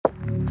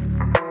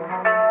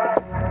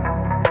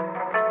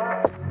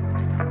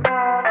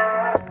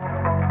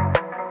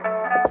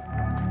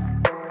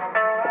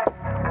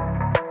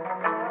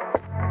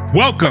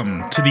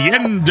Welcome to the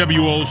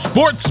NWO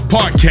Sports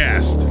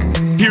Podcast.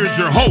 Here's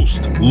your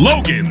host,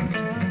 Logan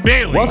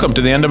Bailey. Welcome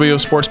to the NWO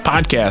Sports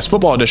Podcast,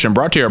 Football Edition,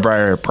 brought to you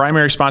by our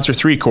primary sponsor,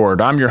 3Chord.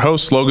 I'm your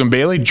host, Logan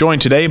Bailey,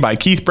 joined today by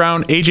Keith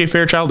Brown, AJ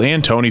Fairchild,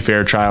 and Tony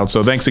Fairchild.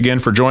 So thanks again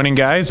for joining,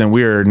 guys, and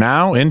we are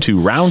now into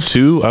round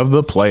 2 of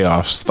the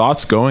playoffs.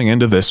 Thoughts going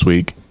into this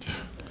week?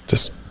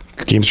 Just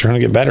games are going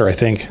to get better, I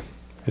think,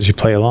 as you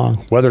play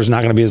along. Weather's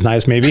not going to be as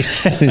nice, maybe.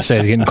 They say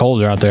it's getting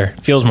colder out there.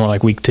 Feels more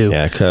like week 2.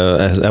 Yeah,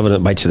 as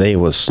evident by today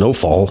was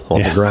snowfall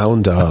on the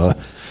ground.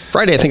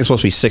 Friday, I think it's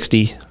supposed to be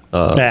 60.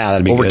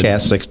 That'd be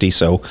overcast, good. 60,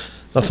 so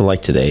nothing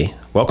like today.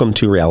 Welcome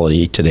to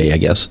reality today, I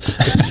guess.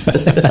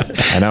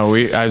 I know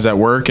I was at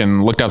work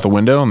and looked out the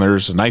window, and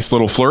there's a nice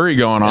little flurry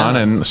going on,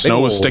 and the snow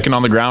was sticking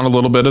on the ground a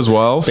little bit as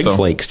well. Big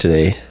flakes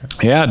today.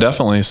 Yeah,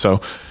 definitely.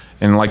 So,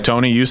 and like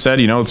Tony, you said,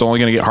 it's only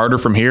going to get harder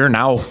from here.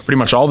 Now, pretty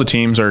much all the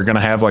teams are going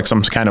to have like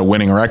some kind of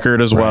winning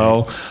record as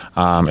well.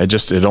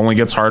 It only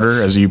gets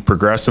harder as you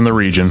progress in the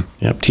region.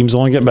 Yep, teams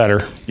only get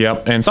better.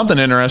 Yep, and something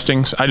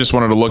interesting I just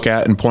wanted to look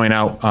at and point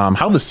out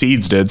how the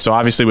seeds did. So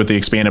obviously with the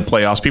expanded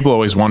playoffs, people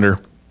always wonder,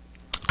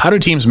 how do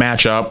teams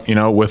match up,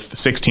 with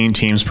 16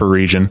 teams per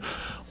region?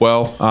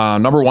 Well,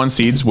 number 1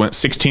 seeds went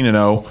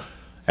 16-0,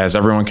 as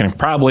everyone can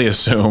probably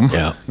assume.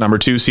 Yeah. Number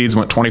 2 seeds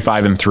went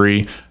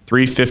 25-3.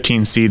 3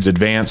 15 seeds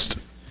advanced.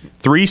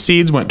 3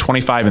 seeds went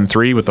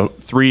 25-3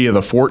 with 3 of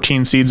the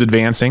 14 seeds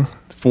advancing.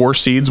 4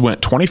 seeds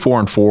went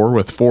 24-4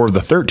 with 4 of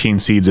the 13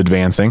 seeds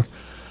advancing.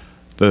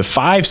 The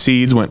 5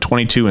 seeds went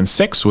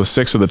 22-6 with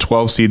 6 of the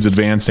 12 seeds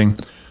advancing.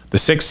 The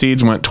 6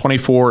 seeds went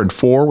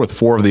 24-4 with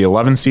 4 of the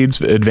 11 seeds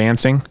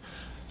advancing.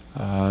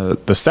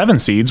 The 7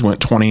 seeds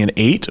went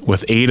 20-8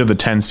 with 8 of the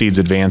 10 seeds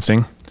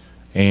advancing.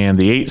 And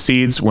the 8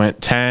 seeds went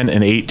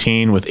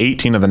 10-18 with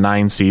 18 of the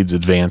 9 seeds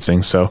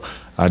advancing. So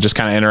just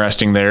kind of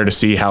interesting there to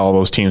see how all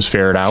those teams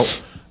fared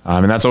out.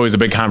 And that's always a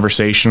big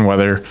conversation,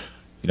 whether,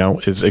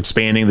 is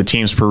expanding the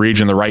teams per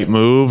region the right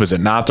move? Is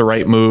it not the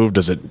right move?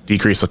 Does it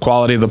decrease the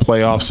quality of the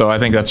playoffs? So I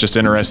think that's just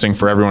interesting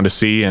for everyone to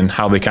see and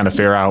how they kind of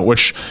fare out,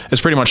 which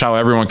is pretty much how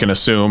everyone can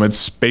assume.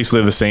 It's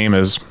basically the same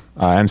as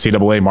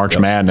NCAA March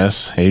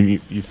Madness.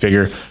 You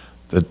figure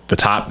the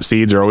top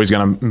seeds are always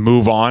going to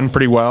move on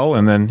pretty well.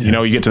 And then,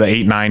 you get to the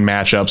 8-9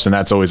 matchups, and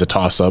that's always a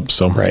toss-up.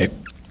 So Right.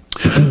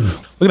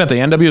 Looking at the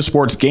NWO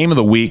Sports Game of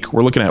the Week,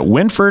 we're looking at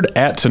Winford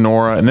at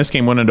Tenora, and this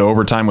game went into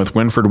overtime with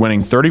Winford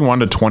winning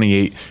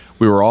 31-28.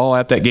 We were all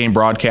at that game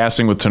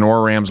broadcasting with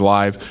Tenora Rams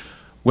Live.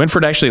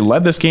 Winford actually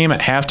led this game at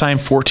halftime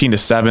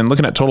 14-7.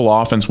 Looking at total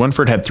offense,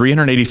 Winford had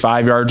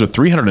 385 yards with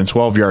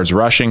 312 yards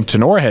rushing.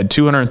 Tenora had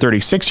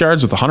 236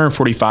 yards with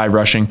 145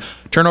 rushing.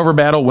 Turnover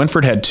battle,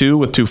 Winford had 2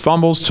 with 2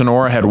 fumbles.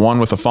 Tenora had 1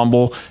 with a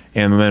fumble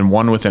and then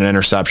 1 with an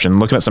interception.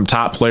 Looking at some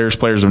top players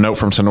of note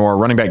from Tenora,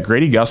 running back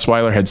Grady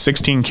Gusweiler had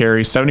 16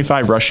 carries,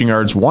 75 rushing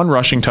yards, 1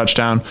 rushing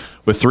touchdown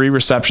with 3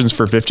 receptions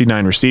for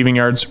 59 receiving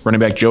yards. Running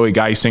back Joey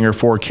Geisinger,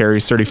 4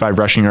 carries, 35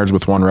 rushing yards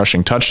with 1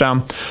 rushing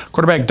touchdown.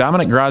 Quarterback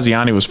Dominic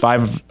Graziani was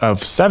 5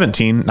 of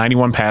 17,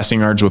 91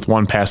 passing yards with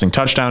 1 passing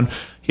touchdown.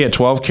 He had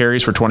 12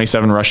 carries for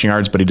 27 rushing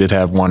yards, but he did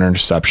have 1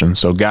 interception.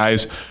 So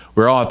guys,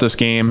 we're all at this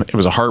game. It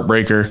was a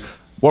heartbreaker.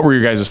 What were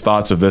your guys'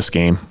 thoughts of this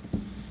game?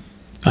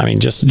 I mean,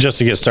 just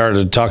to get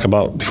started to talk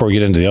about before we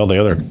get into all the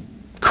other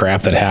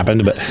crap that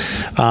happened, but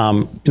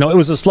it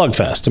was a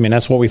slugfest. I mean,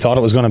 that's what we thought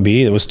it was going to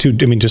be. It was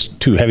just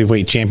 2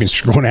 heavyweight champions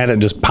going at it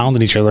and just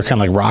pounding each other,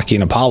 kind of like Rocky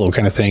and Apollo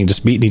kind of thing,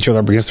 just beating each other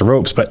up against the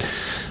ropes. But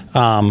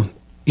going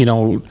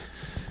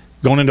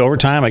into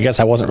overtime, I guess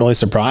I wasn't really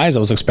surprised. I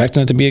was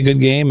expecting it to be a good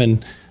game,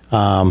 and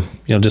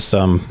just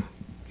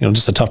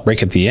a tough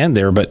break at the end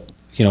there. But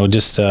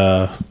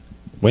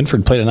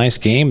Winford played a nice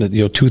game.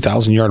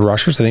 2,000-yard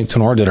rushers. I think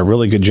Tenora did a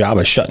really good job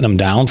of shutting them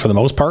down for the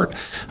most part.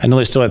 I know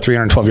they still had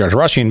 312 yards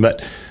rushing,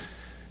 but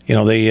I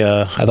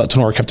thought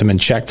Tenora kept them in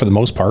check for the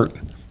most part.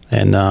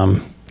 And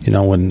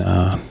when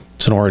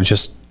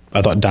Tenora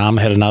I thought Dom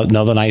had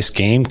another nice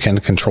game, kind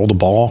of controlled the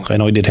ball. I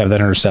know he did have that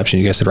interception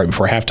you guys said right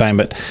before halftime,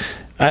 but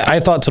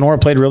I thought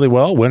Tenora played really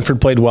well. Winford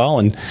played well,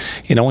 and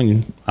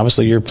when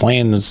obviously you're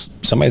playing,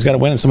 somebody's got to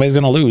win and somebody's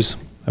going to lose.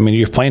 I mean,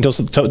 you're playing until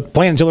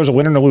there's a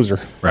winner and a loser.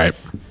 Right.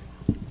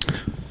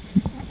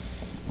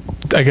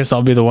 I guess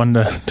I'll be the one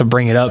to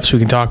bring it up so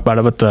we can talk about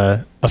it. But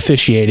the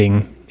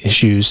officiating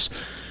issues,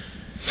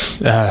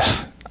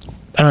 I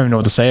don't even know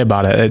what to say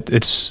about it.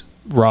 It's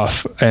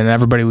rough, and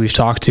everybody we've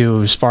talked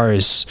to, as far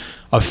as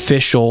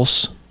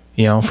officials,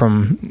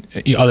 from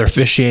other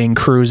officiating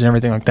crews and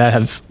everything like that,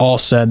 have all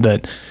said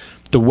that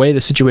the way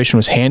the situation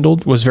was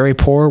handled was very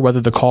poor.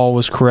 Whether the call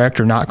was correct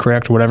or not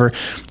correct or whatever,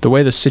 the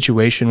way the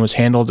situation was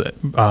handled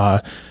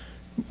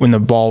when the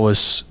ball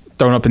was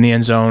thrown up in the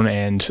end zone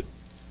and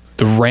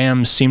the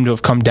Rams seemed to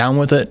have come down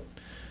with it,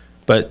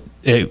 but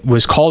it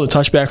was called a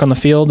touchback on the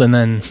field, and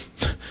then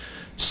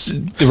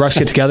the refs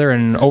get together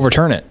and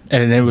overturn it,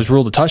 and it was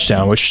ruled a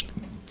touchdown, which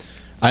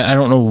I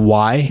don't know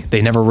why.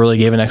 They never really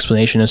gave an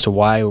explanation as to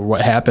why or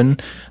what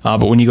happened.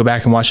 But when you go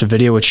back and watch the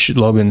video, which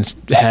Logan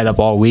had up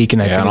all week,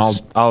 and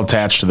I'll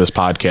attach to this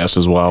podcast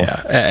as well.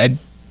 Yeah, it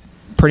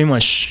pretty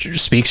much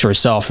speaks for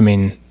itself. I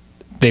mean,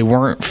 They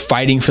weren't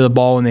fighting for the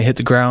ball when they hit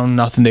the ground,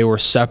 nothing. They were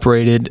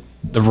separated.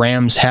 The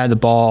Rams had the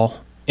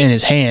ball in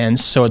his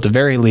hands, so at the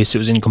very least it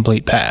was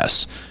incomplete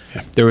pass.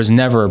 Yeah. There was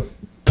never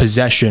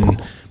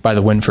possession by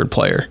the Winford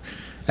player.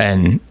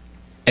 And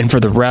for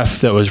the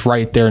ref that was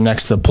right there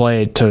next to the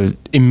play to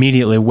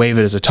immediately wave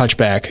it as a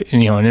touchback,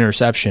 an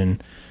interception,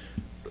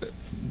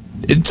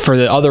 for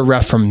the other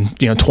ref from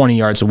 20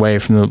 yards away,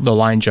 from the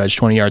line judge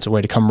 20 yards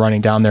away, to come running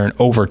down there and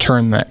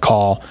overturn that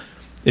call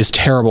is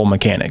terrible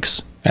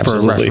mechanics.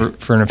 Absolutely.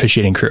 For an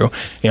officiating crew.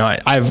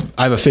 I've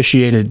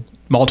officiated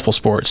multiple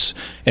sports,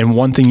 and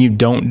one thing you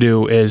don't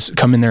do is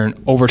come in there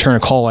and overturn a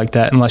call like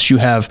that unless you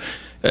have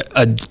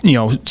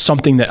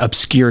something that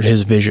obscured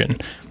his vision.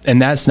 And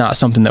that's not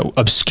something that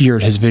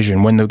obscured his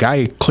vision. When the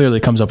guy clearly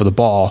comes up with the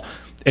ball,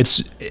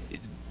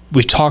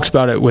 we've talked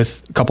about it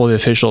with a couple of the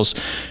officials.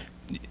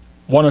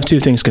 One of two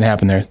things can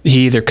happen there.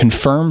 He either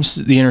confirms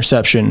the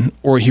interception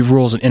or he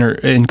rules an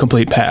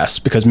incomplete pass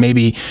because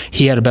maybe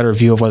he had a better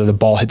view of whether the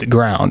ball hit the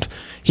ground.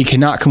 He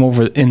cannot come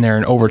over in there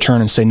and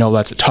overturn and say, no,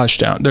 that's a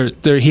touchdown.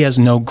 He has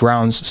no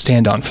grounds to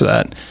stand on for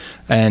that.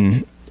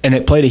 And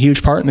it played a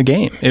huge part in the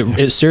game.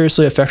 It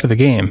seriously affected the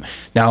game.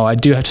 Now, I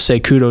do have to say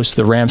kudos to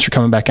the Rams for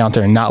coming back out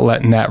there and not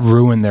letting that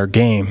ruin their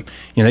game.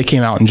 They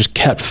came out and just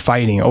kept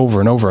fighting over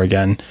and over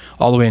again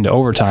all the way into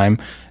overtime.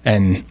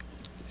 And,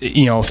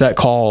 if that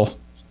call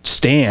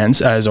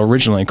stands as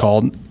originally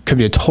called, could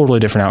be a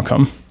totally different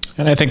outcome.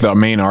 And I think the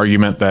main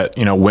argument that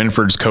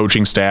Winford's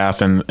coaching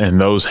staff and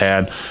those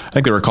had, I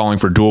think they were calling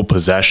for dual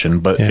possession.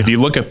 But if you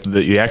look at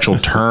the actual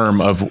term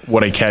of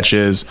what a catch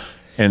is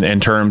in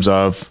terms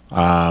of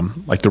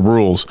like the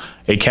rules,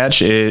 a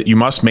catch you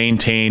must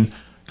maintain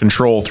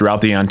control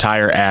throughout the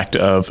entire act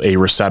of a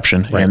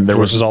reception, right. And there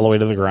was all the way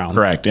to the ground.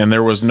 Correct, and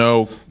there was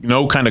no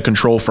kind of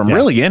control from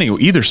really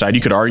either side.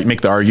 You could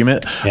make the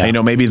argument,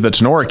 maybe the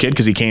Tenora kid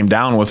because he came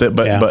down with it,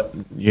 but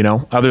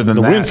other than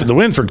the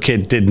Winford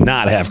kid did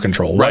not have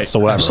control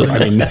whatsoever. Absolutely.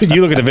 I mean,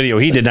 you look at the video;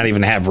 he did not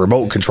even have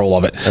remote control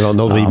of it. I don't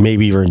know that he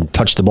maybe even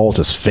touched the ball with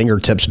his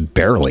fingertips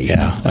barely.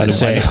 Yeah, I'd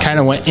say it kind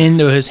of went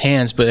into his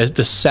hands, but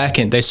the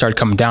second they started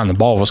coming down, the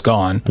ball was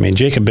gone. I mean,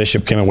 Jacob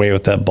Bishop came away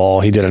with that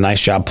ball. He did a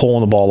nice job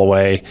pulling the ball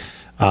away.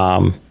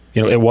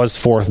 It was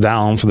fourth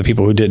down for the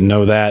people who didn't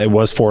know that. It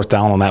was fourth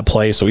down on that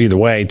play. So either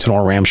way,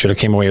 Tenora Rams should have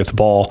came away with the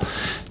ball.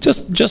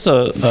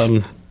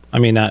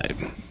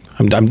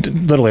 I'm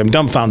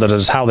dumbfounded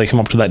as how they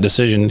come up to that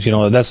decision.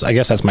 I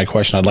guess that's my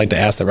question I'd like to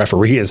ask the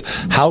referee is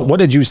what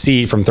did you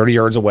see from 30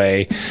 yards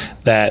away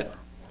that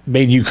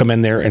made you come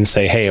in there and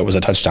say, hey, it was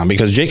a touchdown?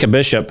 Because Jacob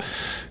Bishop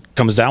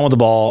comes down with the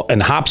ball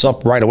and hops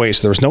up right away.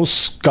 So there was no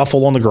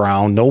scuffle on the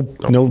ground, no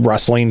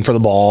wrestling for the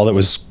ball.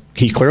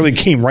 He clearly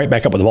came right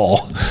back up with the ball.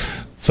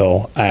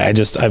 So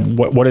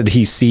what did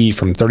he see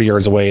from 30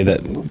 yards away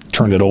that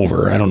turned it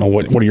over? I don't know.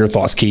 What are your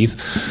thoughts,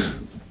 Keith?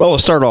 Well,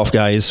 to start off,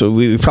 guys, so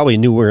we probably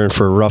knew we were in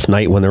for a rough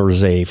night when there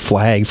was a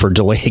flag for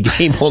delay a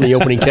game on the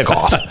opening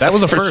kickoff. That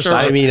was the first. Sure.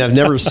 I mean, I've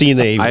never seen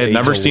I had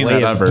never seen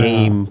that ever.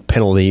 Game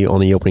penalty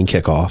on the opening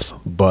kickoff.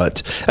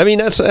 But I mean,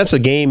 that's a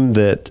game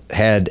that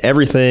had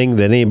everything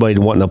that anybody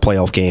would want in a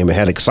playoff game. It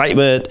had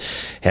excitement,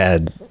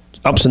 had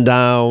ups and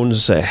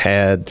downs,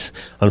 had,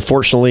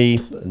 unfortunately,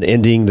 an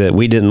ending that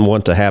we didn't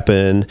want to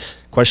happen.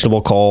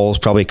 Questionable calls,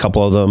 probably a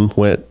couple of them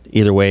went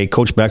either way.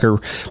 Coach Becker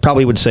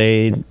probably would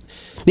say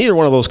neither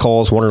one of those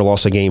calls won or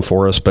lost a game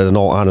for us, but in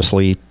all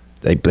honesty,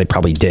 they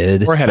probably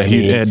did. Or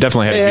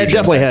definitely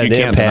had an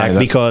impact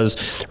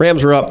because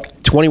Rams were up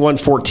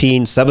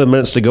 21-14, 7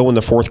 minutes to go in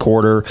the fourth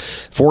quarter,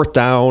 fourth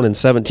down and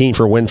 17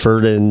 for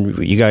Winford, and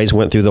you guys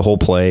went through the whole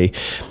play.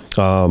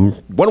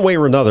 One way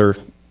or another,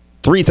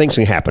 three things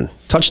can happen.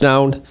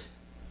 Touchdown,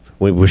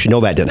 we should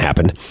know that didn't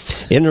happen.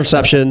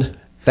 Interception,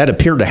 that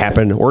appeared to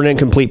happen, or an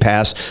incomplete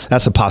pass,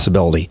 that's a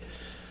possibility.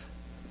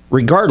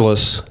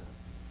 Regardless,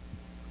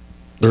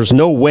 there's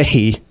no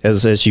way,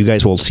 as you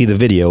guys will see the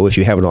video if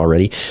you haven't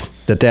already,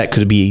 that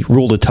could be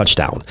ruled a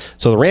touchdown.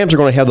 So the Rams are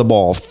going to have the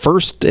ball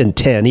 1st and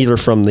 10, either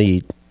from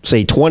the,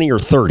 say, 20 or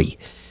 30,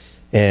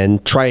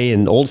 and try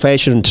in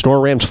old-fashioned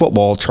Tenora Rams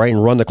football, try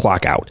and run the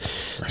clock out.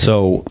 Right.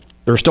 So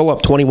they're still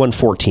up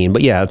 21-14.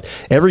 But, yeah,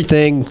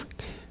 everything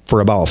for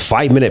about a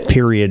 5-minute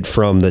period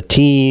from the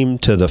team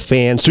to the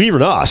fans to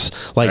even us.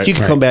 Like, you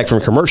could come back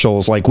from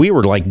commercials, like, we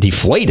were, like,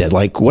 deflated.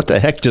 Like, what the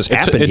heck just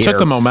happened here? It took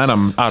the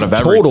momentum out of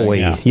everything. Totally,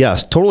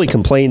 yes. Totally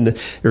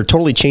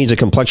totally changed the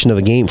complexion of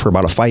the game for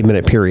about a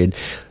 5-minute period.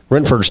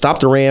 Renford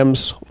stopped the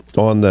Rams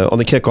on the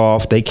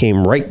kickoff. They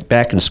came right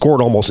back and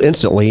scored almost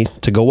instantly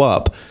to go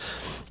up.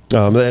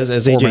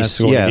 As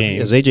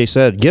AJ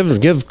said,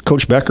 give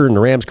Coach Becker and the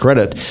Rams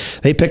credit.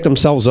 They picked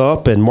themselves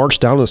up and marched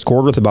down and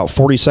scored with about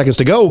 40 seconds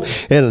to go.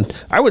 And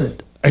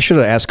I should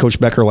have asked Coach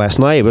Becker last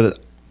night, but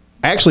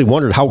I actually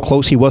wondered how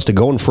close he was to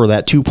going for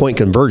that 2-point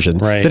conversion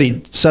that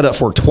he set up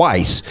for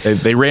twice.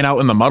 They ran out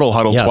in the muddle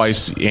huddle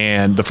twice,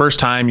 and the first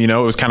time, it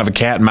was kind of a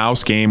cat and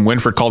mouse game.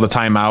 Winford called a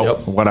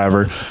timeout,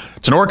 whatever.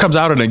 Tenora comes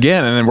out and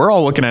again, and then we're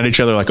all looking at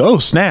each other like, oh,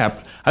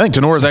 snap. I think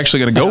Tenora's actually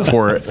going to go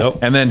for it.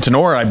 And then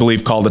Tenora, I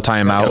believe, called a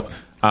timeout.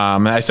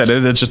 I said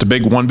it's just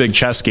one big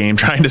chess game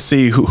trying to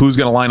see who's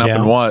going to line up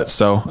and what.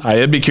 So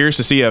I'd be curious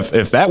to see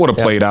if that would have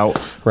played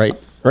out. Right.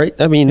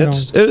 I mean,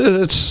 it's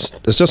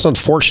just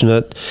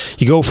unfortunate.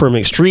 You go from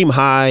extreme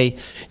high,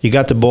 you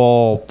got the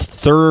ball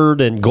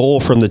third and goal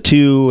from the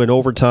 2 in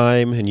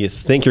overtime, and you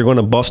think you're going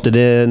to bust it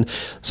in.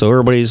 So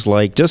everybody's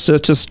like,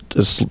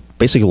 it's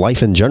basically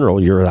life in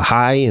general. You're at a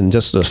high, and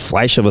just a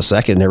flash of a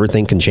second,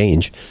 everything can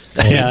change.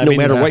 Yeah, no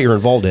matter what you're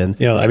involved in.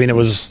 I mean, it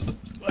was,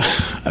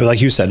 like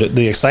you said,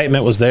 the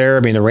excitement was there. I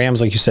mean, the Rams,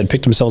 like you said,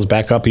 picked themselves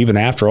back up even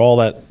after all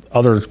that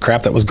other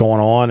crap that was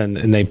going on, and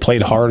they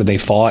played hard and they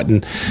fought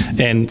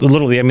and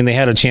literally, I mean, they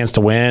had a chance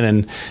to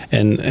win,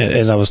 and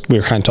we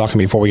were kind of talking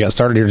before we got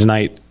started here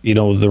tonight.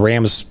 The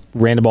Rams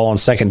ran the ball on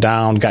second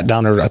down, got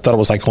down there. I thought it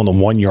was like on the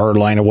 1 yard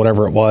line or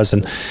whatever it was,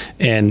 and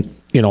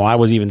I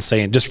was even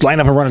saying, just line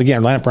up and run it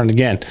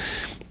again.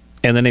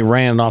 And then they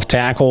ran an off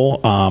tackle.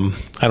 I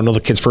don't know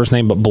the kid's first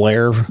name, but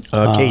Blair.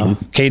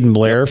 Caden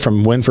Blair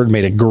from Winford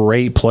made a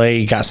great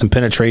play, got some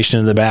penetration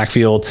in the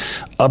backfield,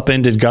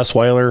 upended Gus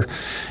Weiler.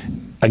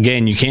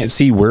 Again, you can't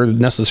see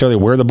necessarily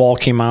where the ball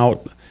came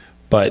out,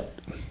 but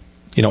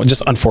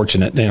just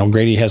unfortunate.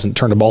 Grady hasn't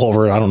turned the ball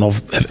over, I don't know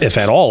if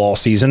at all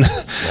season.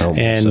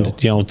 In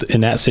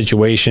that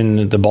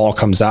situation, the ball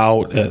comes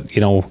out.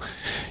 You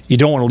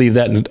don't want to leave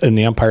that in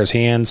the umpire's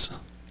hands,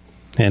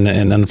 and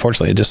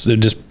unfortunately, it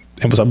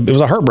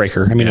was a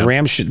heartbreaker. I mean, the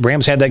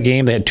Rams had that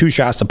game. They had 2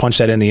 shots to punch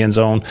that in the end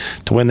zone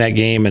to win that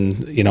game,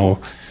 and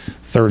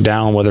third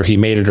down, whether he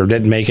made it or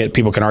didn't make it,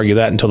 people can argue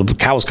that until the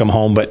cows come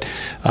home. But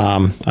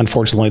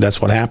unfortunately, that's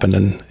what happened,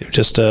 and it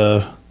just.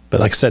 But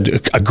like I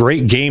said, a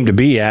great game to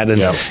be at.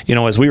 And,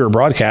 as we were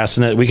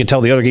broadcasting it, we could tell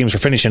the other games were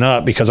finishing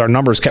up because our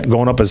numbers kept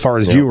going up as far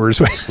as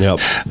viewers.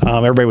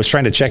 Everybody was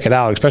trying to check it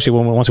out, especially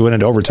once we went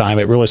into overtime,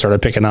 it really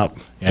started picking up.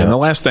 Yeah. And the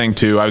last thing,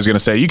 too, I was going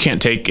to say, you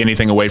can't take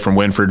anything away from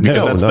Winford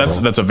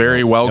because that's a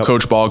very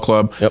well-coached ball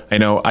club. I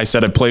know I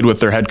said I played with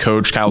their head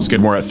coach, Kyle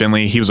Skidmore, at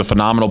Finley. He was a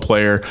phenomenal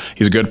player.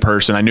 He's a good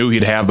person. I knew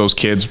he'd have those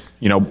kids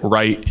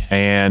right,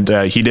 and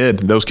he did.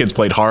 Those kids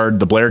played hard.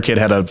 The Blair kid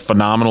had a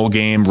phenomenal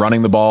game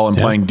running the ball and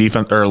playing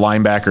defense or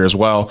linebacker as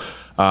well.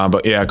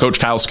 But yeah, Coach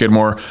Kyle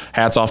Skidmore,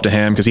 hats off to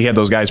him because he had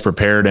those guys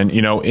prepared. And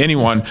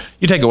anyone,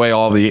 you take away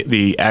all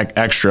the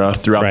extra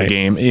throughout the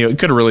game, it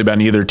could have really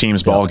been either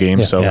team's ball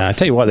game. So I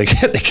tell you what, they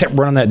kept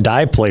running that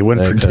dive play.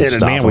 Winford did,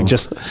 and man, we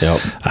just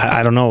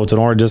I don't know,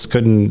 Tenor just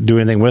couldn't do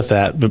anything with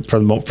that. But for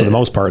the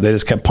most part, they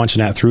just kept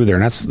punching that through there,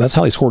 and that's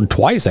how they scored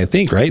twice, I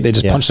think. Right? They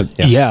just punched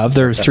it. Yeah, of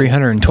their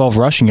 312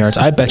 rushing yards,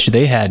 I bet you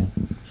they had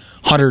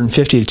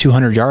 150 to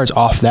 200 yards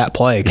off that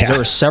play because there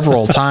were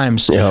several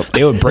times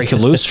they would break it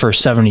loose for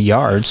 70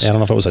 yards. I don't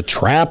know if it was a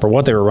trap or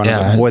what they were running.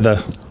 But boy,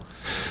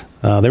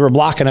 they were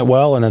blocking it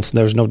well, and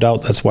there's no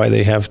doubt that's why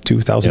they have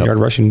 2,000-yard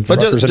rushers in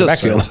the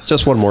backfield.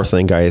 Just one more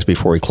thing, guys,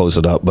 before we close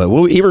it up. But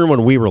even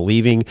when we were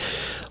leaving,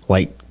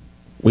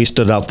 we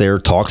stood out there,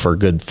 talked for a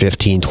good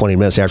 15, 20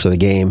 minutes after the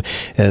game,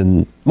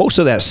 and most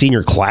of that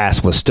senior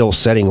class was still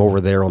sitting over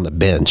there on the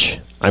bench.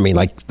 I mean,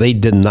 they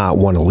did not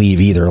want to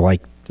leave either.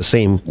 The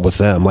same with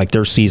them.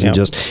 Their season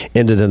just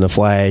ended in a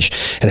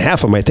flash. And half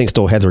of them, I think,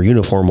 still had their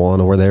uniform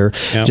on over there,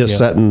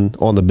 sitting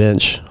on the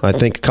bench. I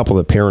think a couple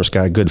of the parents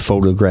got good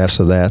photographs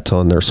of that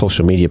on their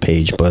social media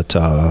page. But,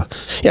 I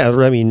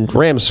mean,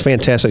 Rams,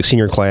 fantastic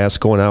senior class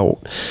going out.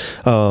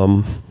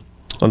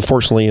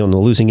 Unfortunately, on the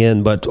losing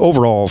end. But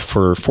overall,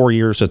 for 4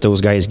 years that those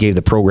guys gave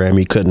the program,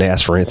 you couldn't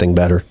ask for anything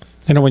better.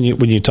 When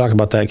you talk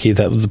about that, Keith,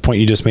 that was the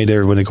point you just made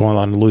there when they go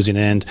on the losing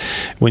end.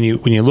 When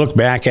you look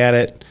back at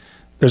it,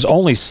 there's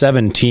only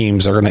 7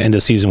 teams that are going to end the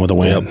season with a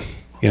win,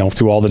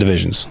 through all the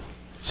divisions.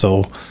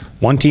 So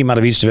one team out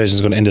of each division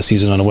is going to end the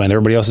season on a win.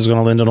 Everybody else is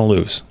going to end on a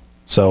lose.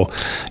 So,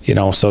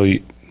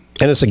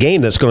 and it's a game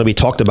that's going to be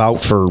talked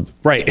about for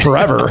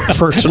forever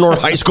for Sonora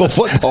High School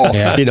football.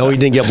 He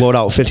didn't get blowed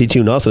out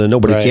 52-0, and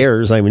nobody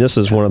cares. I mean, this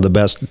is one of the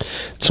best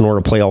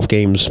Sonora playoff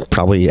games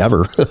probably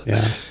ever.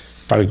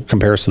 Probably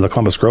compares to the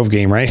Columbus Grove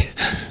game, right?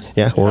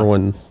 Or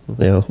when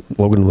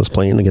Logan was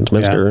playing against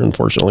Minster,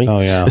 unfortunately.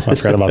 Oh, yeah. I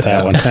forgot about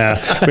that one.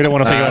 We don't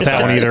want to think about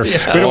that one either.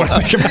 We don't want to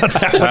think about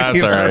that one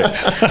That's all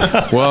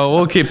right. Well,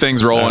 we'll keep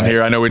things rolling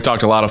here. I know we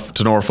talked a lot of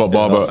Tenor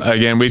football, but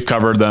again, we've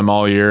covered them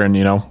all year, and,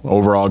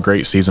 overall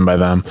great season by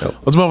them.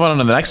 Let's move on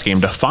to the next game.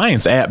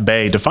 Defiance at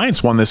Bay.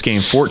 Defiance won this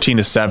game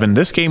 14-7.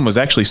 This game was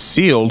actually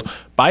sealed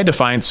by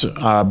Defiance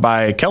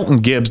by Kelton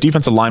Gibbs,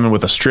 defensive lineman,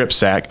 with a strip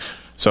sack.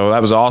 So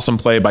that was an awesome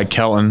play by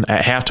Kelton.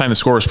 At halftime, the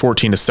score was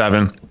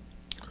 14-7.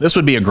 This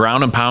would be a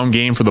ground and pound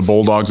game for the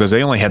Bulldogs as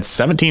they only had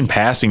 17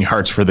 passing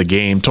yards for the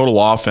game. Total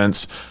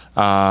offense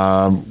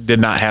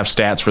did not have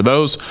stats for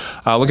those.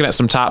 Looking at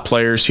some top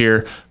players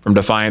here from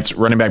Defiance,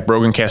 running back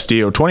Brogan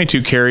Castillo,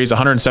 22 carries,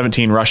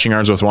 117 rushing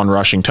yards with 1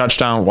 rushing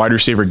touchdown. Wide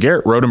receiver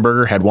Garrett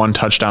Rodenberger had 1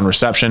 touchdown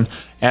reception.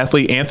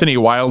 Athlete Anthony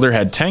Wilder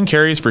had 10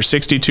 carries for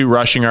 62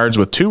 rushing yards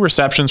with 2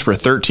 receptions for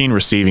 13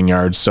 receiving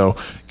yards. So,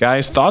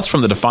 guys, thoughts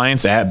from the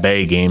Defiance at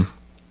Bay game?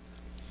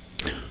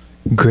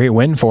 great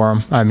win for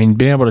him. I mean,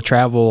 being able to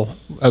travel,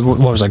 what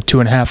was it, like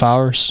 2.5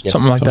 hours,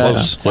 something like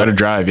that. Quite a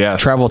drive, yeah.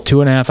 Travel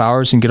 2.5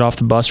 hours and get off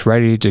the bus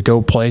ready to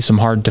go play some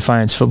hard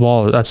Defiance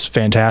football. That's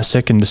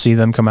fantastic. And to see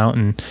them come out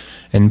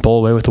and pull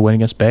away with the win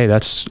against Bay,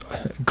 that's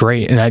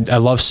great. And I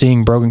love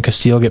seeing Brogan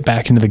Castile get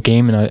back into the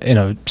game in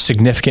a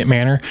significant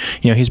manner.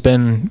 You know, he's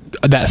been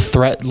that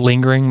threat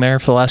lingering there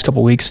for the last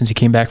couple of weeks since he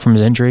came back from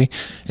his injury,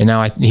 and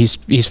now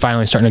he's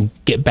finally starting to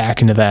get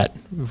back into that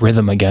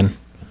rhythm again.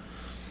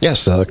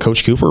 Yes,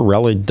 Coach Cooper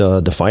rallied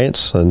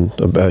Defiance and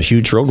a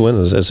huge road win,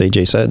 as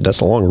AJ said.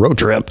 That's a long road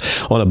trip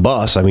on a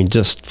bus. I mean,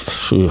 just,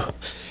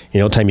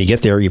 time you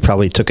get there, you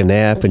probably took a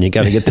nap and you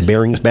got to get the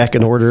bearings back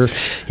in order,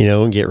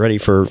 and get ready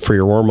for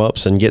your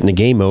warm-ups and get in the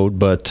game mode.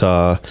 But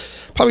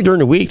probably during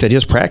the week, they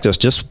just practice,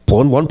 just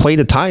one play at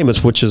a time,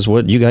 which is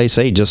what you guys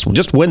say, just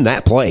win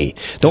that play.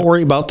 Don't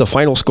worry about the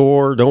final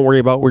score. Don't worry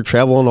about we're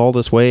traveling all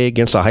this way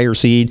against a higher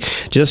seed.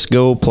 Just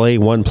go play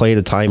one play at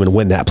a time and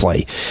win that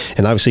play.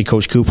 And obviously,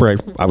 Coach Cooper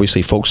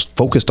obviously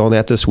focused on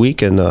that this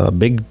week, and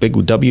big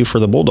W for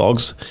the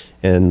Bulldogs.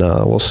 And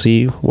we'll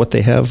see what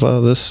they have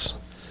this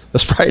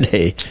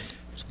Friday.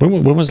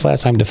 When was the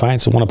last time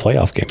Defiance won a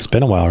playoff game? It's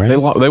been a while, right? They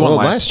won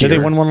last year. Did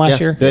they win one last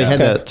year? They had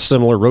that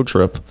similar road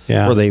trip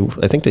where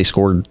I think they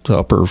scored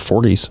upper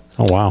 40s.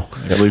 Oh, wow.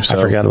 I believe so.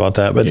 I forgot about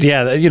that. But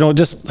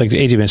just like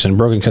AJ mentioned,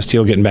 Brogan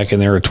Castile getting back in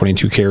there at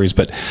 22 carries.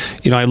 But,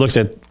 I looked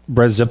at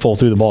Brett Zippel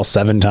threw the ball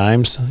 7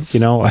 times.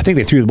 I think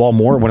they threw the ball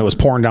more when it was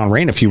pouring down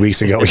rain a few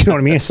weeks ago. You know what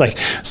I mean? It's like,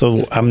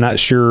 so I'm not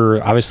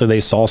sure. Obviously, they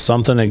saw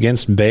something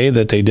against Bay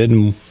that they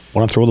didn't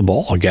want to throw the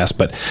ball, I guess,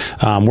 but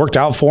worked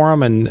out for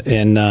them, and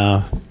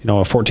a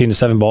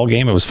 14-7 ball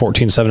game. It was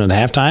 14-7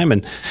 at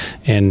halftime,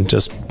 and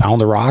just pound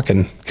the rock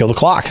and kill the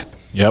clock.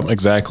 Yep,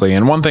 exactly.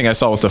 And one thing I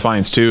saw with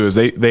Defiance too is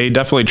they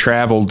definitely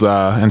traveled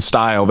in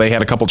style. They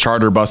had a couple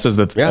charter buses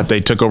that they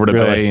took over to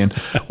Bay, and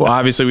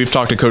obviously we've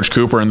talked to Coach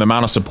Cooper and the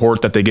amount of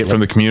support that they get from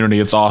the community.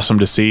 It's awesome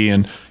to see,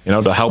 and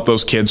to help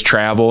those kids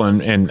travel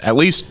and at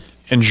least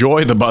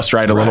enjoy the bus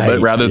ride a little bit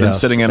rather than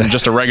sitting in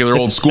just a regular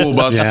old school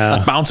bus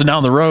bouncing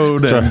down the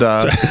road and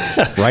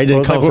right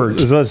in comfort.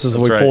 This is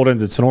we pulled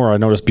into Sonora. I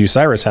noticed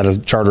Bucyrus had a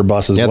charter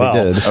bus as well.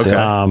 They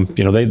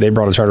did. Okay. They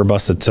brought a charter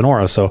bus to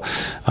Sonora. So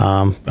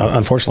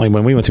unfortunately,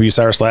 when we went to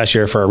Bucyrus last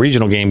year for our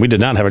regional game, we did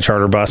not have a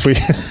charter bus.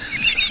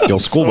 The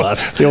old school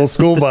bus. The old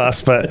school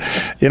bus. But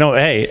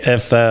hey,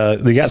 if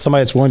they got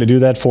somebody that's willing to do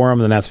that for them,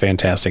 then that's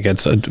fantastic.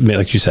 It's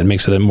like you said,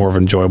 makes it a more of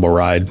an enjoyable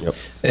ride. Yep.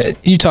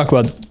 You talk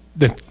about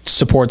the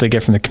support they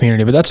get from the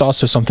community, but that's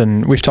also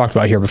something we've talked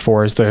about here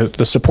before, is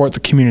the support the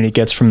community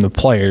gets from the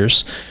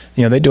players.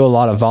 They do a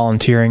lot of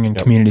volunteering and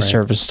community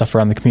service stuff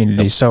around the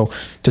community. So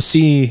to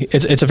see,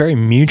 it's a very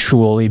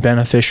mutually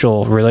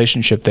beneficial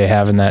relationship they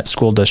have in that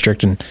school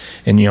district and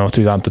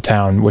throughout the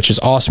town, which is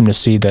awesome to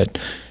see that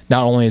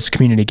not only is the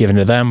community giving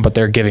to them, but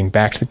they're giving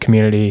back to the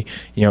community,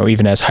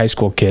 even as high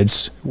school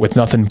kids with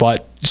nothing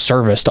but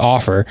service to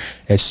offer.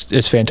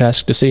 It's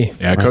fantastic to see.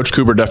 Yeah, Coach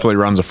Cooper definitely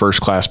runs a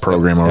first-class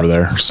program over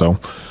there. So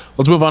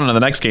let's move on to the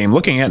next game.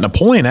 Looking at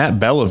Napoleon at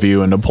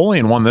Bellevue, and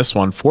Napoleon won this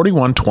one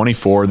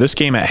 41-24. This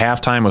game at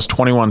halftime was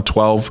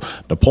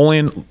 21-12.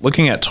 Napoleon,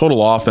 looking at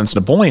total offense,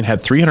 Napoleon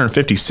had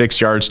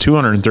 356 yards,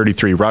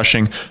 233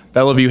 rushing.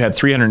 Bellevue had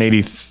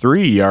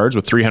 383 yards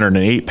with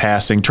 308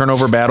 passing.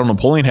 Turnover battle,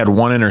 Napoleon had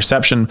 1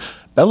 interception.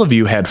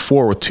 Bellevue had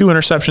 4 with 2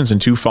 interceptions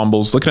and 2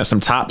 fumbles. Looking at some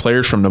top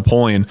players from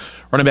Napoleon,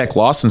 running back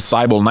Lawson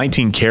Seibel,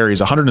 19 carries,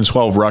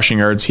 112 rushing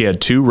yards. He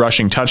had 2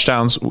 rushing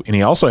touchdowns, and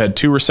he also had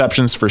 2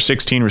 receptions for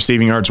 16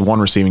 receiving yards,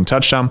 1 receiving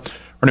touchdown.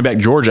 Running back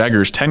George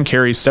Eggers, 10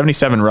 carries,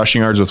 77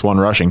 rushing yards with 1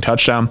 rushing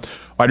touchdown.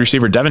 Wide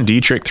receiver Devin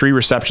Dietrich, 3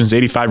 receptions,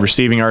 85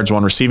 receiving yards,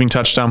 1 receiving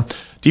touchdown.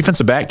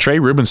 Defensive back Trey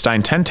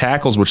Rubenstein, 10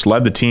 tackles, which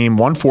led the team,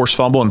 1 forced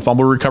fumble and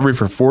fumble recovery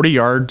for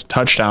 40-yard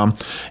touchdown.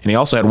 And he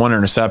also had 1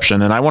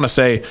 interception. And I want to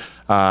say,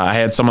 I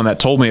had someone that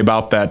told me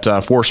about that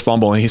forced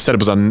fumble, and he said it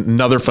was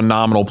another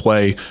phenomenal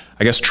play.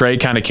 I guess Trey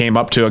kind of came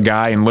up to a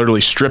guy and literally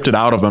stripped it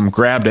out of him,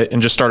 grabbed it,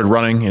 and just started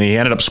running, and he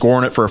ended up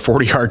scoring it for a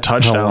 40-yard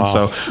touchdown. Oh,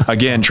 wow. So,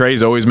 again,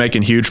 Trey's always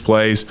making huge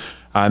plays.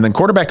 And then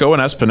quarterback Owen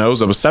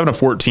Espinoza was 7 of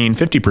 14,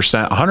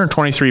 50%,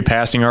 123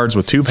 passing yards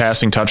with 2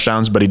 passing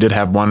touchdowns, but he did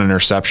have 1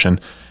 interception.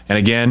 And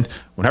again,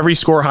 whenever you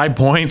score high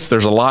points,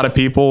 there's a lot of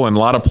people and a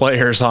lot of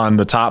players on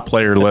the top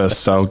player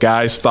list. So,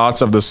 guys,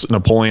 thoughts of this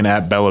Napoleon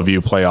at Bellevue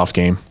playoff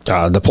game?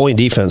 Napoleon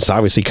defense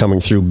obviously coming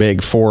through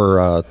big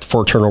for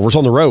turnovers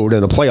on the road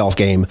in a playoff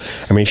game.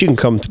 I mean, if you can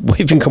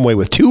come away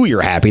with 2,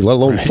 you're happy, let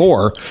alone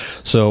 4.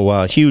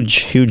 So,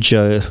 huge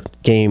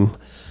game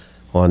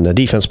on the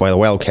defense by the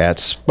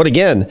Wildcats. But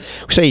again,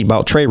 we say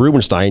about Trey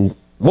Rubenstein,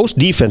 most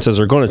defenses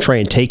are going to try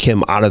and take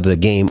him out of the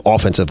game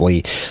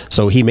offensively,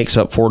 so he makes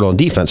up for it on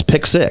defense.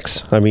 Pick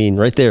 6. I mean,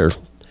 right there.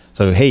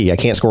 So, hey, I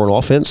can't score on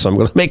offense, so I'm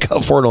going to make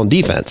up for it on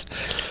defense.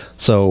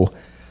 So,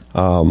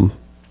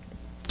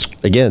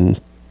 again,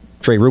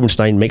 Trey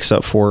Rubenstein makes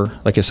up for,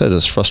 like I said,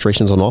 his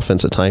frustrations on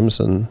offense at times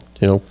and,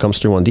 comes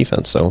through on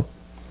defense. So,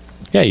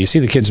 yeah, you see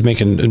the kids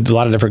making a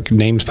lot of different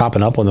names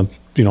popping up on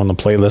in the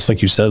playlist,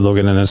 like you said,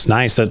 Logan. And it's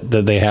nice that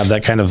they have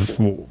that kind of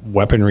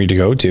weaponry to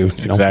go to.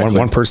 Exactly.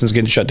 One person's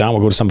getting shut down,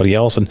 we'll go to somebody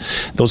else, and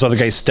those other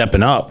guys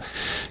stepping up.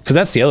 Because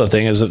that's the other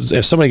thing is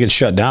if somebody gets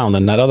shut down,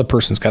 then that other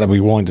person's got to be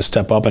willing to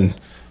step up and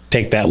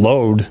take that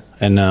load,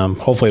 and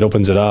hopefully it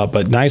opens it up.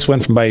 But nice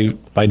win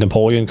by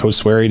Napoleon. Coach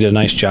Swery did a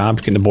nice job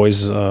getting the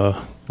boys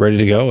ready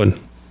to go, and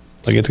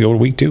they get to go to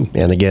week 2.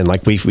 And again,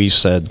 like we've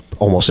said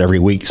almost every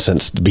week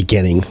since the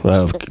beginning,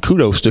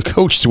 kudos to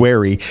Coach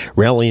Swery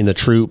rallying the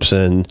troops.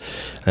 And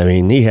I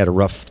mean, he had a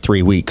rough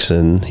 3 weeks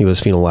and he was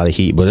feeling a lot of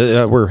heat,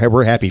 but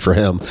we're happy for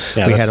him.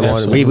 Yeah, we had him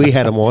on. We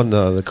had him on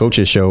the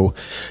coaches show,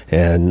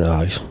 and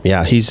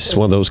he's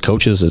one of those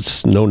coaches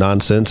that's no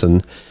nonsense,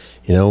 and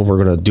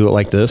we're going to do it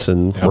like this,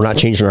 and we're not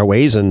changing our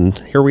ways. And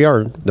here we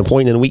are,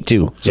 Napoleon in week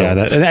 2. So.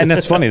 Yeah, and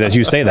that's funny that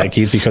you say that,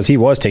 Keith, because he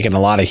was taking a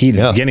lot of heat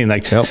at the beginning. I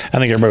think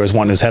everybody was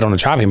wanting his head on the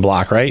chopping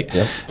block, right?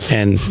 Yep.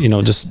 And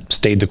just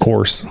stayed the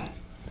course.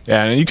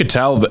 Yeah, and you could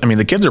tell, I mean,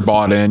 the kids are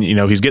bought in.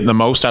 He's getting the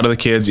most out of the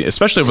kids,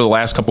 especially over the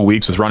last couple of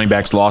weeks with running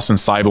backs Lawson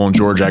Seibel and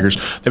George Eggers.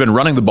 They've been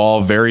running the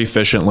ball very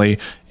efficiently,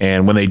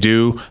 and when they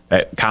do,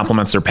 that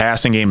complements their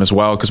passing game as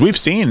well. Because we've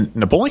seen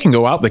Napoleon can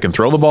go out, they can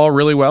throw the ball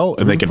really well,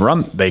 and they can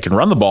run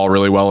the ball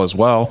really well as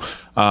well.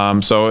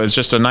 So it's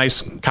just a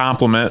nice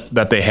compliment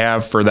that they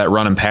have for that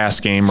run and pass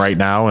game right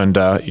now, and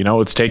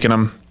it's taking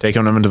them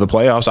into the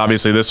playoffs.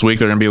 Obviously, this week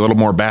they're going to be a little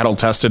more battle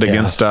tested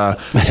against a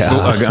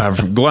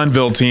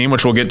Glenville team,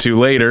 which we'll get to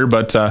later.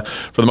 But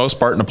for the most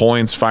part,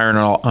 Napoleon's firing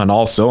on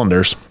all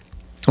cylinders.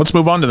 Let's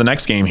move on to the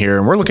next game here,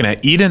 and we're looking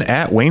at Eden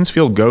at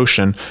Waynesfield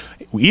Goshen.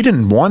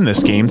 Eden won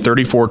this game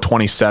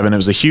 34-27. It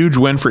was a huge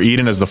win for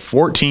Eden as the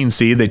 14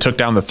 seed. They took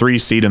down the 3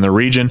 seed in the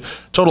region.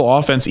 Total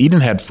offense,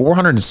 Eden had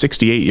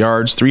 468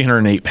 yards,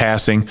 308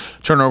 passing.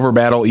 Turnover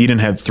battle, Eden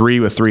had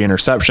 3 with 3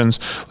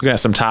 interceptions. Looking at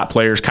some top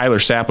players, Kyler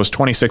Sapp was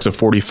 26 of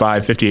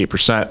 45,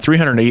 58%,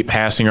 308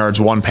 passing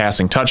yards, 1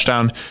 passing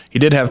touchdown. He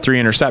did have 3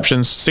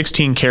 interceptions,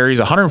 16 carries,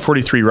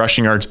 143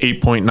 rushing yards,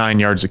 8.9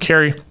 yards a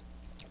carry,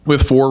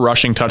 with 4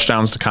 rushing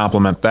touchdowns to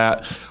complement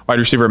that. Wide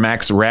receiver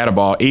Max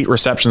Radabaugh, 8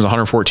 receptions,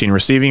 114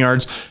 receiving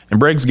yards. And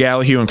Briggs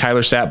Gallahue and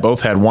Kyler Sapp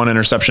both had 1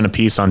 interception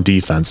apiece on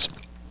defense.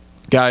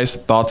 Guys,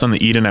 thoughts on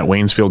the Eden at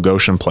Waynesfield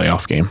Goshen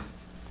playoff game?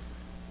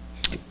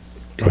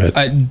 Go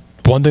ahead.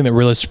 One thing that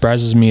really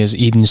surprises me is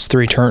Eden's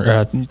 3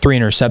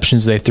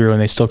 interceptions they threw,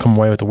 and they still come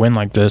away with a win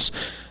like this.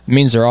 It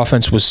means their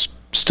offense was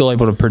still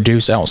able to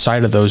produce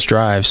outside of those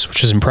drives,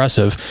 which is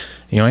impressive.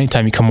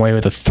 Anytime you come away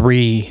with a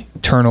 3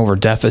 turnover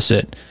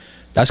deficit,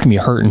 that's going to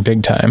be hurting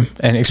big time.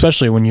 And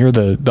especially when you're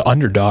the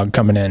underdog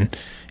coming in, and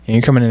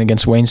you're coming in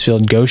against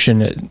Waynesfield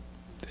Goshen,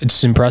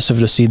 it's impressive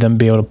to see them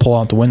be able to pull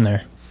out the win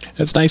there.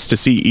 It's nice to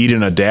see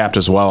Eden adapt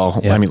as well.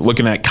 Yeah. I mean,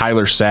 looking at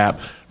Kyler Sapp,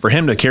 for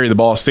him to carry the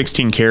ball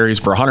 16 carries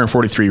for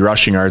 143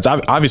 rushing yards,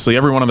 obviously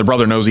everyone and their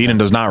brother knows Eden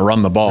does not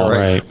run the ball.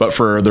 Right. But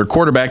for their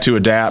quarterback to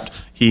adapt,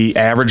 he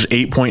averaged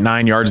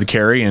 8.9 yards to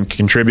carry and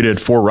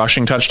contributed 4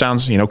 rushing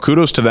touchdowns.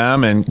 Kudos to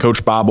them and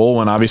Coach Bob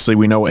Olwin. Obviously,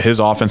 we know what his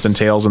offense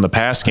entails in the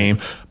pass game,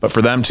 but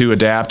for them to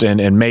adapt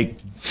and make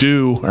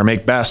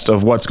best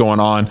of what's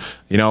going on,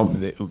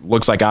 it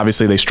looks like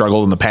obviously they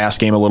struggled in the pass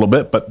game a little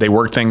bit, but they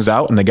worked things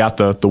out and they got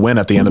the win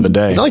at the end of the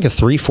day. Was that like a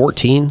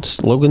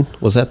 3-14, Logan?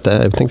 Was that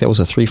I think that was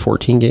a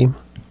 3-14 game?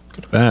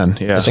 Could have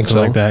been, yeah. Something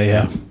like that,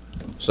 yeah.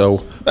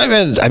 So,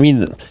 I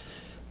mean,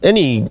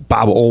 any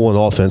Bob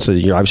Olwin offense,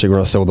 you're obviously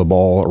going to throw the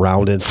ball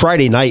around. And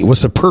Friday night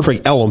was the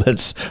perfect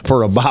elements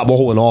for a Bob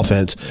Olwin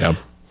offense. Yep.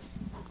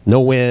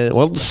 No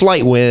wind,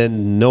 slight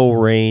wind, no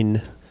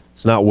rain.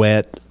 It's not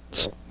wet.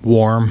 It's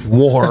warm.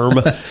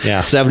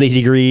 Yeah. 70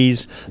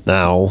 degrees.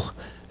 Now,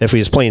 if he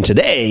was playing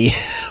today,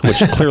 which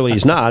clearly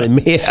he's not, it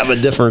may have a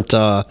different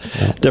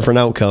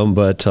outcome.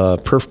 But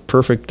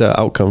perfect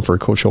outcome for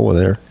Coach Olwin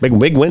there.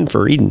 Big win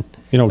for Eden.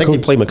 I think they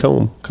play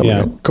Macomb coming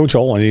up. Coach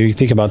Olin, you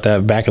think about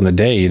that back in the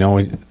day,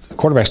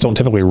 quarterbacks don't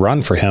typically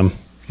run for him.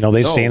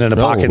 They stand in the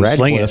pocket and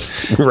sling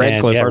it.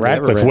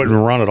 Radcliffe wouldn't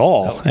run at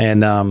all.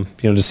 And,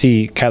 to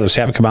see Kyler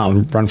Sapp come out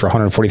and run for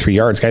 143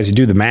 yards, guys, you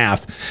do the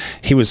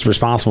math, he was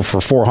responsible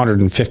for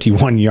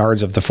 451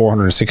 yards of the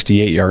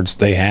 468 yards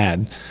they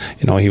had.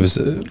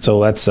 So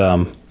that's,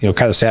 Kyler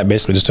Sapp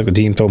basically just took the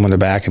team, threw him in the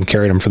back, and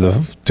carried him to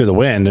the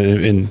win,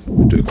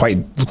 and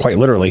quite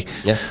literally.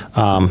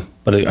 Yeah.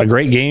 But a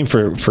great game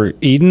for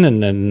Eden,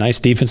 and a nice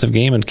defensive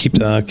game, and keep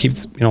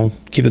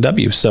the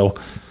W. So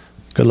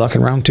good luck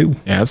in round 2.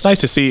 Yeah, it's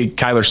nice to see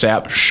Kyler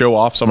Sapp show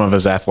off some of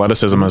his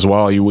athleticism as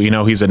well. We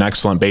know he's an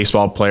excellent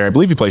baseball player. I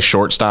believe he plays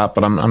shortstop,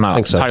 but I'm not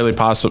entirely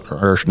positive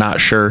or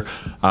not sure.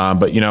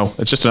 But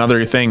it's just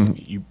another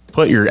thing. You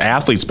put your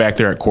athletes back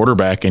there at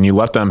quarterback, and you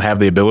let them have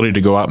the ability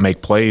to go out and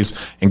make plays,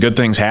 and good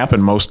things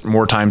happen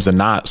more times than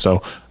not.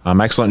 So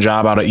excellent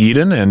job out of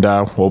Eden, and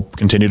we'll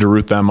continue to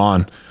root them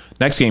on.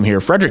 Next game here,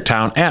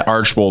 Fredericktown at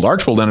Archbold.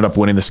 Archbold ended up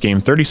winning this game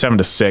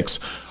 37-6.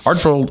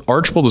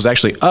 Archbold was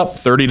actually up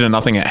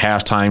 30-0 at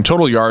halftime.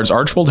 Total yards,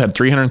 Archbold had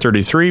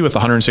 333 with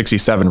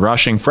 167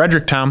 rushing.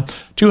 Fredericktown,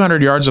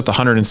 200 yards with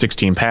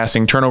 116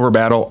 passing. Turnover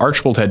battle,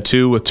 Archbold had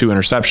 2 with 2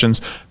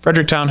 interceptions.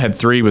 Fredericktown had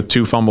 3 with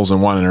 2 fumbles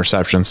and 1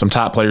 interception. Some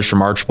top players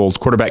from Archbold.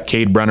 Quarterback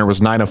Cade Brenner was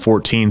 9 of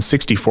 14,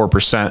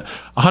 64%,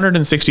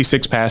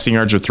 166 passing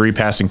yards with 3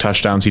 passing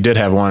touchdowns. He did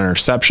have 1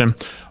 interception.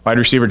 Wide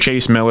receiver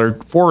Chase Miller,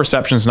 4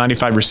 receptions,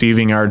 95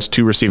 receiving yards,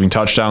 2 receiving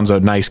touchdowns. A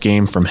nice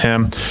game from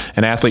him.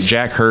 And athlete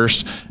Jack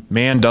Hurst,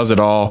 man does it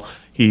all.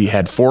 He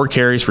had 4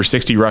 carries for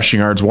 60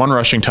 rushing yards, 1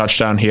 rushing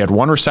touchdown. He had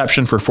 1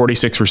 reception for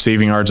 46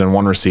 receiving yards and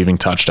 1 receiving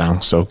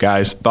touchdown. So,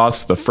 guys,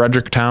 thoughts the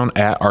Fredericktown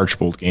at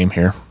Archbold game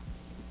here?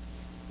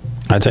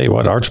 I tell you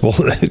what, Archbold,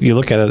 you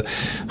look at it,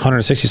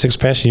 166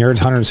 passing yards,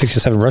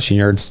 167 rushing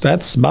yards.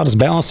 That's about as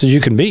balanced as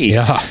you can be.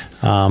 Yeah.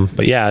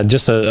 But yeah,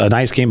 just a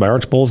nice game by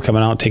Archbold,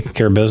 coming out, taking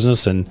care of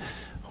business, and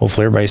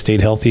hopefully everybody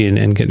stayed healthy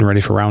and getting ready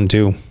for round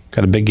 2.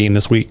 Got a big game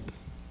this week.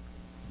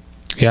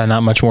 Yeah,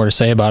 not much more to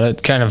say about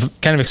it. Kind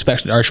of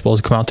expected Archbold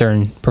to come out there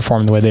and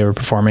perform the way they were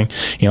performing.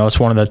 You know, it's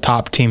one of the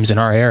top teams in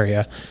our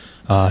area.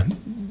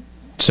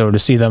 So to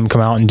see them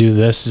come out and do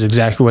this is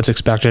exactly what's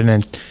expected,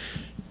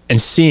 and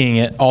seeing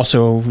it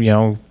also, you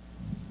know,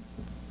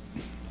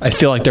 I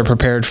feel like they're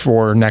prepared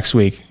for next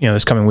week, you know,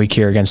 this coming week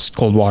here against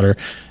Coldwater.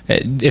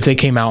 If they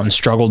came out and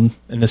struggled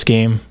in this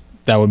game,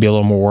 that would be a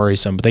little more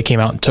worrisome. But they came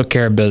out and took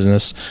care of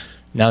business.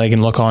 Now they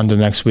can look on to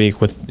next week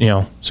with, you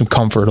know, some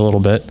comfort a little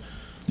bit.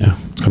 Yeah,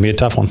 it's going to be a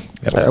tough one.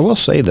 Yep. I will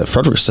say that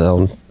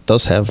Fredericktown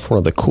does have one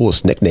of the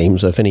coolest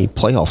nicknames of any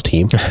playoff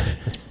team, the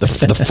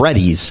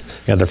Freddies.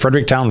 Yeah, the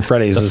Fredericktown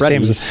Freddies.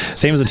 The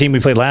Same as the team we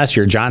played last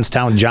year,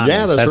 Johnstown Johnnies.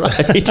 Yeah, that's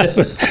right.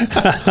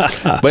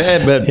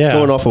 but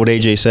going off of what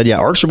AJ said, yeah,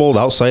 Archbold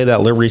outside of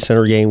that Liberty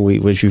Center game,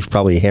 which you've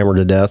probably hammered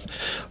to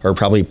death, are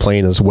probably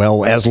playing as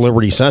well as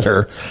Liberty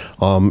Center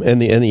in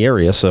the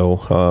area.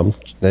 So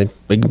a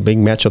big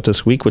matchup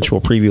this week, which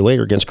we'll preview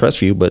later against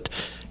Crestview. But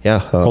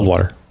yeah,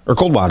 Coldwater. Or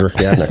Coldwater,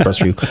 yeah, not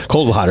Crestview,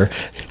 Coldwater.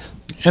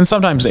 And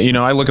sometimes, you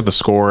know, I look at the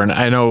score, and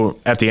I know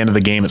at the end of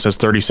the game it says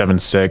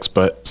 37-6,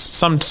 but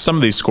some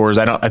of these scores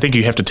I think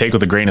you have to take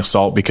with a grain of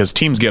salt, because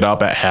teams get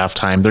up at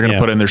halftime. They're going to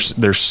put in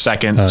their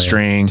second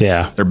string,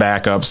 their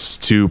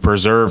backups to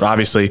preserve.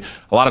 Obviously,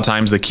 a lot of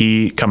times the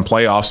key come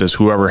playoffs is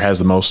whoever has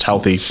the most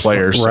healthy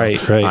players. Right.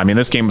 I mean,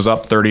 this game was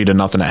up 30-0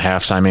 at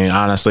halftime. I mean,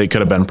 honestly, it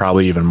could have been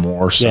probably even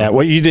more. So. Yeah,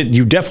 well,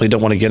 you definitely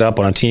don't want to get up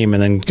on a team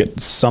and then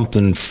get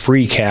something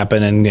freak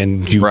happen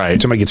and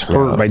somebody gets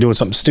hurt by doing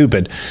something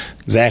stupid.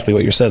 Exactly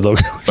what you said,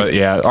 Logan. But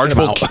yeah,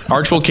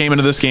 Archbold came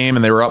into this game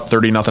and they were up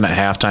 30-0 at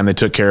halftime. They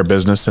took care of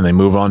business and they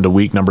move on to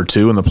week number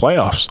 2 in the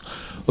playoffs.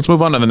 Let's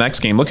move on to the next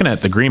game. Looking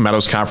at the Green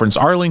Meadows Conference,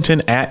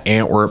 Arlington at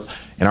Antwerp,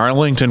 and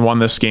Arlington won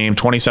this game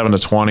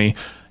 27-20. It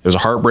was a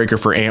heartbreaker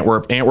for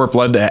Antwerp. Antwerp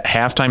led at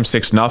halftime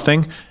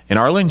 6-0, and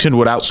Arlington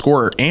would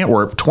outscore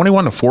Antwerp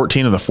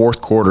 21-14 in the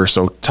fourth quarter.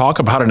 So talk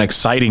about an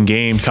exciting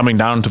game coming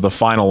down to the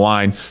final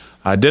line.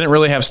 I didn't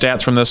really have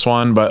stats from this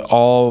one, but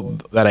all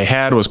that I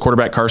had was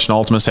quarterback Carson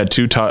Ultimus had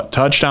 2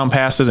 touchdown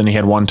passes, and he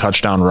had 1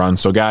 touchdown run.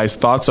 So, guys,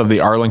 thoughts of the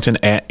Arlington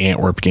at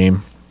Antwerp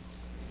game?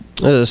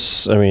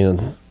 It's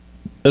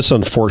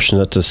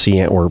unfortunate to see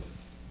Antwerp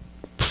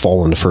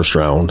fall in the first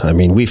round. I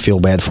mean, we feel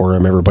bad for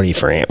them. Everybody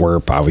for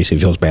Antwerp obviously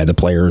feels bad, the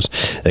players,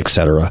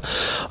 etc.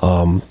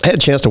 I had a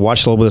chance to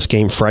watch a little bit of this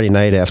game Friday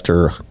night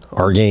after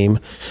our game.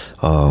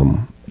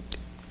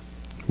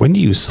 When do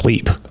you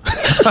sleep?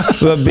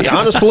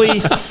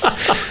 Honestly,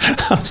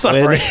 I'm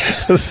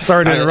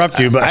sorry to interrupt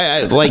you, but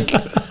I like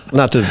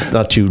not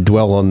to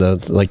dwell on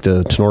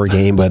the Tenor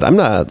game, but I'm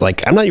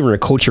not even a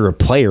coach or a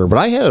player, but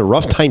I had a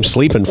rough time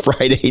sleeping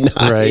Friday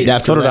night.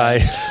 Right. So did I.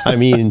 I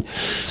mean,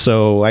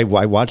 so I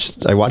watched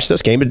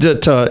this game.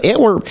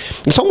 Antwerp,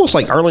 it's almost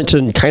like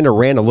Arlington kind of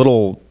ran a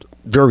little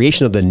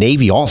variation of the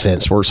Navy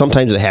offense, where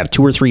sometimes they have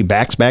 2 or 3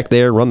 backs back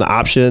there, run the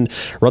option,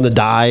 run the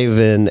dive,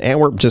 and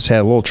Antwerp just had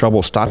a little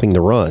trouble stopping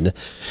the run.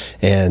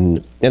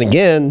 And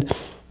again,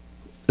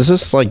 it's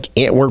just like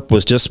Antwerp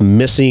was just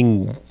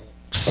missing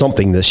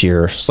something this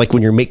year. It's like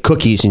when you make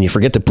cookies and you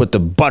forget to put the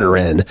butter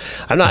in.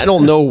 I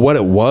don't know what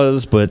it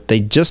was, but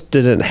they just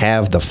didn't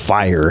have the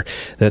fire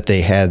that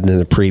they had in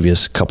the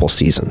previous couple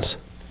seasons.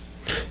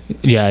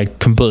 Yeah, I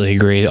completely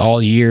agree.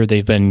 All year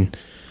they've been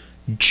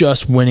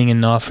just winning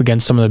enough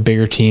against some of the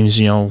bigger teams.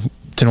 You know,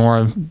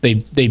 Tenora,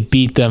 they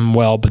beat them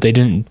well, but they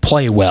didn't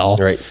play well.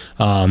 Right.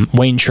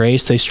 Wayne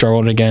Trace, they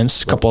struggled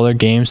against a couple other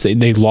games.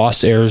 They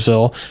lost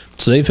Ayersville,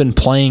 so they've been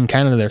playing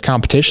kind of their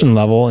competition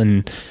level.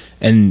 And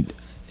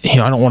you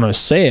know, I don't want to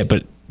say it,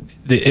 but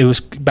it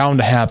was bound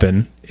to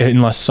happen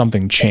unless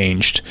something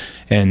changed.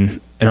 And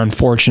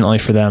unfortunately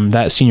for them,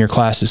 that senior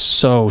class is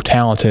so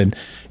talented.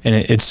 And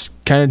it's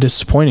kind of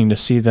disappointing to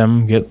see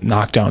them get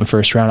knocked out in the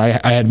first round.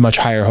 I had much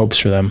higher hopes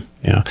for them.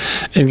 Yeah.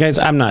 And guys,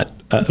 I'm not,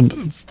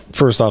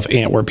 first off,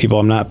 Antwerp people,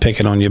 I'm not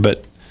picking on you,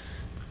 but,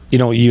 you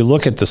know, you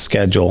look at the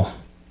schedule,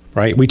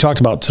 right? We talked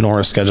about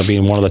Tenora's schedule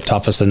being one of the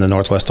toughest in the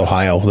Northwest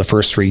Ohio, the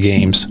first 3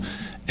 games.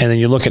 and then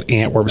you look at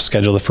Antwerp's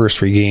schedule, the first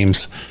 3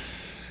 games,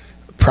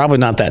 probably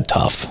not that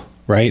tough,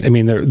 right? I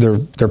mean,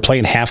 they're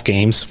playing half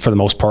games for the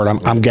most part.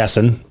 I'm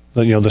guessing.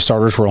 The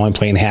starters were only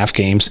playing half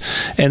games,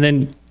 and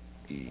then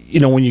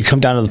when you come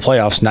down to the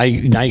playoffs, now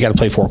you got to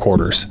play 4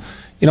 quarters.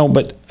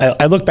 But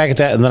I look back at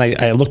that, and then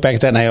I look back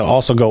at that, and I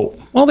also go,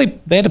 well, they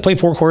had to play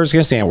 4 quarters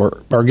against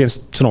Antwerp or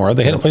against Sonora.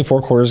 They had to play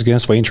 4 quarters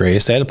against Wayne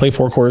Trace. They had to play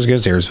 4 quarters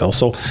against Ayersville.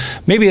 So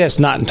maybe that's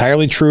not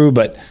entirely true,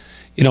 but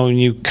when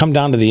you come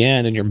down to the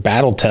end and you're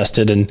battle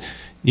tested, and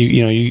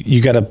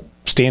you got to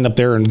stand up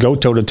there and go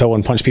toe to toe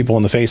and punch people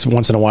in the face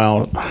once in a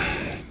while.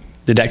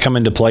 Did that come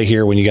into play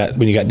here when you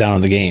got down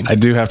in the game? I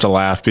do have to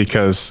laugh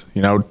because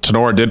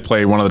Tenora did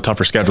play one of the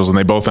tougher schedules, and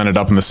they both ended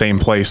up in the same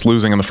place,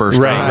 losing in the first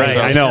round. Right.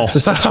 I know.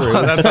 That's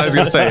what I was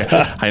going to say.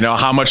 I know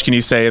how much can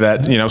you say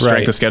that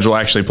strength of schedule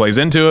actually plays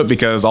into it,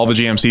 because all the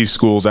GMC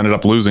schools ended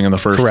up losing in the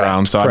first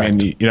round. So I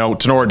mean,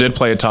 Tenora did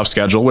play a tough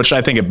schedule, which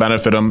I think it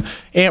benefited them.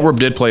 Antwerp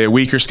did play a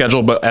weaker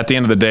schedule, but at the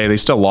end of the day, they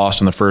still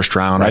lost in the first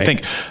round. Right. I think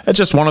it's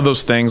just one of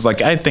those things.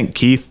 Like, I think,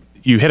 Keith,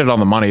 you hit it on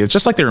the money. It's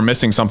just like they were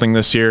missing something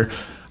this year.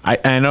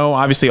 I know,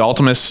 obviously,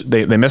 Ultimus,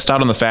 they missed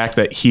out on the fact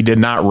that he did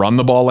not run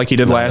the ball like he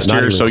did last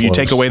year. So you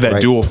take away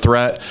that dual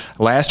threat.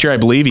 Last year, I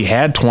believe he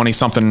had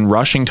 20-something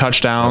rushing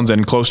touchdowns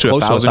and close to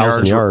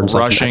 1,000 yards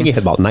rushing. I think he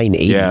had about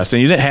 980. Yeah, so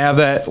you didn't have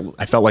that.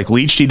 I felt like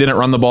Leachty didn't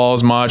run the ball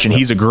as much, and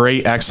he's a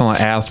great,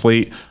 excellent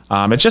athlete.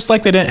 It's just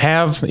like they didn't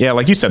have,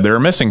 like you said, they were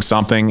missing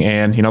something,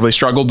 and, they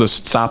struggled to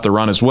stop the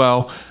run as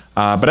well.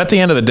 But at the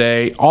end of the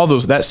day,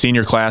 that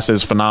senior class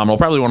is phenomenal.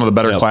 Probably one of the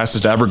better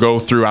classes to ever go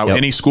throughout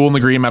any school in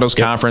the Green Meadows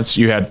Conference.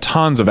 You had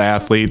tons of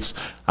athletes.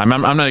 I'm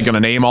not going to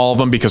name all of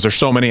them because there's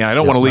so many. I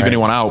don't want to leave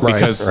anyone out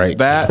because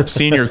that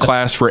senior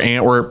class for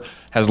Antwerp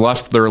has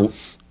left their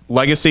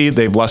legacy.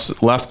 They've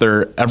left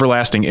their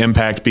everlasting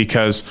impact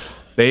because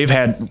they've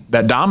had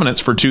that dominance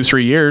for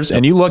 2-3 years.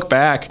 And you look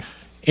back,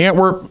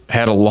 Antwerp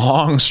had a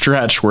long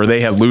stretch where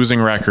they had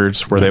losing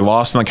records, where they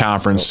lost in the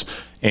conference.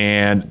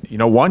 And,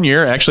 one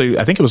year, actually,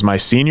 I think it was my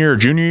senior or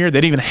junior year, they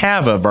didn't even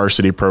have a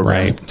varsity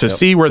program. To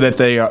see where that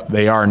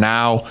they are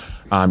now,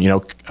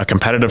 a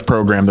competitive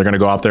program. They're going to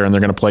go out there and they're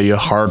going to play you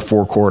hard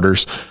 4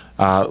 quarters.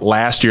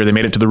 Last year, they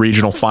made it to the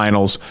regional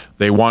finals.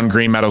 They won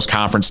Green Meadows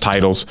Conference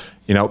titles.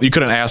 You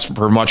couldn't ask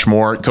for much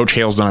more. Coach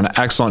Hale's done an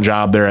excellent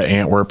job there at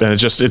Antwerp, and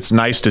it's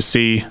nice to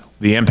see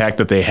the impact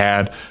that they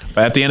had.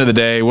 But at the end of the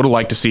day, would have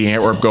liked to see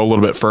Antwerp go a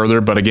little bit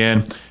further. But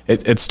again,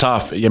 it's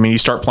tough. I mean, you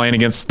start playing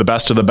against the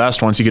best of the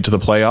best once you get to the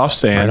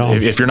playoffs,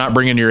 and if you're not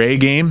bringing your A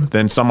game,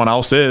 then someone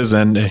else is,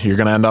 and you're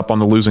going to end up on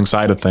the losing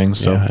side of things.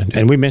 So. Yeah,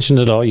 and we mentioned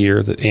it all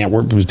year that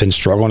Antwerp has been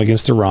struggling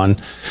against the run,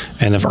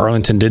 and if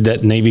Arlington did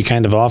that Navy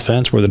kind of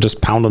offense where they're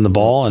just pounding the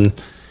ball and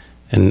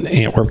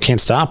Antwerp can't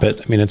stop it.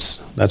 I mean,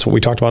 that's what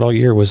we talked about all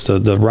year was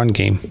the run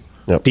game,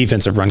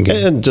 defensive run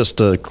game. And just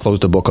to close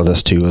the book on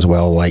this too as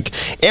well, like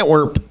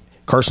Antwerp,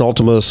 Carson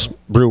Ultimus,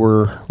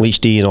 Brewer,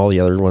 Leachty, and all the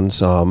other ones.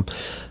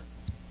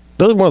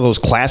 Those are one of those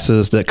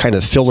classes that kind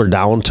of filter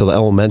down to the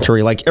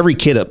elementary. Like every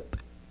kid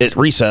at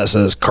recess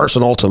is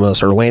Carson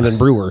Ultimus or Landon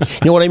Brewer.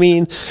 You know what I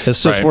mean?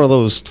 It's just one of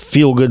those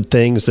feel-good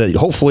things that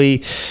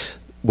hopefully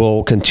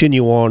will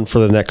continue on for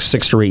the next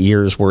 6 or 8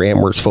 years, where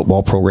Antwerp's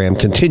football program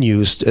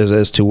continues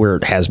as to where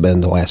it has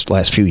been the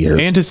last few years.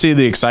 And to see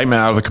the excitement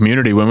out of the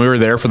community when we were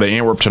there for the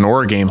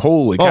Antwerp-Tenora game.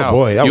 Holy cow. Oh,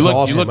 boy, that was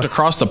awesome. You looked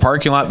across the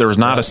parking lot. There was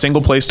not a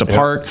single place to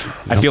park.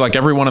 I feel like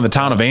everyone in the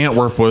town of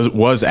Antwerp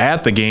was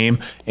at the game.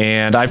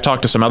 And I've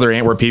talked to some other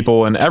Antwerp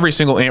people, and every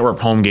single Antwerp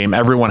home game,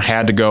 everyone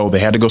had to go. They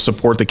had to go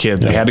support the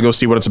kids. They had to go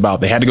see what it's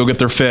about. They had to go get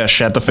their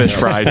fish at the fish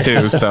fry,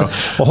 too. So,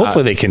 well,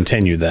 hopefully they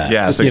continue that.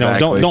 Yes,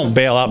 exactly. Don't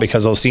bail out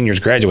because those seniors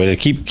graduated.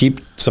 Keep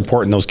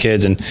supporting those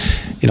kids and,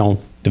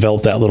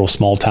 develop that little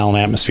small town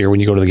atmosphere when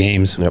you go to the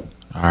games. Yep.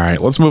 All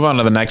right, let's move on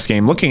to the next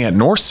game. Looking at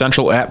North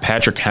Central at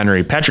Patrick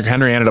Henry. Patrick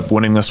Henry ended up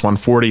winning this one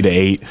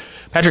 40-8.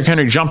 Patrick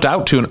Henry jumped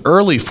out to an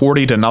early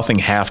 40-0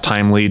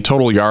 halftime lead.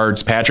 Total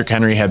yards, Patrick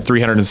Henry had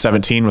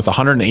 317 with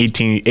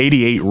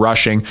 188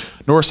 rushing.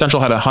 North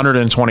Central had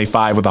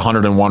 125 with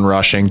 101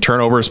 rushing.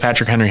 Turnovers,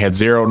 Patrick Henry had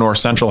 0. North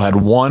Central had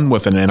 1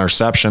 with an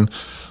interception.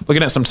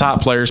 Looking at some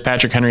top players,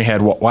 Patrick Henry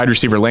had wide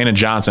receiver Landon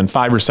Johnson,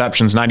 5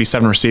 receptions,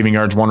 97 receiving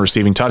yards, 1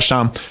 receiving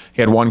touchdown.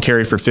 He had 1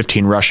 carry for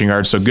 15 rushing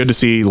yards. So good to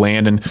see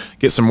Landon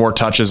get some more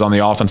touches on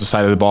the offensive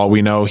side of the ball.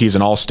 We know he's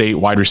an all-state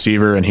wide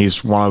receiver, and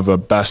he's one of the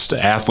best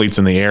athletes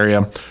in the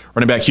area.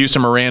 Running back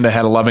Houston Miranda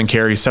had 11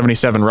 carries,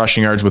 77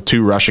 rushing yards with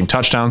 2 rushing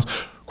touchdowns.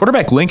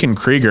 Quarterback Lincoln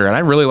Krieger, and I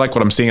really like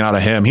what I'm seeing out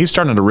of him. He's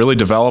starting to really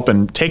develop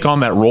and take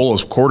on that role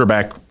as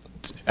quarterback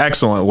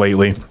excellent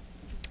lately.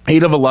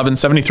 8 of 11,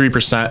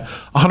 73%,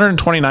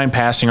 129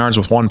 passing yards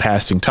with 1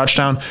 passing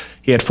touchdown.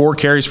 He had 4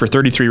 carries for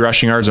 33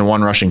 rushing yards and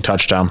 1 rushing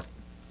touchdown.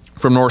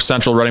 From North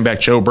Central, running back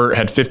Joe Burt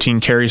had 15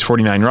 carries,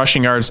 49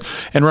 rushing yards,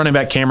 and running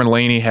back Cameron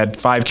Laney had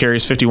 5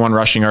 carries, 51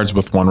 rushing yards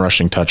with 1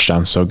 rushing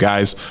touchdown. So,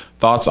 guys,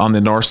 thoughts on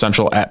the North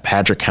Central at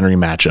Patrick Henry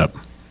matchup?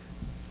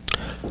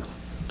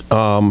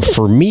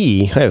 For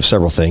me, I have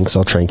several things.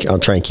 I'll try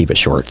and keep it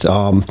short.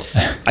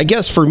 I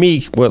guess for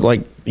me, what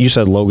like you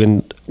said,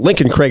 Logan,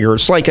 Lincoln Krieger,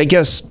 it's like, I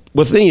guess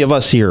with any of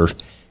us here,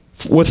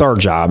 with our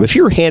job, if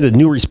you're handed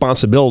new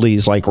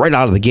responsibilities, like right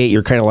out of the gate,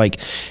 you're kind of like,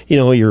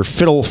 you're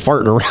fiddle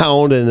farting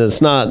around and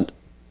it's not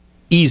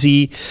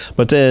easy,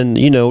 but then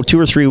 2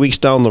 or 3 weeks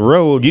down the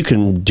road you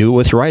can do it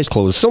with your eyes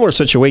closed. Similar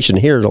situation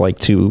here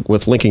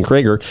with Lincoln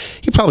Krieger.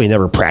 He probably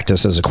never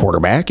practiced as a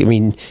quarterback. I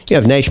mean, you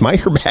have Nash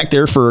Meyer back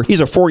there he's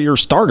a 4-year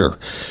starter,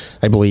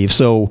 I believe,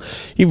 so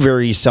you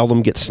very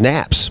seldom get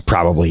snaps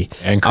probably.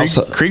 And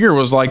Krieger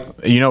was like,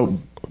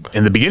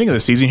 in the beginning of the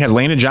season, you had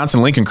Landon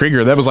Johnson, Lincoln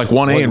Krieger. That was like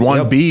 1A and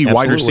 1B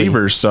wide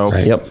receivers. So,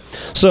 Yep.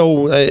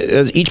 So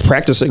as each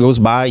practice that goes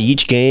by,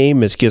 each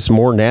game, it gets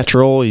more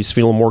natural. He's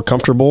feeling more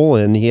comfortable,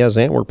 and he has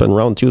Antwerp in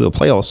round 2 of the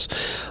playoffs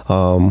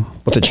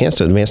with a chance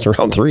to advance to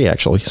round 3,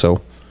 actually.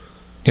 So,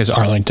 here's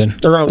Arlington.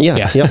 Arlington.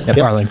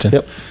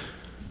 Yep.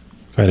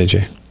 Go ahead,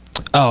 AJ.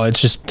 Oh,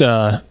 it's just we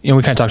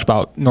kind of talked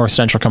about North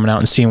Central coming out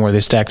and seeing where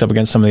they stacked up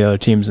against some of the other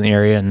teams in the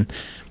area,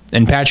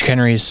 and Patrick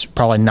Henry's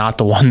probably not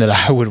the one that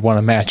I would want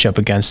to match up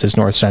against as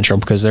North Central,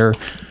 because they're,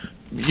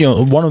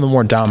 one of the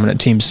more dominant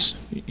teams,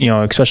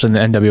 especially in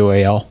the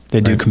NWAL.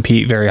 They do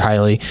compete very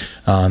highly,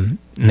 and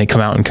they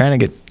come out and kind of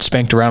get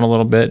spanked around a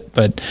little bit.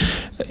 But,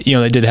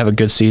 they did have a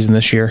good season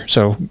this year.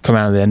 So come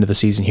out at the end of the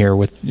season here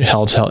with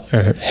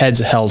heads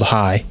held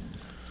high.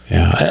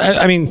 Yeah,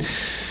 I mean,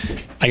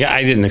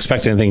 I didn't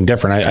expect anything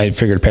different. I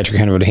figured Patrick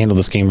Henry would handle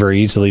this game very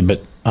easily,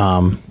 but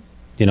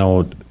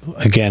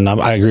again,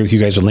 I agree with you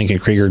guys with Lincoln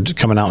Krieger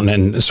coming out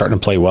and starting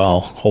to play well,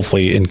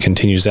 hopefully, and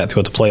continues that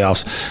throughout the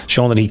playoffs,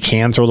 showing that he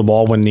can throw the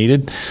ball when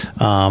needed.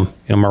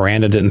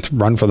 Miranda didn't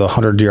run for the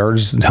 100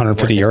 yards,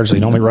 150 yards that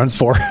he normally runs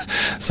for.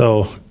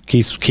 So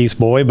Keith's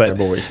boy, but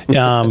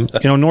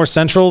North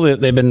Central,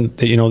 they've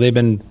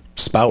been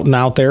spouting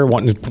out there,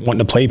 wanting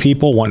to play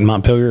people, wanting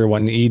Montpelier,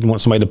 wanting Eden,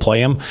 want somebody to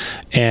play them,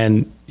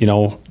 and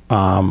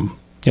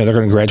they're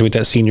going to graduate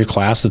that senior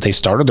class that they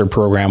started their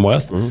program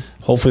with. Mm-hmm.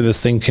 Hopefully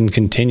this thing can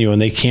continue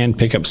and they can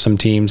pick up some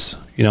teams,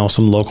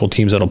 some local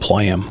teams that'll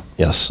play them.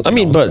 Yes. I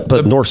mean,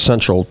 but North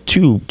Central,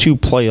 two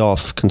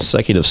playoff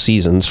consecutive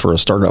seasons for a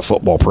startup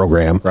football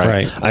program.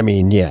 Right. I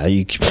mean,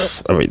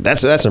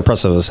 that's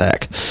impressive as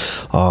heck.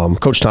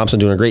 Coach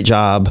Thompson doing a great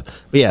job.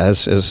 But yeah,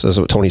 as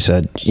what Tony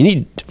said, you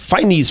need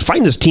find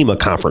this team a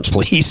conference,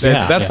 please.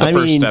 Yeah. That's the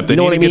first step. They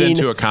need to get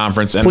into a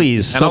conference. And,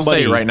 please, and I'll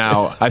say right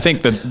now, I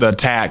think the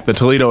TAC, the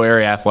Toledo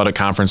Area Athletic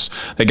Conference,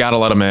 they got to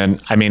let them in.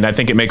 I mean, I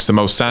think it makes the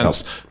most sense. Yep.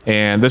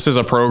 And this is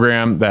a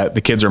program that the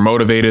kids are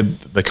motivated,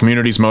 the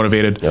community's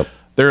motivated. Yep.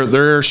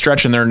 They're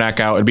stretching their neck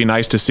out. It'd be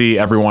nice to see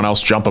everyone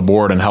else jump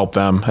aboard and help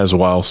them as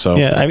well. So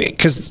yeah, I mean,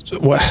 because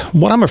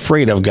what I'm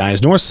afraid of,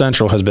 guys, North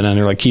Central has been in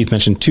there, like Keith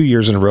mentioned, 2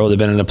 years in a row. They've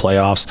been in the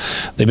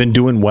playoffs. They've been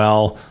doing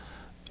well.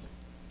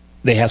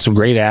 They have some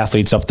great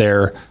athletes up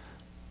there,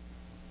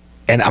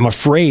 and I'm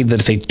afraid that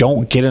if they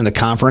don't get in the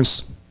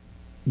conference,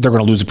 they're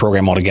going to lose the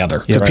program altogether,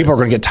 because people are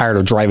going to get tired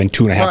of driving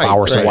 2.5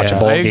 hours to watch a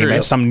ball game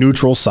at some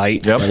neutral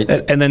site.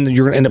 Yep. And then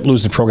you're going to end up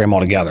losing the program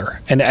altogether.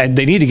 And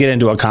they need to get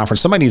into a conference.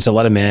 Somebody needs to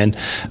let them in.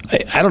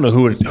 I don't know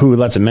who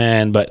lets them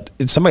in, but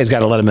somebody's got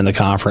to let them in the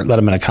conference. Let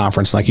them in a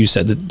conference, like you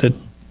said. The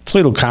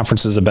Toledo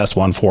Conference is the best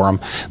one for them.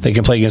 They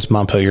can play against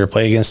Montpelier,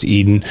 play against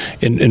Eden,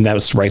 and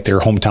that's right there,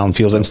 hometown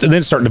fields, and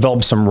then start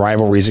developing some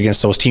rivalries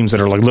against those teams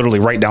that are like literally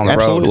right down the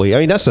road. Absolutely. I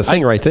mean, that's the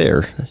thing right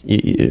there.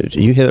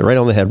 You hit it right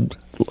on the head.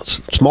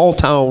 Small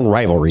town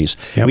rivalries.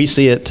 Yep. We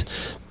see it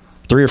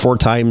 3 or 4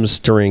 times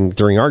during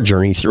our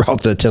journey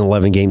throughout the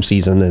 10-11 game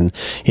season, and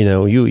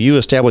you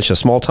establish a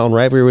small town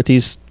rivalry with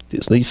these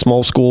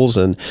small schools,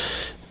 and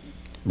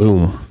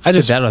boom. I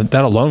just that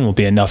alone will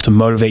be enough to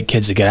motivate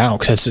kids to get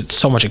out, because it's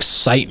so much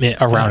excitement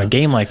around a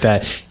game like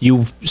that.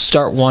 You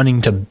start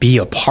wanting to be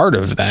a part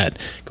of that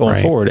going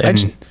forward.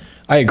 And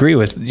I agree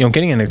with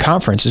getting in a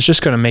conference is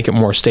just going to make it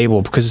more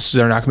stable, because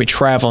they're not going to be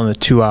traveling the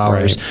 2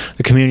 hours. Right.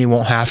 The community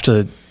won't have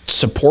to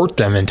support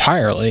them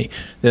entirely.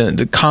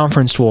 The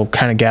conference will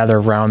kind of gather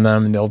around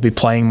them, and they'll be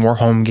playing more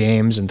home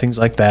games and things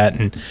like that,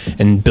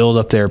 and build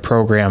up their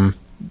program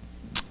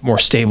more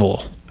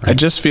stable. I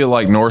just feel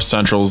like North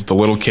Central's the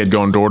little kid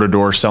going door to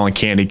door selling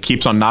candy,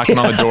 keeps on knocking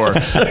on the door,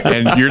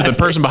 and you're the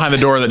person behind the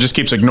door that just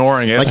keeps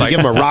ignoring it. It's like you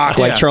give him a rock,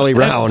 like Charlie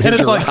Brown. And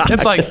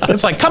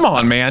it's like, come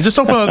on, man, just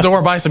open the door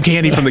and buy some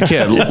candy from the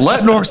kid.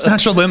 Let North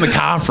Central in the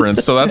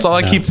conference. So that's all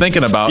I keep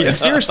thinking about. And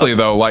seriously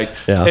though,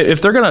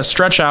 if they're going to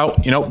stretch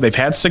out, they've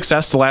had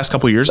success the last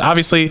couple of years.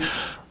 Obviously,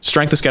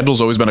 strength of schedule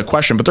has always been a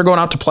question, but they're going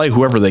out to play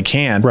whoever they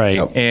can. Right.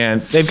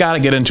 And they've got to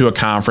get into a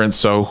conference.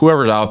 So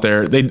whoever's out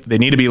there, they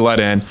need to be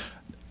let in.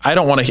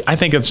 I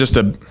think it's just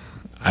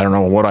I don't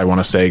know what I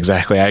want to say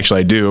exactly. Actually,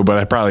 I do, but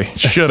I probably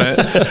shouldn't.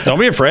 Don't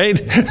be afraid.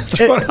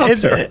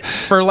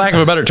 For lack of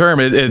a better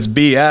term, it's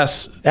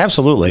BS.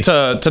 Absolutely.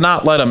 To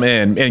not let them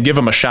in and give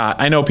them a shot.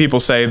 I know people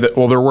say that,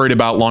 well, they're worried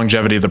about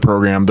longevity of the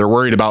program. They're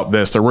worried about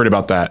this. They're worried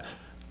about that.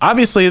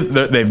 Obviously,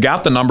 they've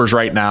got the numbers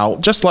right now.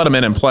 Just let them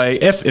in and play.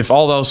 If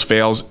all those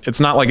fails, it's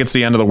not like it's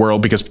the end of the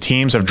world, because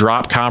teams have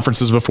dropped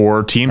conferences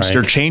before. Teams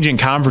are changing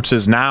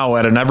conferences now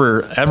at an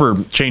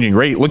ever changing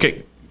rate. Look at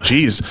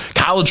geez,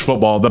 college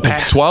football, the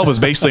Pac-12 is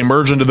basically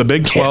merged into the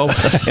Big 12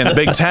 and the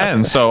Big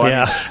 10. So I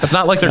mean, it's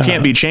not like there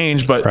can't be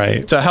change, but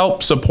to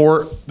help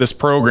support this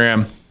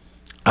program,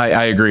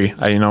 I agree.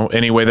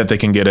 Any way that they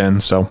can get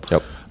in. So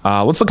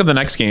let's look at the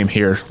next game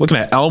here. Looking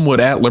at Elmwood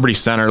at Liberty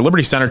Center.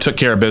 Liberty Center took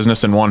care of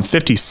business and won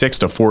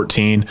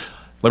 56-14.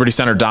 Liberty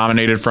Center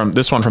dominated from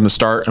this one from the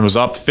start and was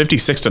up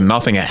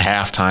 56-0 at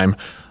halftime.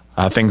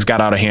 Things got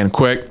out of hand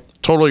quick.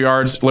 Total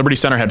yards, Liberty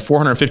Center had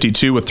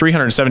 452 with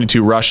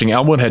 372 rushing.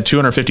 Elmwood had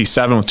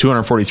 257 with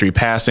 243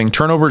 passing.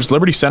 Turnovers,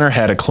 Liberty Center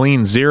had a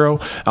clean 0.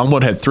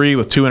 Elmwood had 3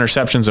 with 2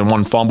 interceptions and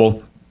 1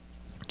 fumble.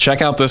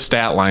 Check out this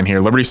stat line here.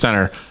 Liberty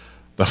Center,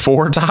 the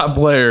 4 top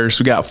players,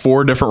 we got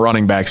 4 different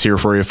running backs here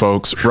for you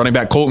folks. Running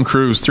back Colton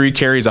Cruz, 3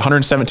 carries,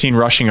 117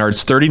 rushing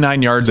yards,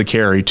 39 yards a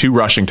carry, 2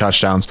 rushing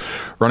touchdowns.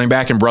 Running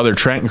back and brother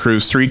Trenton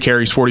Cruz, 3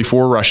 carries,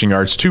 44 rushing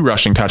yards, 2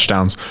 rushing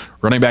touchdowns.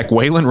 Running back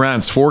Waylon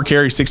Rentz, 4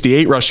 carries,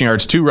 68 rushing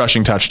yards, 2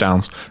 rushing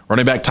touchdowns.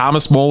 Running back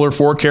Thomas Moeller,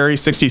 4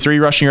 carries, 63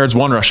 rushing yards,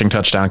 1 rushing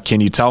touchdown.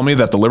 Can you tell me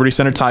that the Liberty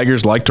Center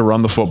Tigers like to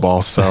run the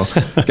football? So,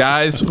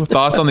 guys,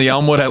 thoughts on the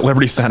Elmwood at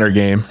Liberty Center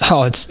game?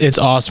 Oh, it's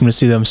awesome to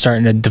see them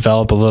starting to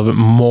develop a little bit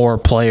more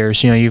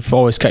players. You've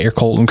always got your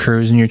Colton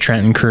Cruz and your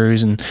Trenton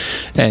Cruz, and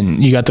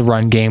you got the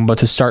run game, but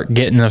to start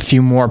getting a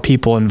few more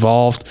people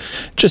involved,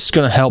 just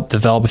going to help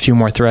develop a few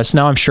more threats.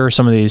 Now, I'm sure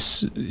some of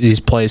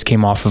these plays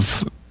came off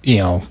of,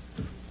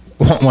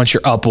 once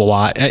you're up a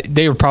lot,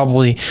 they were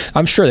probably,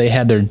 I'm sure they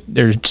had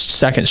their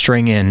second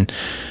string in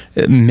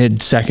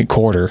mid-second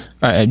quarter.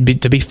 To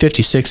be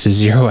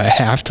 56-0 at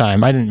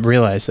halftime, I didn't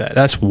realize that.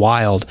 That's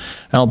wild.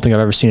 I don't think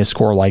I've ever seen a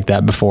score like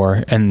that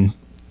before. And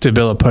to be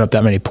able to put up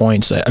that many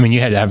points, I mean, you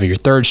had to have your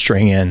third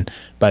string in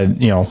by,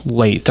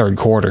 late third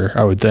quarter,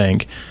 I would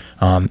think.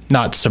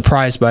 Not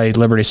surprised by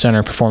Liberty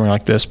Center performing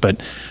like this,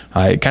 but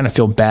I kind of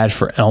feel bad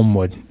for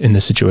Elmwood in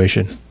this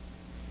situation.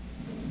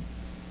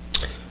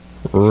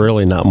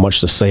 Really not much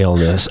to say on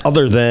this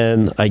other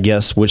than, I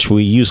guess, which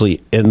we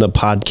usually end the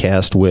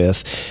podcast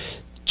with,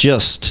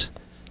 just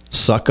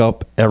suck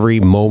up every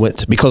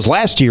moment, because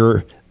last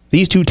year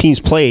these two teams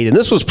played, and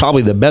this was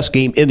probably the best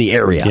game in the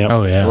area. Yep.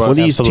 Oh, yeah. When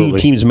these two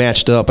teams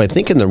matched up, I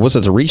think was it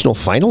the regional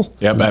final?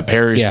 Yep, at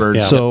Perrysburg.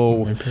 Yeah.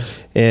 So,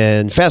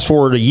 and fast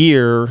forward a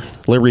year,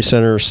 Liberty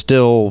Center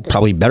still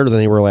probably better than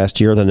they were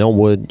last year. Then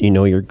Elmwood,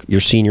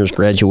 your seniors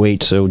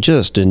graduate, so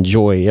just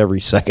enjoy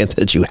every second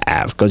that you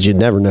have, because you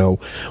never know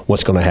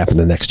what's going to happen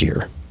the next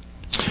year.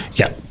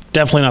 Yeah,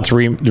 definitely not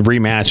the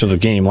rematch of the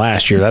game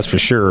last year, that's for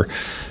sure.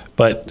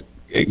 But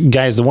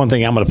guys, the one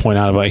thing I'm going to point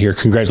out about here,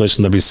 congratulations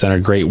Liberty Center,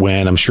 great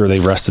win. I'm sure they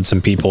rested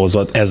some people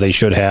as they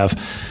should have.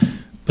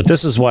 But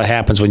this is what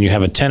happens when you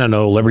have a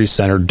 10-0 Liberty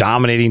Center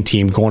dominating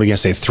team going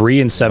against a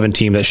 3-7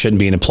 team that shouldn't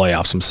be in the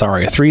playoffs. I'm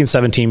sorry, a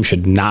 3-7 team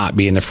should not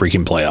be in the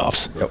freaking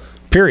playoffs. Yep.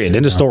 Period.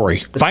 End of story.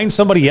 Find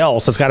somebody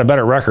else that's got a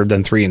better record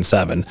than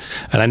 3-7.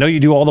 And I know you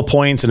do all the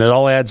points and it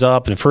all adds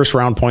up, and first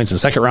round points and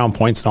second round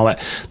points and all that.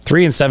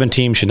 3-7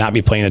 team should not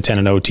be playing a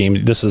 10-0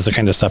 team. This is the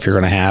kind of stuff you're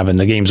going to have, and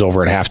the game's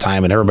over at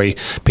halftime, and everybody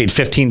paid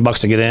 $15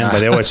 to get in by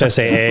the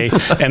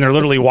OHSAA, and they're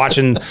literally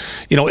watching.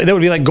 It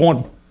would be like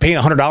paying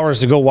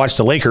 $100 to go watch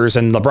the Lakers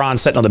and LeBron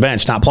sitting on the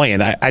bench not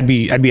playing. I'd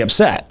be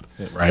upset.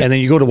 Right. And then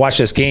you go to watch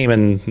this game,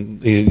 and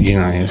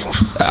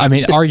I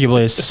mean,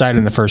 arguably it's decided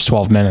in the first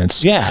 12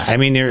 minutes. Yeah, I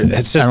mean,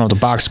 it's just, I don't know what the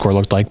box score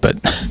looked like,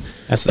 but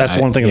that's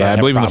one thing. Yeah, I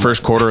believe in the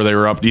first quarter they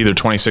were up either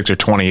 26 or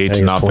 28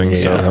 to nothing.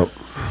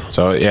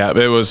 So yeah,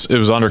 it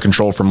was under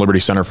control from Liberty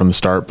Center from the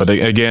start. But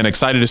again,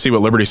 excited to see what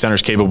Liberty Center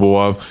is capable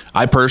of.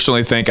 I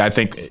personally think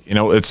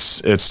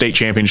it's state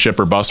championship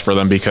or bust for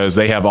them, because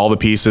they have all the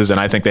pieces, and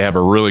I think they have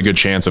a really good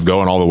chance of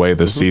going all the way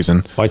this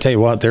season. Well, I tell you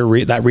what,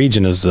 that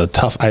region is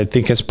tough. I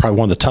think it's probably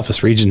one of the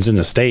toughest regions in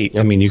the state.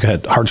 I mean, you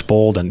got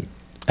Archbold and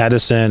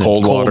Edison,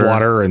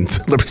 Coldwater, and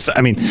Liberty.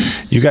 I mean,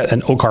 you got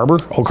an Oak Harbor.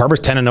 Oak Harbor's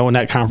 10-0 in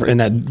that in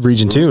that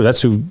region too.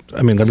 That's who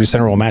Liberty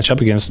Center will match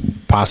up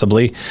against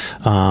possibly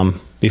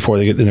before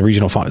they get in the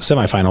regional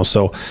semifinals.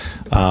 So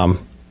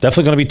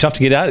definitely going to be tough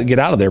to get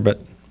out of there. But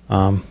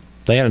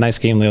they had a nice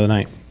game the other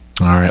night.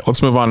 All right,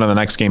 let's move on to the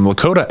next game.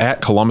 Lakota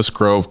at Columbus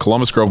Grove.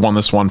 Columbus Grove won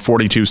this one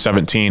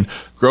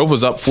 42-17. Grove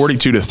was up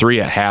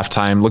 42-3 at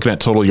halftime. Looking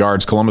at total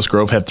yards, Columbus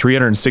Grove had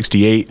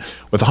 368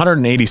 with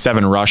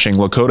 187 rushing.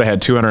 Lakota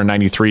had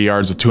 293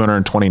 yards with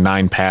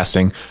 229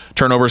 passing.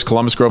 Turnovers,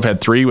 Columbus Grove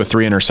had 3 with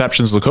 3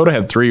 interceptions. Lakota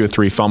had 3 with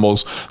 3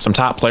 fumbles. Some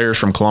top players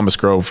from Columbus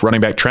Grove. Running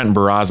back Trenton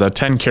Barraza,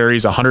 10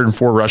 carries,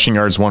 104 rushing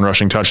yards, 1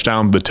 rushing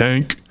touchdown. The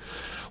Tank.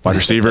 Wide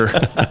receiver,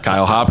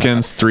 Kyle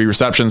Hopkins, 3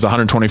 receptions,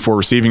 124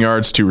 receiving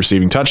yards, 2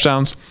 receiving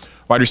touchdowns.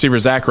 Wide receiver,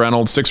 Zach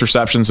Reynolds, 6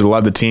 receptions and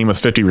led the team with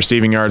 50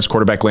 receiving yards.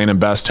 Quarterback Landon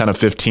Best, 10 of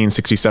 15,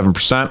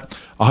 67%.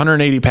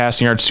 180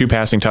 passing yards, 2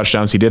 passing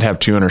touchdowns. He did have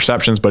 2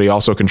 interceptions, but he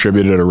also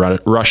contributed a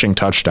rushing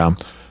touchdown.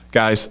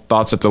 Guys,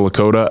 thoughts at the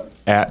Lakota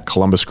at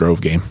Columbus Grove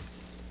game?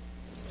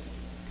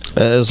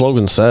 As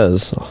Logan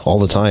says all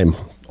the time,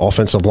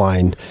 offensive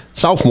line,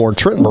 sophomore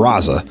Trenton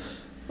Barraza.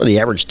 He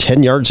averaged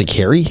 10 yards a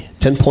carry,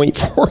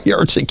 10.4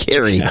 yards a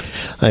carry. Yeah.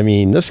 I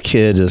mean, this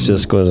kid is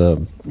just going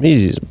to,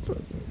 you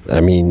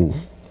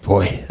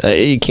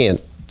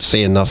can't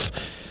say enough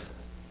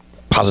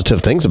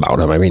positive things about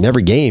him. I mean,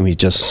 every game he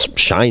just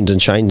shines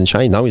and shines and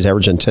shines. Now he's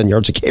averaging 10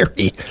 yards a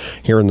carry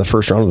here in the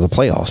first round of the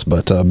playoffs.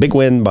 But big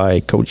win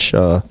by Coach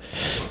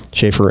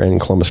Schaefer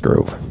and Columbus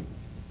Grove.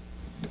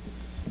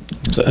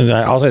 So,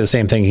 I'll say the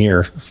same thing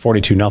here.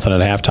 42-0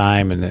 at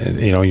halftime, and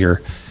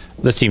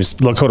this team's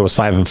Lakota was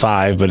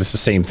 5-5, but it's the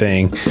same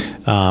thing.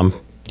 Columbus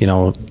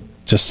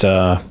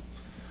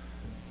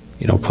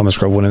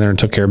Grove went in there and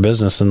took care of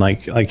business, and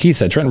like he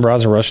said, Trenton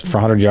Barraza rushed for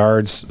 100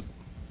 yards.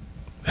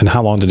 And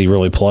how long did he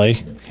really play?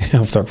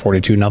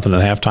 42-0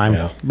 at halftime.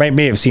 Yeah.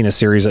 May have seen a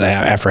series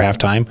after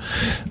halftime,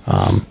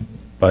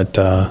 but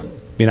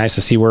be nice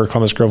to see where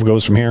Columbus Grove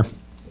goes from here.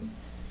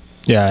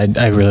 Yeah,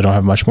 I really don't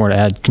have much more to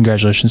add.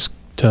 Congratulations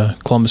to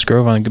Columbus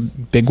Grove on a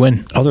big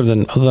win. Other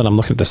than I'm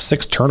looking at the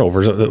 6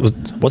 turnovers. It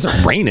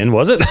wasn't raining,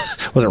 was it?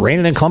 Was it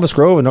raining in Columbus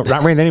Grove and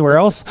not raining anywhere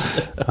else?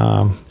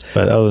 But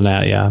other than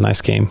that, yeah,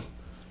 nice game.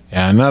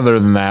 Yeah, and other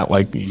than that,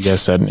 like you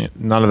guys said,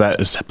 none of that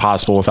is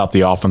possible without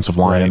the offensive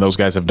line. Right. And those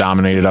guys have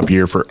dominated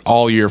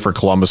all year for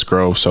Columbus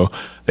Grove, so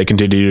they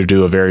continue to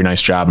do a very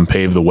nice job and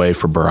pave the way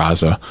for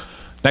Barraza.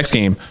 Next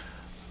game,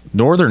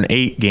 Northern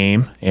 8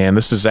 game, and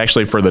this is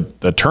actually for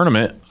the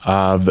tournament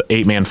of the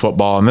 8-man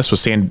football, and this was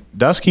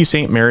Sandusky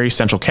St. Mary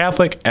Central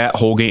Catholic at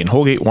Holgate, and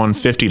Holgate won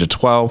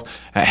 50-12.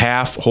 At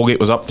half, Holgate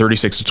was up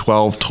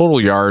 36-12.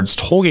 Total yards,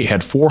 Holgate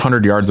had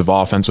 400 yards of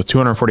offense with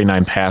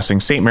 249 passing.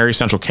 St. Mary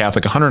Central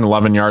Catholic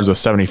 111 yards with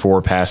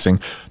 74 passing.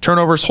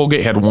 Turnovers,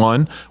 Holgate had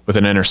 1 with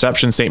an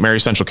interception. St. Mary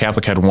Central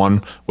Catholic had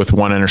 1 with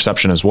 1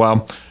 interception as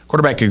well.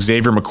 Quarterback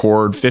Xavier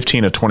McCord,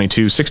 15 of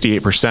 22,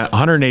 68%,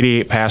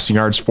 188 passing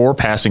yards, 4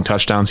 passing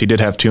touchdowns. He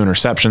did have 2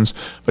 interceptions,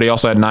 but he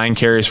also had 9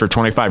 carries for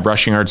 25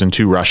 rushing yards and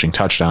 2 rushing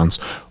touchdowns.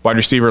 Wide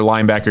receiver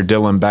linebacker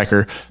Dylan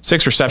Becker,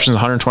 6 receptions,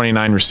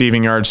 129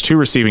 receiving yards, 2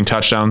 receiving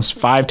touchdowns,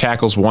 5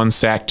 tackles, 1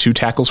 sack, 2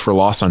 tackles for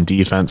loss on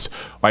defense.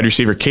 Wide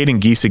receiver Caden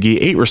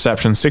Giesecke, 8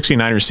 receptions,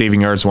 69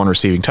 receiving yards, 1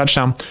 receiving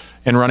touchdown.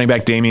 And running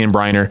back Damian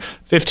Briner,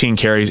 15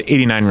 carries,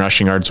 89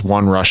 rushing yards,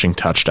 1 rushing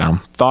touchdown.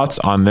 Thoughts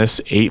on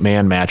this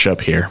 8-man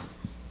matchup here?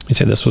 You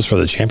said this was for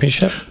the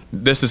championship?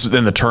 This is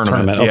in the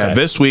tournament. Okay. Yeah,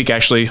 this week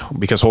actually,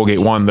 because Holgate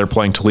won, they're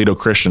playing Toledo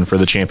Christian for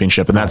the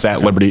championship, and that's at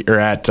Liberty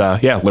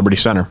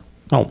Center.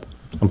 Oh,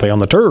 I'm playing on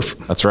the turf.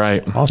 That's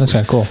right. Awesome. That's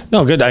kind of cool.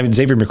 No, good. I mean,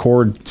 Xavier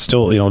McCord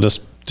still,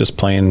 just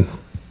playing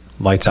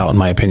lights out in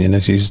my opinion.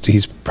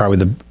 He's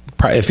probably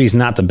if he's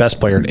not the best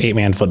player at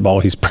 8-man football,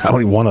 he's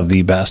probably one of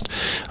the best.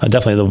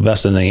 Definitely the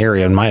best in the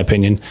area, in my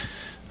opinion.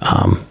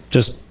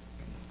 Just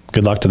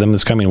good luck to them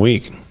this coming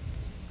week.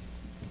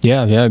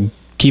 Yeah.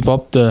 Keep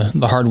up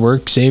the hard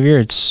work, Xavier.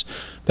 It's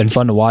been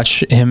fun to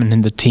watch him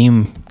and the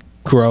team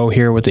grow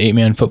here with the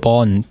 8-man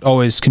football, and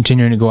always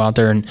continuing to go out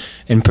there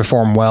and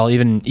perform well.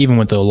 Even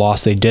with the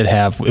loss they did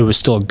have, it was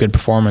still a good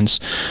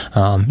performance.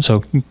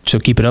 So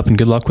keep it up, and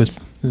good luck with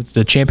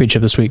the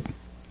championship this week.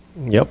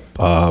 Yep.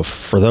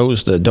 For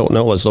those that don't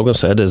know, as Logan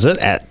said,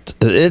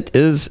 it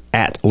is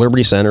at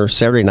Liberty Center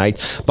Saturday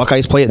night.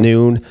 Buckeyes play at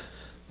noon.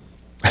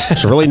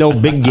 There's really no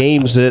big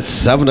games at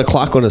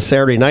 7:00 on a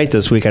Saturday night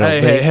this week. I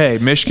don't think. Hey,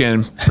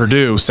 Michigan,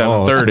 Purdue,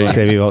 7:30.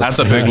 Okay, that's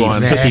a big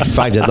one.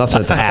 55-0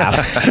 at the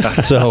half.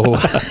 So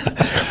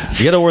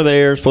you get over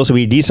there. It's supposed to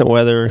be decent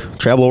weather.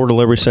 Travel over to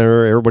Liberty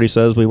Center. Everybody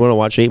says we want to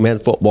watch 8-man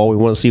football. We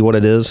want to see what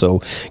it is.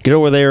 So get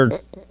over there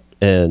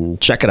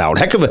and check it out.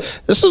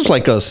 This is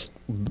like a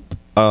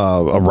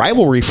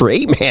rivalry for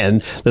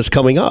 8-man that's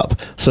coming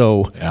up.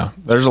 So yeah,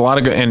 there's a lot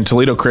of good. And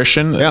Toledo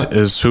Christian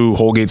is who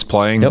Holgate's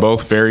playing. Yep.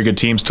 Both very good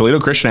teams. Toledo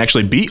Christian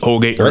actually beat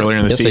Holgate earlier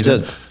in the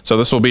season. So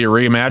this will be a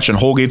rematch, and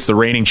Holgate's the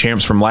reigning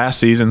champs from last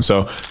season.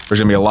 So there's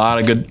going to be a lot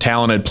of good,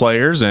 talented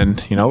players, and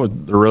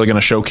they're really going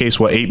to showcase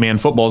what 8-man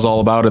football is all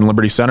about in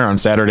Liberty Center on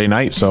Saturday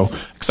night. So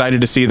excited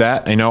to see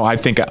that. I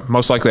think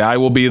most likely I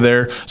will be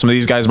there. Some of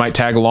these guys might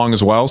tag along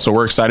as well. So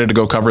we're excited to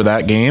go cover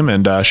that game,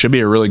 and should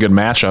be a really good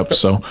matchup.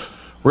 So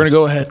we're going to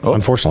go ahead. Oh.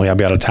 Unfortunately, I'll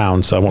be out of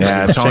town, so I won't be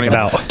able to check it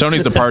out.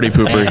 Tony's the party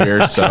pooper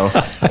here. So,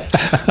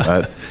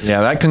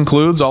 that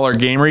concludes all our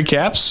game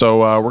recaps. So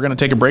we're going to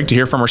take a break to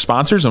hear from our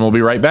sponsors, and we'll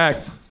be right back.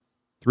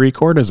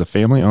 3Chord is a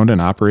family-owned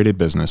and operated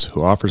business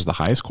who offers the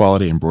highest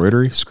quality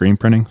embroidery, screen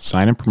printing,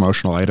 sign and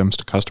promotional items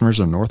to customers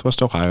of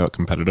Northwest Ohio at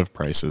competitive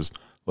prices.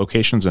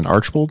 Locations in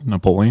Archbold,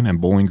 Napoleon,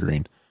 and Bowling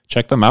Green.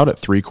 Check them out at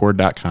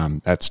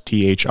 3chord.com. That's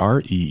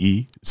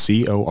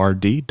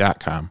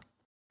THREECORD.com.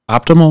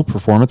 Optimal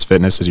Performance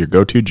Fitness is your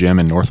go-to gym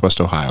in Northwest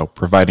Ohio,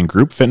 providing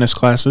group fitness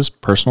classes,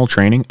 personal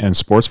training, and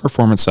sports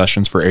performance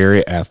sessions for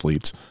area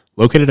athletes.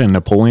 Located in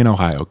Napoleon,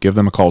 Ohio, give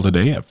them a call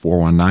today at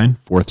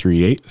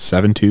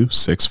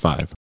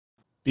 419-438-7265.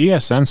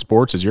 BSN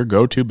Sports is your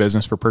go-to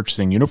business for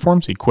purchasing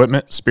uniforms,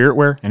 equipment,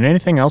 spiritwear, and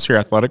anything else your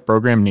athletic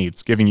program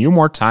needs, giving you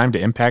more time to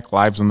impact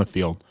lives on the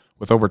field.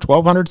 With over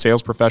 1,200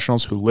 sales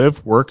professionals who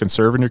live, work, and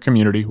serve in your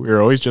community, we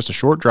are always just a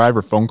short drive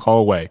or phone call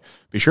away.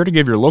 Be sure to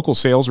give your local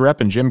sales rep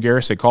and Jim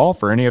Garris a call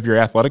for any of your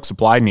athletic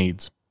supply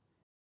needs.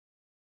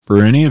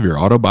 For any of your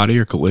auto body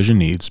or collision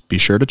needs, be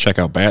sure to check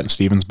out Bat &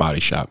 Stevens Body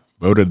Shop.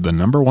 Voted the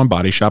 #1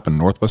 body shop in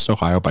Northwest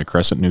Ohio by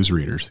Crescent News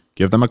readers.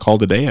 Give them a call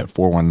today at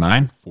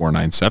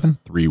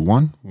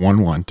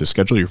 419-497-3111 to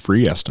schedule your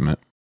free estimate.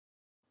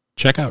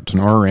 Check out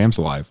Tenora Rams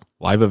Live.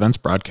 Live events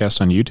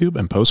broadcast on YouTube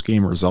and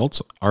post-game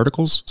results,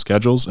 articles,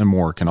 schedules, and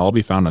more can all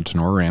be found on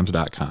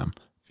TenoraRams.com.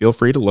 Feel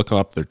free to look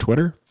up their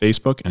Twitter,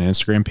 Facebook, and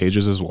Instagram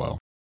pages as well.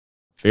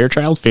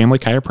 Fairchild Family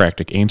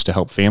Chiropractic aims to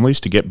help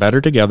families to get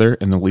better together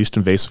in the least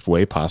invasive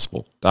way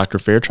possible. Dr.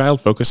 Fairchild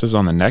focuses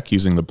on the neck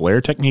using the Blair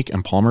technique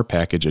and Palmer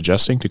package,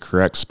 adjusting to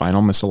correct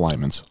spinal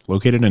misalignments.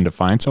 Located in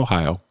Defiance,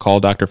 Ohio,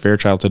 call Dr.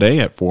 Fairchild today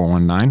at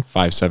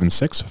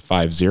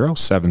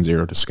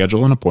 419-576-5070 to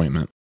schedule an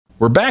appointment.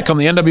 We're back on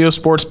the NWO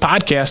Sports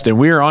Podcast, and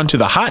we are on to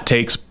the hot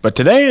takes. But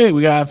today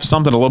we have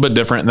something a little bit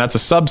different, and that's a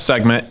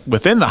sub-segment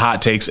within the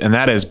hot takes, and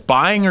that is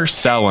buying or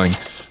selling.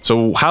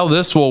 So how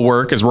this will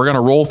work is we're going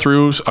to roll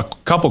through a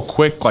couple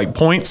quick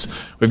points.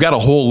 We've got a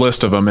whole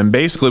list of them, and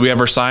basically we have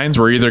our signs.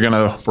 We're either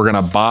we're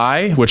gonna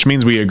buy, which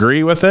means we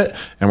agree with it,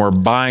 and we're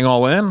buying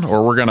all in,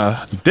 or we're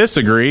gonna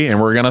disagree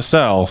and we're gonna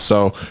sell.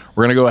 So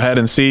we're gonna go ahead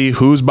and see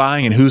who's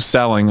buying and who's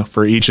selling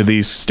for each of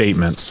these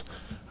statements.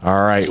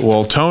 All right.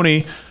 Well,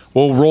 Tony,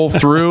 we'll roll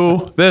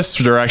through this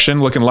direction,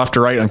 looking left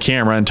to right on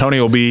camera, and Tony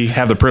will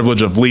have the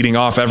privilege of leading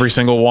off every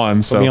single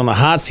one. So Put me on the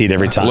hot seat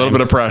every time. A little bit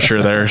of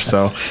pressure there.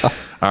 So, all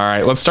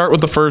right, let's start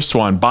with the first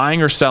one.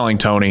 Buying or selling,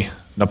 Tony?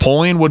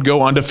 Napoleon would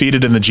go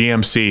undefeated in the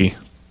GMC.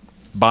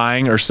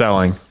 Buying or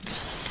selling?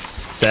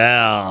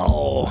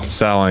 Sell.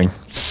 Selling.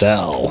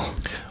 Sell.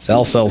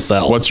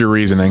 What's your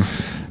reasoning?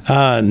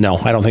 No,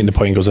 I don't think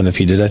Napoleon goes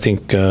undefeated. I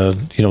think, I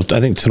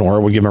think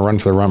Tenora would give him a run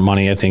for the run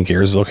money. I think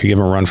Ayersville could give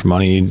him a run for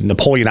money.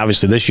 Napoleon,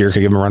 obviously, this year could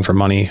give him a run for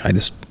money. All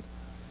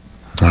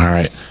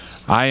right.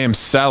 I am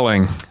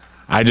selling.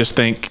 I just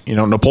think,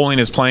 Napoleon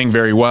is playing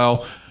very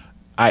well.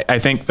 I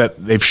think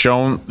that they've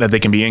shown that they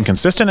can be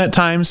inconsistent at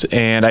times,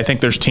 and I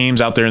think there's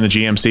teams out there in the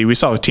GMC. We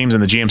saw teams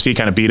in the GMC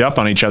kind of beat up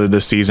on each other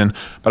this season,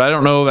 but I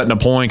don't know that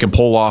Napoleon can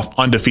pull off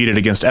undefeated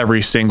against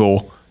every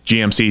single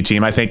GMC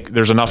team. I think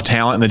there's enough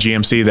talent in the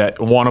GMC that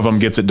one of them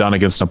gets it done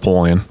against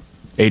Napoleon.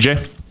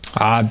 AJ?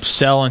 I'm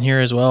selling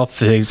here as well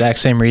for the exact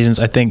same reasons.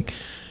 I think,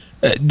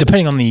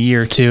 depending on the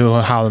year, too,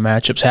 how the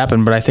matchups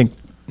happen, but I think,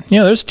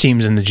 there's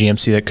teams in the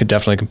GMC that could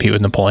definitely compete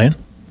with Napoleon.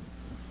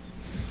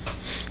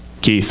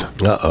 Keith?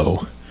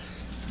 Uh-oh.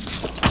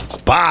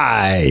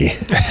 Buy.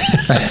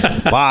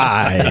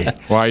 Buy.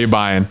 Why are you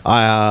buying?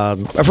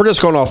 If we're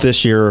just going off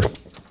this year,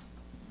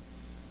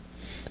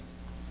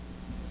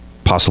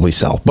 possibly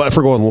sell. But if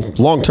we're going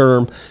long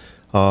term,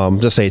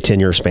 just say a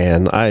 10-year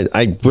span,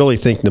 I really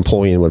think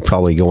Napoleon would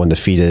probably go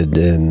undefeated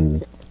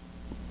in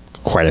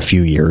quite a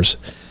few years.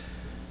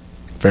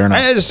 Fair enough.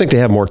 I just think they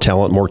have more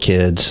talent, more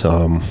kids.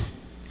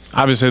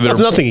 Obviously, there's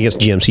nothing against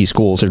GMC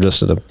schools. They're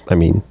just,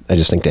 I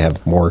just think they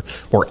have more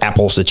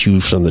apples to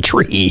choose from the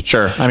tree.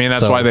 Sure.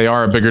 That's why they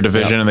are a bigger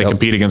division and they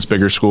compete against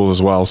bigger schools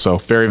as well. So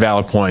very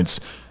valid points.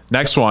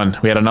 Next one,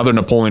 we had another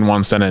Napoleon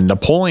one sent in.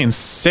 Napoleon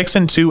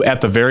 6-2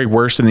 at the very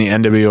worst in the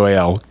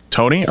NWAL.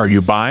 Tony, are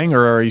you buying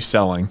or are you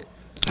selling?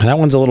 That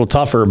one's a little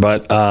tougher,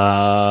 but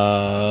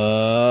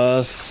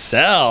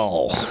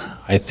sell.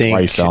 Why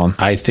are you selling?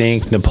 I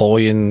think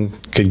Napoleon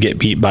could get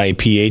beat by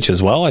PH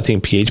as well. I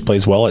think PH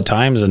plays well at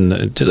times, and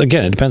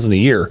again, it depends on the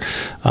year.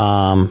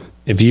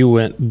 If you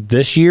went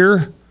this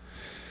year,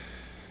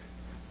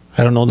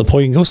 I don't know,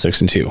 Napoleon goes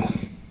 6-2.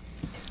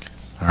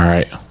 All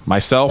right.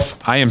 Myself,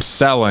 I am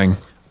selling.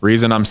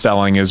 Reason I'm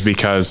selling is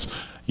because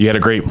you had a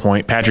great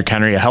point. Patrick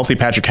Henry, a healthy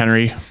Patrick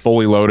Henry,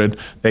 fully loaded.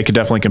 They could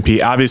definitely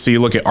compete. Obviously,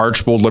 you look at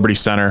Archbold, Liberty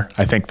Center.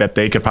 I think that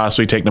they could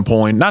possibly take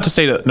Napoleon. Not to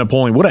say that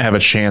Napoleon wouldn't have a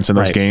chance in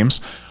those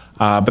games,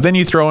 but then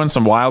you throw in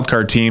some wild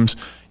card teams.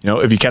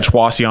 If you catch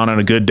Wasion on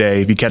a good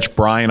day, if you catch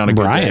Bryan on a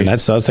good day. I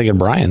was thinking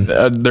Bryan.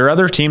 There are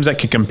other teams that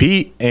could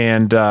compete,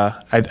 and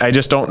I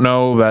just don't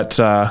know that.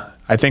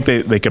 I think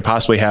they could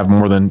possibly have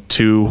more than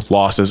 2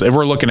 losses if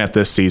we're looking at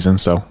this season.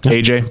 So,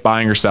 AJ,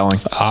 buying or selling?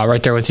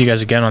 Right there with you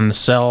guys again on the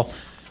sell.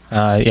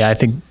 I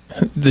think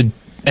the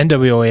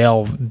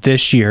NWAL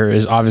this year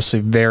is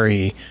obviously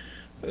very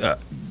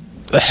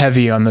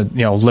heavy on the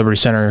Liberty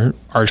Center,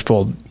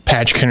 Archbold,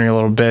 Patrick Henry a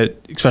little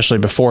bit, especially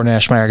before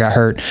Nashmeyer got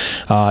hurt.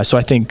 So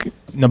I think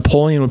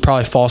Napoleon would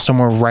probably fall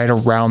somewhere right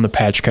around the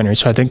Patrick Henry.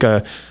 So I think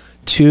a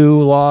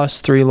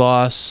 2-loss,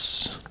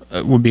 3-loss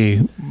would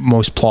be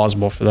most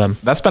plausible for them.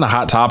 That's been a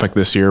hot topic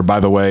this year, by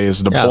the way,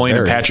 is Napoleon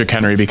and Patrick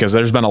Henry, because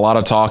there's been a lot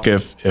of talk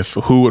if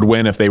who would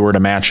win if they were to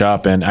match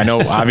up. And I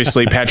know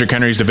obviously Patrick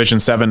Henry's Division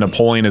 7,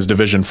 Napoleon is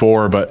Division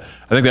 4, but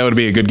I think that would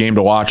be a good game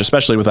to watch,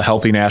 especially with a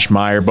healthy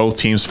Nashmeyer, both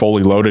teams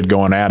fully loaded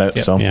going at it.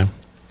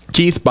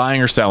 Keith, buying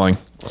or selling?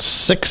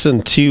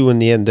 6-2 in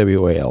the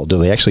NWAL. Do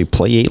they actually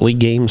play 8 league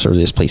games, or do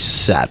they just play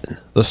 7?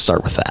 Let's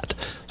start with that.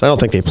 So I don't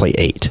think they play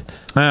 8.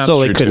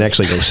 So they couldn't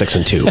actually go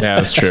 6-2. Yeah,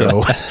 that's true.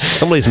 So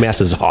somebody's math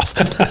is off.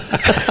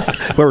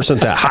 Whoever sent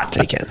that hot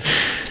take in.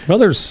 Well,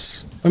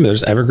 there's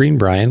Evergreen,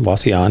 Bryan,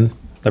 Wasion,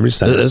 Liberty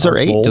Center. Is there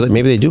 8?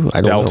 Maybe they do. I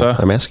don't know.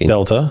 I'm asking.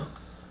 Delta,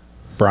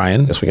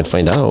 Bryan. Guess we can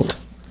find out.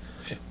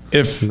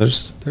 If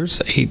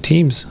there's 8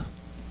 teams.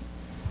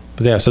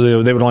 Yeah,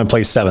 so they would only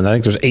play 7. I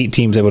think there's 8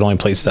 teams. They would only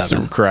play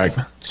 7. Correct.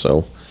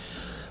 So,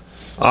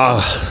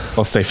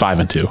 Let's say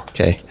 5-2.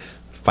 okay,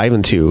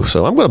 5-2.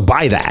 So I'm going to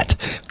buy that.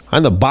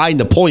 I'm the buy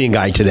Napoleon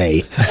guy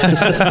today.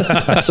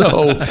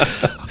 So,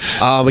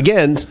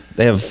 again,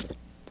 they have.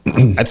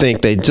 I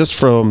think they just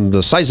from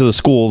the size of the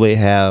school, they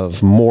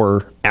have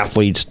more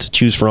athletes to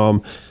choose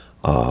from.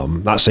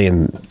 Not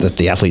saying that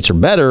the athletes are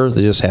better;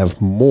 they just have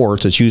more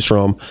to choose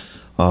from.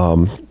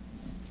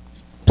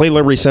 Play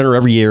Liberty Center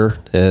every year,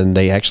 and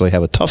they actually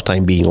have a tough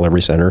time beating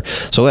Liberty Center.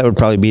 So that would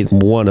probably be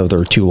one of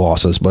their 2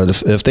 losses.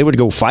 But if they would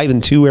go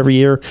 5-2 every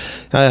year,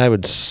 I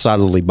would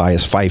solidly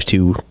bias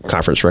 5-2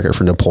 conference record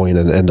for Napoleon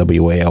and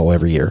NWAL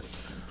every year.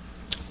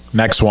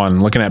 Next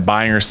one, looking at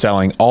buying or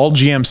selling. All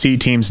GMC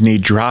teams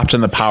need dropped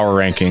in the power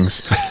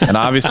rankings. And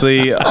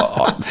obviously,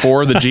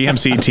 for the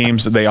GMC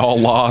teams, they all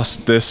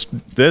lost this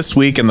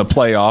week in the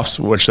playoffs,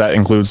 which that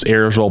includes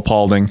Ayersville,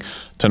 Paulding,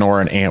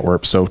 Tenora, and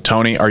Antwerp. So,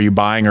 Tony, are you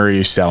buying or are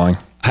you selling?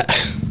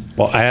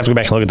 Well, I have to go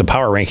back and look at the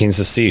power rankings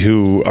to see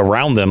who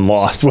around them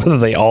lost, whether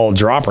they all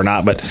drop or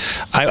not. But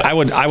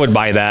I would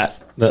buy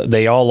that.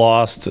 They all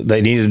lost.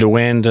 They needed to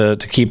win to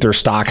keep their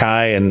stock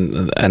high,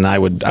 and I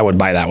would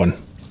buy that one.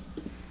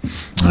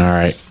 All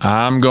right.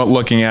 I'm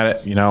looking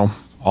at it.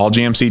 All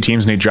GMC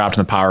teams need dropped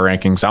in the power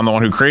rankings. I'm the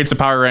one who creates the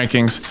power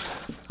rankings.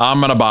 I'm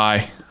going to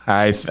buy.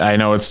 I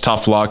know it's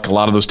tough luck. A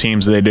lot of those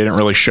teams, they didn't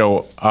really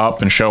show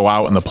up and show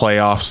out in the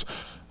playoffs.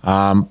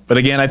 But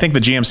again, I think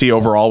the GMC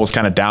overall was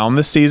kind of down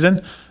this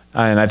season.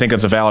 And I think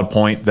it's a valid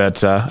point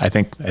that I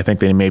think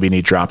they maybe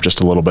need dropped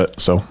just a little bit.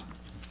 So,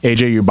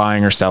 AJ, you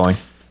buying or selling?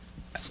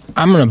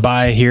 I'm going to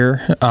buy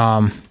here.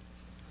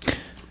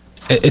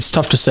 It's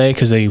tough to say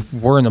because they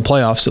were in the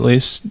playoffs at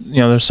least.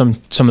 There's some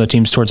of the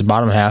teams towards the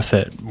bottom half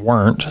that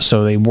weren't,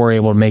 so they were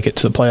able to make it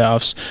to the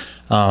playoffs.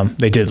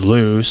 They did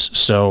lose,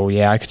 so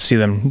yeah, I could see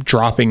them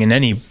dropping in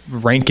any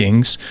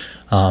rankings,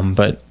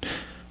 but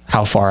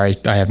how far,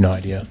 I have no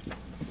idea.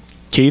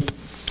 Keith,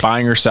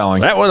 buying or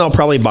selling? That one I'll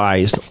probably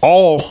buy.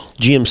 All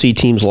GMC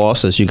teams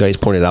lost, as you guys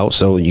pointed out,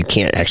 so you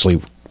can't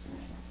actually,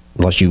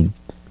 unless you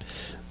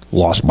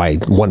lost by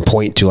 1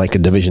 point to like a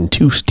Division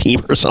II team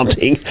or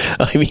something.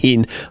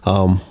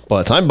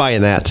 But I'm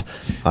buying that.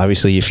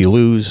 Obviously, if you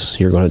lose,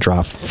 you're going to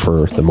drop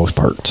for the most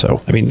part. So,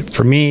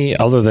 for me,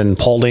 other than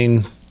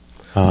Paulding,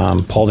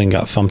 Paulding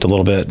got thumped a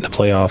little bit in the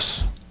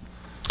playoffs,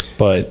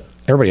 but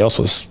everybody else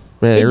was.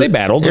 They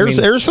battled.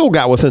 Ayersville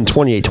got within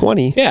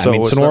 28-20. Yeah, so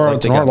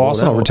Tenora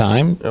lost in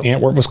overtime. Yep.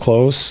 Antwerp was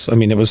close.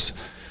 It was.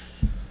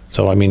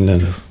 So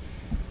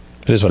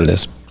it is what it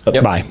is.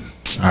 But bye.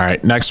 All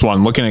right, next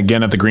one. Looking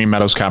again at the Green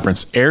Meadows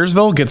Conference.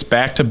 Ayersville gets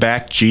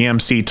back-to-back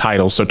GMC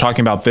titles. So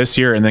talking about this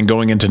year and then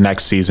going into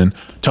next season.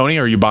 Tony,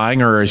 are you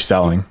buying or are you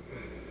selling?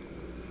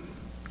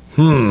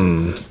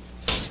 Let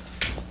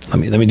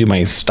me do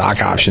my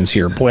stock options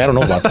here. Boy, I don't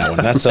know about that one.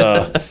 That's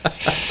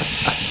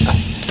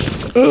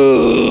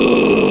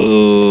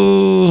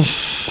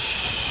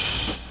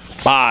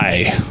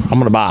buy. I'm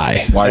going to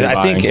buy. Why are you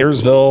I think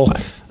Ayersville,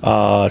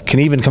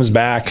 Knieven comes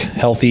back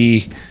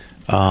healthy.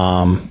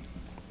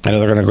 I know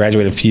they're going to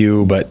graduate a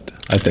few, but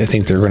I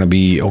think they're going to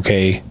be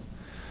okay.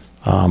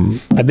 I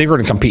think they're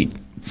going to compete.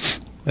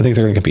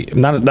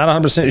 I'm not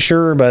 100%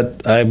 sure,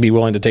 but I'd be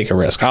willing to take a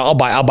risk. I'll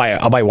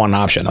buy one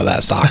option of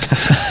that stock.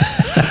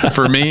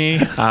 For me,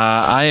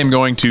 I am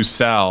going to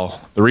sell.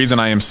 The reason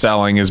I am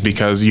selling is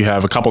because you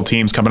have a couple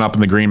teams coming up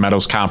in the Green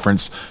Meadows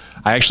Conference.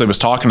 I actually was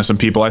talking to some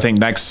people. I think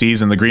next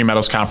season the Green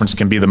Meadows Conference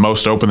can be the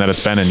most open that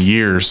it's been in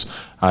years.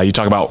 You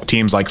talk about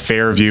teams like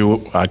Fairview.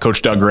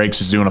 Coach Doug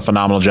Rakes is doing a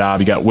phenomenal job.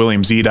 You got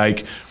William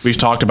Zedike. We've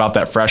talked about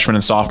that freshman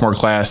and sophomore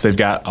class. They've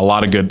got a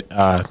lot of good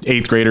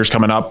 8th graders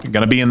coming up,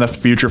 going to be in the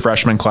future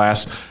freshman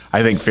class.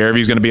 I think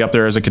Fairview is going to be up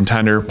there as a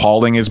contender.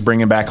 Paulding is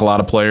bringing back a lot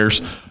of players.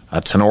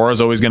 Tenora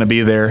is always going to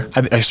be there.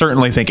 I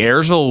certainly think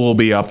Ayersville will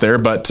be up there,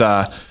 but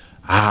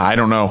I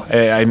don't know.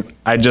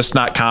 I'm just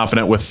not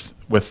confident with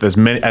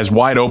as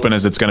wide open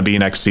as it's going to be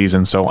next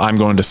season. So I'm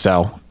going to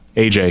sell.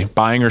 AJ,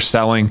 buying or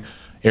selling?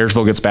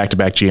 Ayersville gets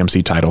back-to-back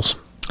GMC titles.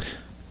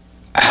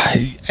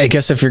 I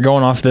guess if you're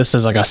going off this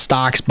as like a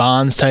stocks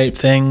bonds type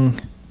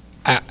thing,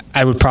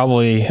 I would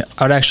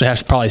actually have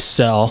to probably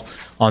sell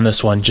on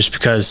this one just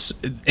because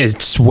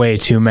it's way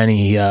too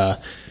many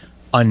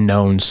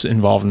unknowns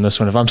involved in this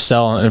one. If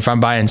I'm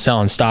buying and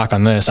selling stock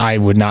on this, I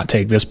would not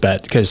take this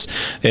bet because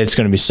it's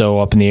going to be so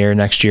up in the air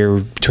next year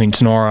between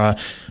Tenora,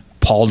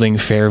 Paulding,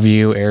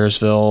 Fairview,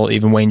 Ayersville,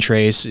 even Wayne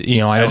Trace.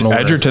 I don't know.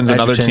 Edgerton's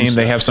another team.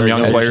 They have some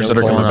young players that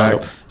are coming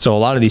back. So a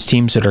lot of these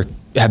teams that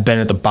have been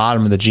at the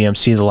bottom of the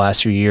GMC the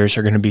last few years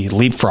are going to be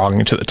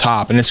leapfrogging to the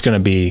top, and it's going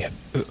to be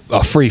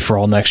a free for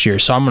all next year.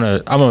 So I'm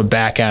gonna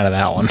back out of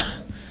that one.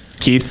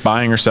 Keith,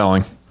 buying or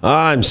selling?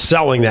 I'm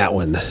selling that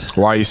one.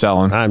 Why are you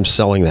selling? I'm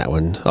selling that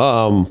one.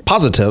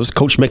 Positives,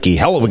 Coach Mickey,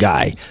 hell of a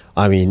guy.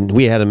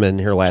 We had him in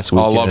here last week.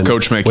 I love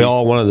Coach Mickey. We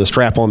all wanted to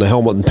strap on the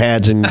helmet and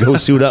pads and go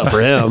suit up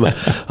for him.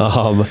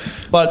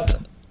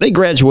 But they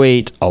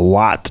graduate a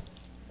lot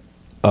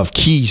of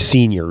key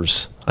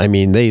seniors.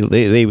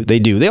 They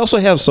do. They also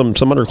have some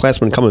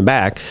underclassmen coming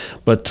back,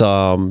 but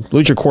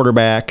lose your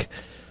quarterback.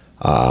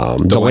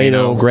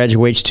 Delano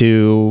graduates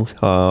too.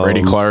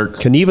 Brady Clark.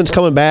 Knieven's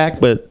coming back,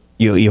 but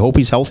you hope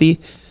he's healthy.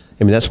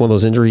 I mean, that's one of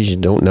those injuries you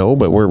don't know,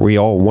 but we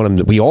all want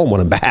him. We all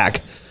want him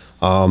back.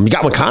 You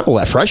got McConnell,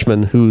 that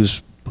freshman who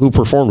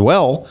performed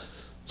well.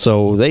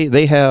 So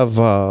they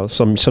have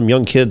some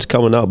young kids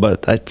coming up.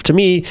 But to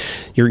me,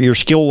 your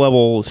skill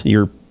level,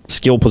 your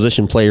skill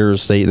position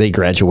players, they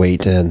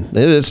graduate, and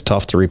it's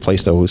tough to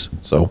replace those.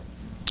 So.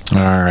 All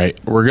right,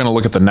 we're going to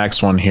look at the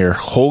next one here.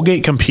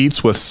 Holgate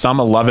competes with some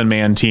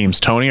 11-man teams.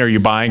 Tony, are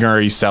you buying or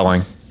are you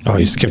selling? Oh,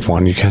 you skipped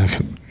one. You kind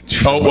of.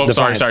 Oh, whoops,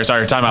 sorry.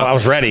 Time out. I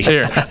was ready.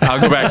 Here, I'll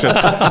go back to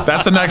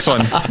that's the next one.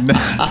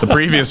 The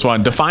previous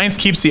one. Defiance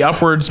keeps the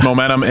upwards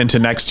momentum into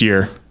next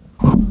year.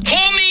 Call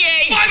me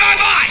a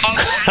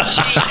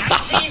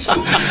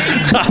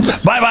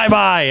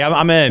Bye.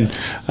 I'm in.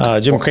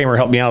 Jim Kramer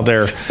helped me out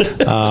there.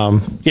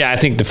 I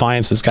think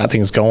Defiance has got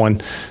things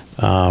going.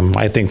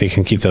 I think they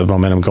can keep the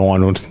momentum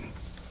going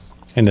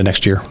into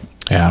next year.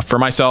 Yeah, for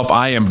myself,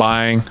 I am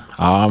buying.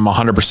 I'm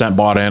 100%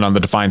 bought in on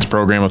the Defiance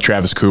program with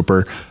Travis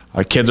Cooper.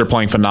 Kids are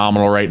playing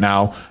phenomenal right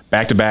now.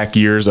 Back-to-back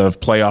years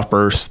of playoff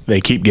bursts. They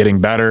keep getting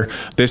better.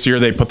 This year,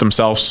 they put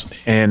themselves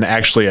in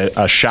actually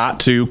a shot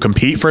to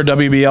compete for a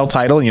WBL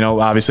title.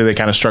 Obviously, they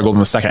kind of struggled in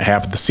the second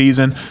half of the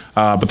season,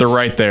 but they're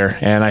right there.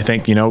 And I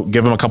think,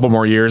 give them a couple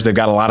more years. They've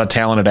got a lot of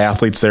talented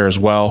athletes there as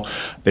well.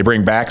 They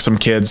bring back some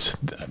kids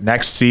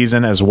next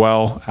season as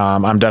well.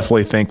 I'm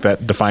definitely think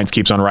that Defiance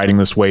keeps on riding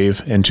this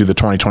wave into the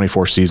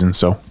 2024 season.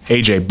 So,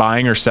 AJ,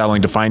 buying or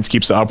selling? Defiance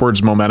keeps the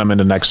upwards momentum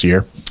into next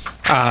year.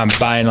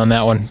 Buying on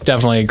that one.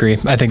 Definitely agree.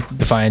 I think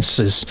Defiance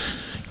has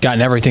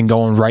gotten everything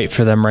going right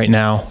for them right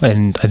now,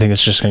 and I think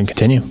it's just going to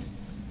continue.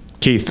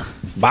 Keith.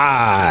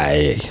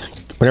 Bye.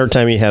 Whenever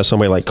time you have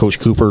somebody like Coach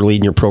Cooper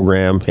leading your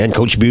program and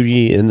Coach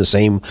Beauty in the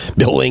same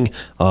building,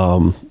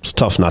 it's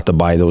tough not to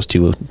buy those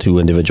two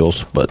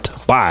individuals. But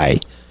buying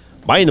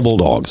the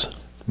Bulldogs.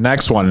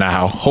 Next one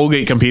now.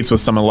 Holgate competes with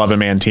some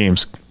 11-man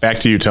teams. Back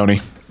to you,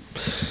 Tony.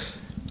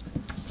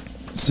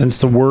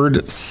 Since the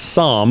word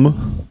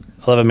some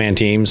 11-man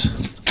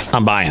teams,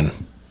 I'm buying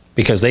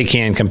because they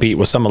can compete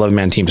with some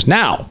 11-man teams.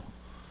 Now,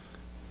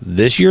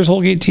 this year's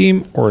Holgate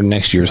team or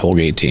next year's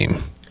Holgate team?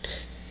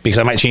 Because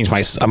I might change.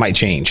 I'm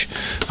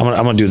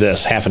gonna do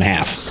this half and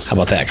half. How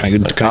about that? Can I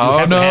do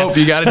half and half?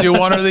 You got to do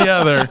one or the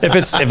other. If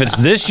it's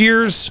this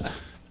year's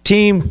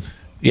team,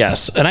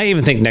 yes, and I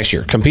even think next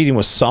year competing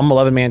with some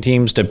 11-man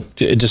teams.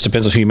 It just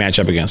depends on who you match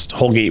up against.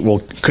 Holgate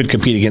could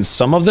compete against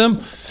some of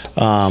them.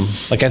 I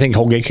think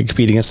Holgate could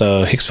compete against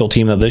a Hicksville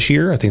team this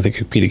year. I think they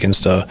could compete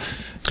against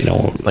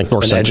like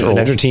North Central,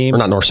 an Edger team, or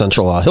not North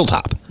Central,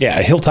 Hilltop. Yeah,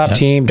 a Hilltop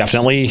team,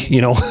 definitely.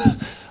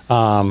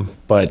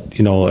 But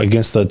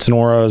against the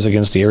Tenoras,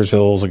 against the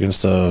Ayersvilles,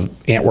 against the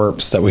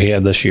Antwerps that we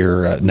had this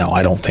year, no,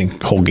 I don't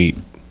think Holgate.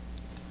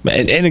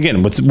 And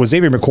again, with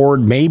Xavier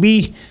McCord,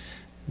 maybe,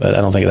 but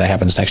I don't think that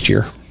happens next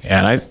year.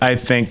 Yeah, and I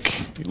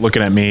think,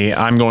 looking at me,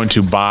 I'm going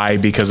to buy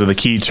because of the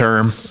key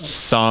term,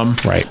 some.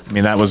 Right. I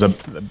mean, that was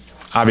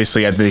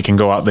obviously they can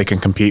go out, they can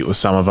compete with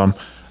some of them.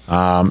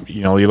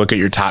 You look at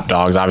your top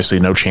dogs, obviously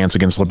no chance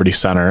against Liberty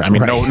Center. I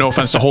mean, right. no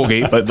offense to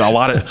Holgate, but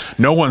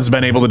no one's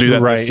been able to do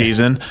that this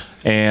season.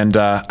 And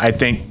I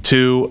think,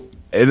 too,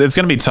 it's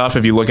going to be tough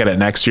if you look at it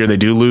next year. They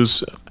do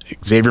lose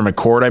Xavier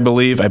McCord, I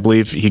believe. I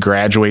believe he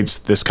graduates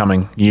this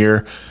coming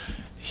year.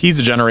 He's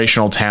a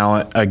generational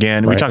talent.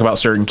 Again, we talk about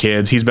certain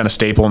kids. He's been a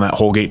staple in that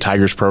Holgate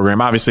Tigers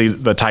program. Obviously,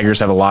 the Tigers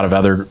have a lot of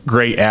other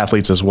great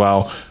athletes as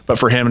well. But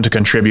for him to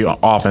contribute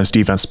offense,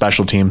 defense,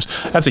 special teams,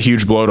 that's a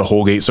huge blow to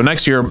Holgate. So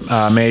next year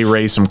may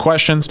raise some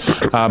questions.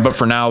 But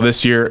for now,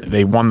 this year,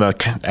 they won their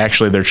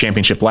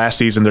championship last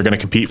season. They're going to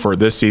compete for it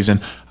this season.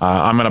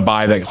 I'm going to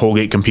buy that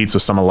Holgate competes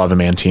with some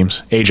 11-man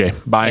teams.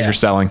 AJ, buying or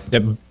selling?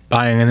 Yep,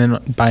 buying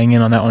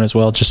in on that one as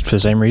well, just for the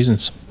same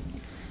reasons.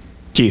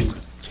 Keith.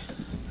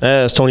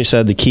 As Tony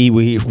said, the key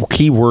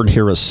word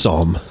here is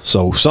some.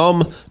 So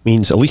some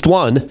means at least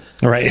one.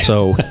 Right.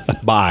 So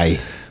buy.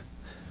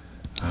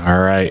 All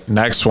right.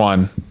 Next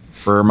one.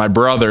 For my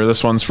brother,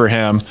 this one's for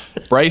him.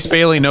 Bryce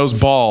Bailey knows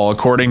ball,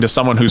 according to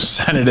someone who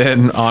sent it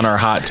in on our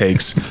hot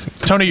takes.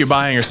 Tony, you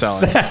buying or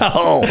selling?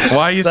 Sell.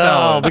 Why are you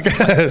selling?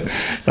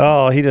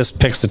 Because he just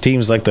picks the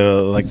teams like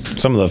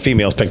some of the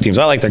females pick teams.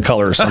 I like their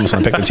colors, so I'm just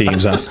gonna pick the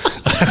teams.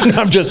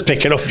 I'm just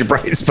picking on your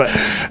Bryce, but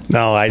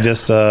no, I'm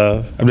just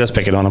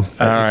picking on him.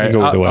 All right,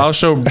 I'll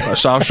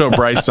show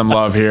Bryce some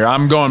love here.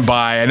 I'm going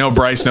by. I know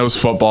Bryce knows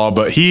football,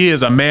 but he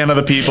is a man of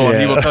the people, and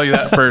he will tell you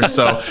that first.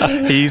 So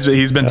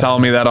he's been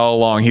telling me that all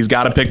along. He's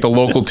got to pick the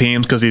local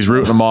teams because he's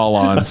rooting them all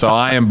on. So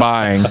I am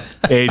buying.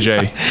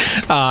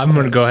 AJ, I'm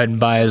going to go ahead and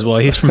buy as well.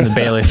 He's from the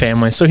Bailey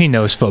family, so he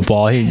knows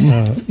football.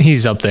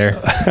 He's up there.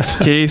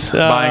 Keith,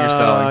 buying or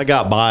selling? I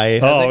got buy.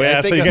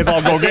 So you guys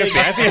all go against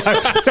me.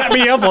 Set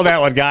me up on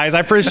that one, guys. I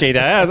appreciate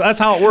that. That's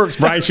how it works,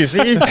 Bryce, you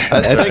see?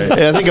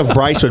 I think if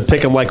Bryce would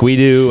pick him like we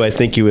do, I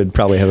think you would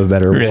probably have a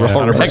better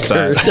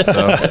 100%.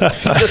 So.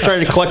 I'm just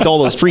trying to collect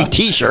all those free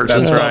T-shirts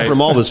and That's stuff right.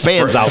 from all his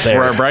fans out there.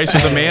 Where Bryce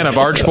was a man of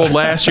Archbold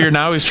last year,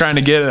 now he's trying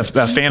to get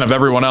a fan of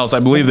everyone else. I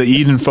believe the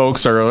Eden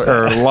folks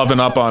are loving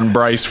up on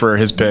Bryce for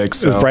his picks.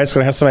 So. Is Bryce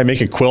going to have somebody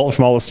make a quilt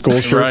from all the school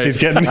shirts he's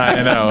getting?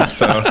 I know.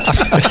 So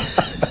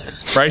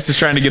Bryce is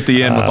trying to get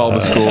the in with all the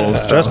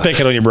schools. So. Just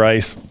picking on you,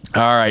 Bryce.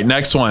 All right,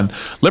 next one.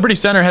 Liberty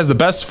Center has the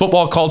best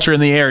football culture in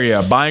the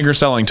area. Buying or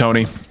selling,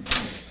 Tony?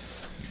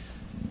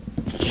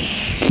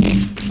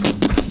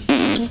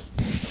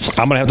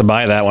 I'm gonna have to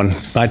buy that one.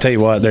 I tell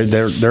you what,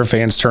 their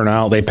fans turn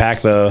out. They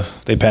pack the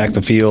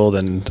field,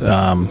 and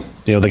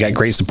they got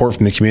great support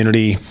from the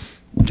community.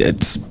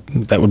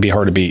 That would be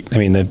hard to beat. I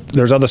mean,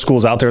 there's other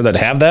schools out there that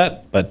have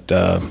that, but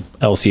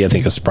LC I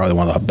think is probably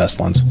one of the best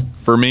ones.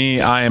 For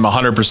me, I am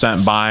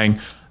 100% buying.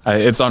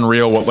 It's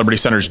unreal what Liberty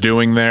Center's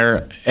doing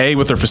there. A,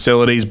 with their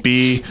facilities.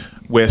 B,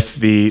 with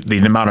the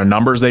amount of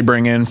numbers they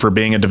bring in for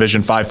being a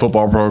Division V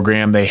football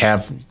program. They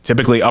have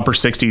typically upper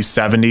 60s,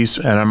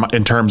 70s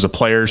in terms of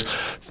players,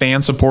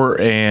 fan support,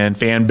 and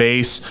fan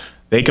base.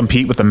 They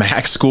compete with the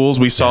MAC schools.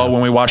 We saw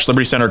when we watched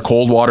Liberty Center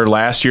Coldwater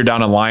last year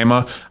down in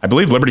Lima. I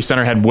believe Liberty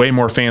Center had way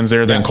more fans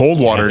there than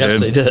Coldwater did. Yes,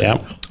 they did. Yeah.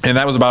 And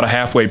that was about a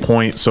halfway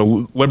point.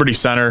 So Liberty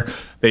Center,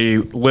 they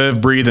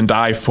live, breathe, and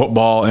die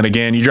football. And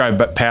again, you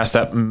drive past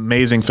that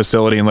amazing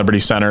facility in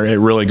Liberty Center, it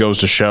really goes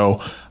to show,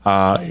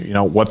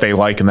 what they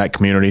like in that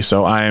community.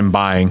 So I am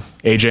buying.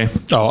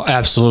 AJ? Oh,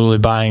 absolutely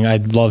buying. I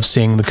love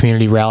seeing the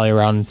community rally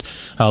around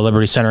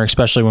Liberty Center,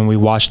 especially when we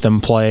watch them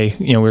play.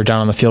 We were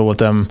down on the field with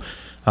them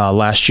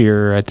last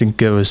year. I think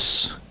it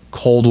was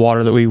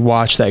Coldwater that we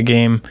watched that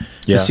game.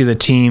 Yeah. To see the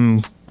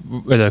team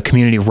or the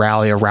community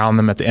rally around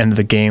them at the end of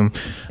the game,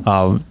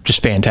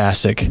 just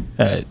fantastic.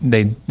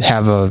 They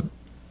have a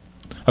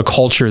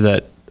culture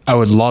that I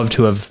would love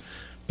to have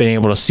been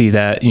able to see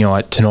that,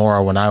 at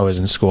Tenora when I was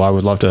in school. I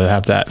would love to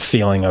have that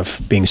feeling of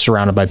being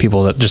surrounded by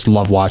people that just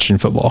love watching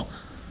football.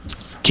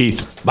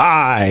 Keith?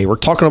 Bye. We're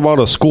talking about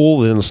a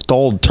school that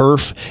installed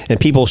turf, and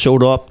people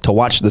showed up to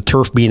watch the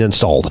turf being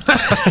installed.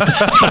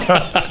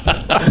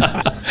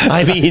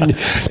 I mean,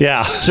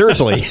 Yeah.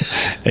 seriously.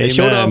 They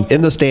showed up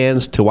in the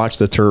stands to watch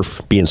the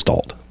turf be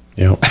installed.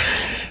 Yeah.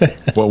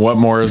 What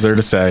more is there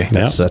to say?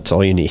 That's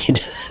all you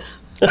need.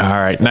 All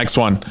right, next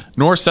one.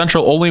 North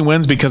Central only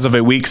wins because of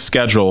a weak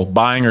schedule.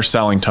 Buying or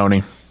selling,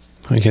 Tony?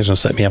 You guys gonna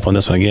set me up on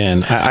this one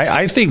again.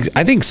 I think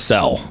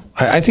sell.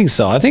 I think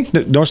sell. I think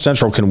North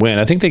Central can win.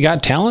 I think they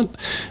got talent,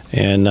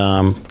 and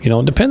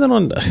depending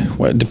on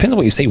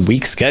what you say,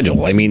 weak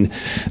schedule. I mean,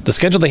 the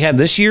schedule they had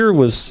this year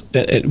was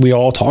we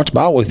all talked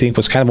about. We think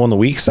was kind of on the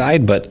weak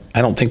side, but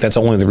I don't think that's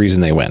only the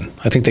reason they win.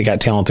 I think they got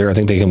talent there. I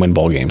think they can win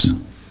ball games.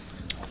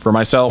 For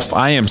myself,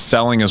 I am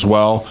selling as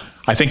well.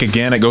 I think,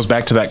 again, it goes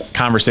back to that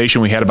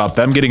conversation we had about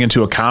them getting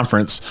into a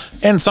conference.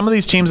 And some of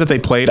these teams that they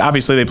played,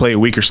 obviously they play a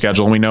weaker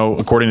schedule. And we know,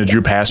 according to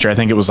Drew Pastor, I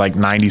think it was like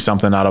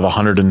 90-something out of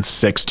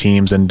 106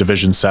 teams in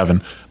Division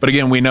 7. But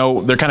again, we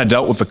know they're kind of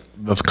dealt with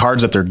the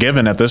cards that they're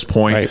given at this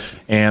point. Right.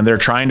 And they're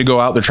trying to go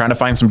out. They're trying to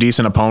find some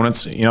decent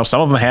opponents.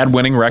 Some of them had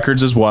winning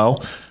records as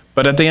well.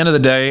 But at the end of the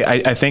day,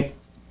 I think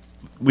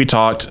we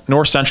talked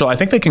North Central. I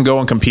think they can go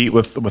and compete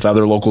with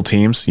other local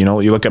teams. You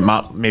look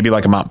at maybe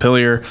like a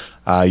Montpelier.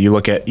 You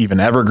look at even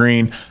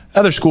Evergreen,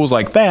 other schools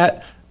like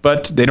that,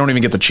 but they don't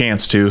even get the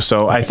chance to.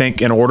 So I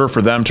think in order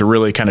for them to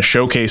really kind of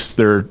showcase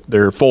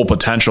their full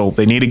potential,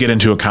 they need to get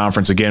into a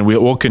conference again.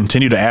 We'll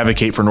continue to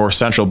advocate for North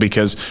Central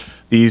because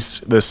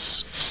this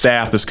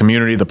staff, this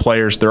community, the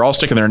players, they're all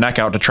sticking their neck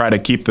out to try to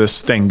keep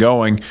this thing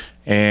going.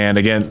 And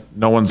again,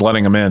 no one's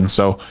letting them in.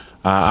 So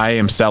I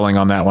am selling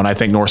on that one. I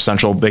think North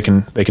Central, they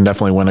can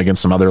definitely win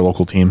against some other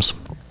local teams.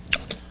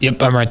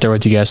 Yep, I'm right there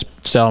with you guys.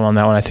 Selling on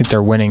that one. I think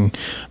they're winning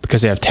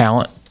because they have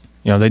talent.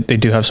 They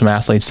do have some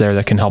athletes there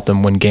that can help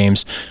them win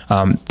games.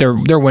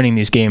 They're winning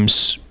these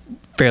games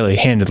fairly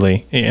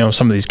handedly.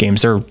 Some of these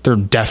games they're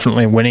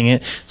definitely winning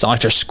it. It's not like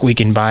they're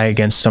squeaking by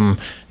against some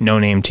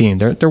no-name team.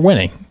 They're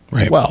winning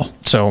well.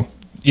 So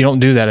you don't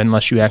do that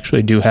unless you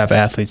actually do have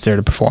athletes there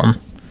to perform.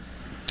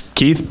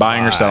 Keith,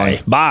 buying or selling?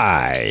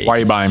 Buy. Why are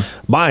you buying?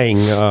 Buying.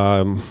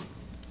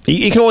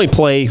 You can only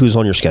play who's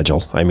on your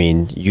schedule. I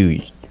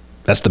mean,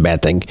 that's the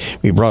bad thing.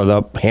 We brought it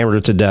up, hammered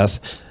it to death.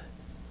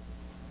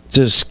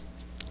 To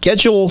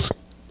schedule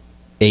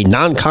a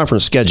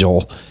non-conference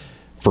schedule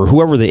for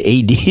whoever the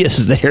AD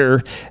is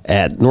there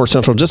at North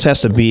Central just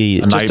has to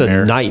be a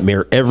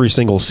nightmare every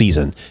single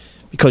season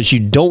because you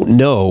don't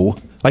know.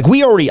 Like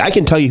I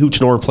can tell you who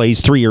Tenora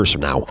plays 3 years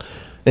from now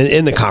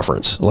in the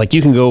conference. Like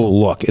you can go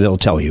look and it'll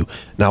tell you.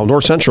 Now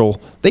North Central,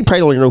 they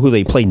probably don't even know who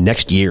they play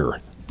next year.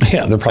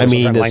 Yeah, they're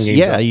probably line games.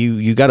 Yeah,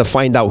 you got to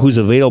find out who's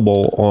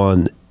available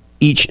on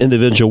each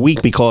individual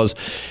week because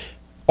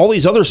all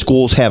these other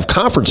schools have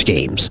conference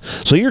games.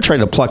 So you're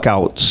trying to pluck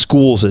out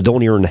schools that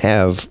don't even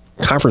have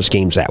conference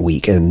games that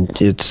week, and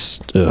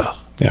it's Yeah,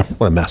 Yeah.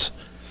 What a mess.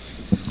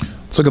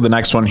 Let's look at the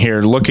next one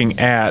here. Looking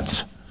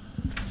at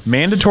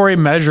mandatory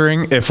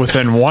measuring if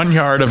within 1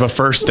 yard of a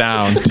first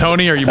down.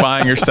 Tony, are you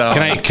buying or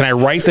selling? Can I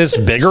write this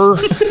bigger?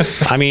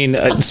 I mean,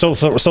 so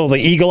the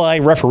eagle eye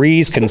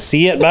referees can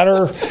see it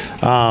better.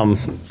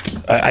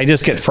 I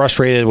just get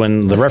frustrated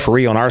when the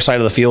referee on our side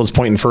of the field is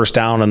pointing first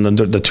down and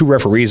the two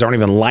referees aren't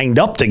even lined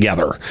up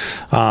together.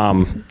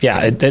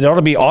 It ought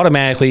to be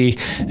automatically,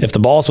 if the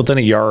ball's within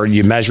a yard,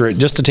 you measure it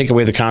just to take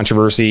away the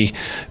controversy.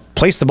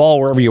 Place the ball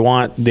wherever you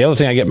want. The other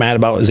thing I get mad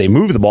about is they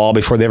move the ball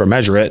before they ever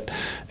measure it.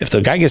 If the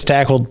guy gets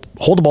tackled,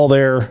 hold the ball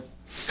there,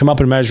 come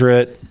up and measure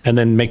it, and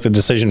then make the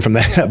decision from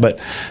that. But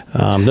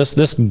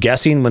this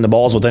guessing when the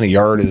ball's within a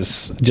yard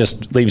is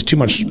just leaves too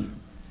much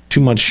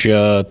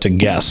to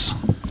guess.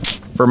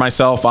 For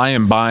myself, I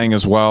am buying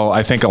as well.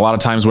 I think a lot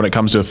of times when it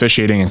comes to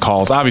officiating and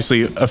calls,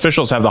 obviously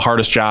officials have the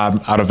hardest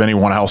job out of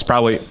anyone else.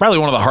 Probably one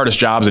of the hardest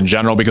jobs in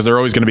general because they're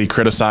always going to be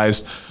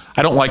criticized.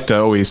 I don't like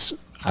to always.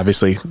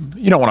 Obviously,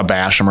 you don't want to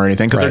bash them or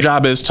anything because their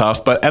job is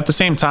tough. But at the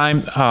same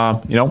time,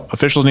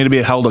 officials need to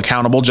be held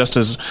accountable just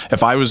as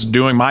if I was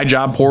doing my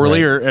job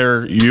poorly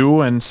or you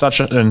and such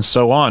and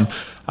so on.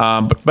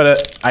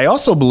 But I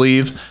also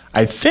believe,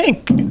 I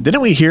think,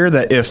 didn't we hear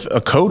that if a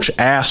coach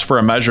asks for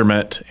a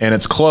measurement and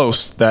it's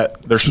close,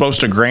 that they're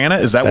supposed to grant it?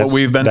 Is that what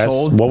we've been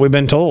told? That's what we've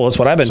been told. That's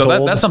what I've been told.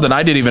 So that's something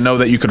I didn't even know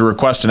that you could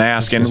request and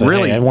ask. And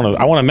really, hey, I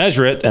want to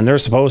measure it, and they're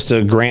supposed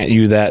to grant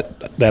you that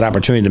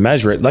opportunity to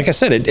measure it. Like I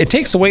said, it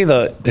takes away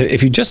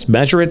if you just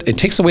measure it, it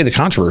takes away the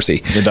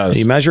controversy. It does.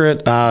 You measure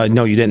it,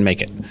 no, you didn't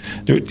make it.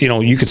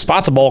 You could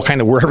spot the ball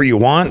kind of wherever you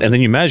want, and then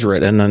you measure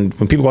it. And then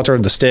when people go out there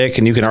with the stick,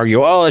 and you can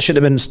argue, oh, it should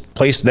have been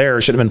placed there,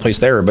 it should have been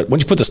placed there. But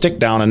once you put the stick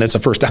down and it's a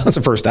first down, it's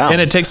a first down.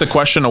 And it takes a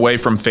question away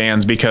from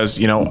fans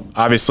because,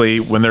 obviously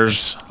when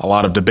there's a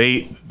lot of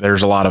debate,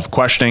 there's a lot of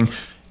questioning.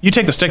 You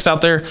take the sticks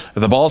out there, if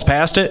the ball's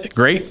past it,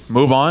 great,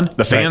 move on.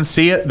 The fans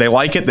see it, they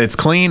like it, it's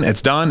clean,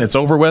 it's done, it's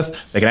over with.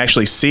 They can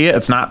actually see it.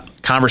 It's not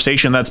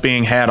conversation that's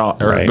being had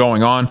or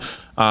going on.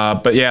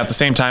 But yeah, at the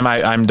same time,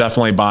 I'm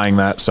definitely buying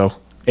that. So,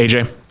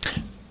 AJ?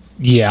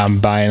 Yeah, I'm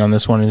buying on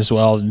this one as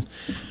well.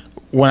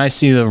 When I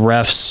see the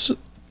refs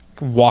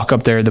walk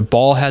up there, the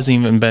ball hasn't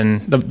even been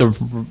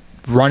the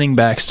running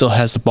back still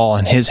has the ball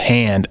in his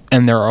hand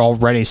and they're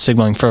already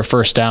signaling for a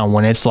first down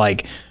when it's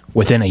like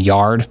within a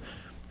yard.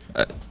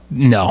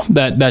 No,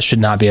 that should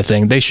not be a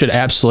thing. They should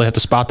absolutely have to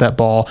spot that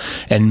ball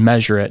and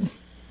measure it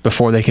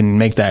before they can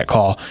make that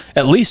call.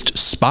 At least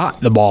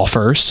spot the ball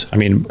first. I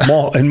mean,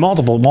 in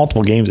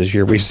multiple games this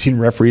year, we've seen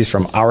referees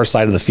from our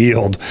side of the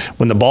field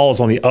when the ball is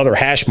on the other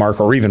hash mark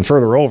or even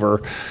further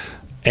over.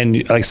 And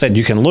like I said,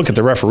 you can look at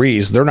the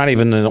referees. They're not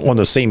even on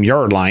the same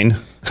yard line.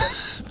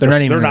 They're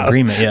not even in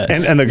agreement yet.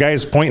 And the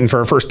guy's pointing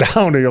for a first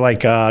down, and you're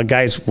like,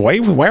 guys, why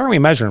aren't we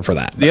measuring for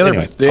that? The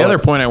other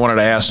point I wanted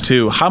to ask,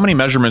 too, how many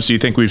measurements do you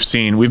think we've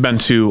seen? We've been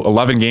to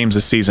 11 games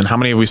this season. How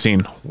many have we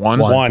seen?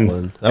 One.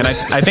 And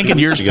I think in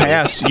years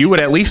past, you would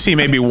at least see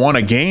maybe one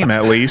a game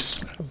at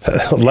least.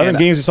 11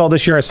 games you saw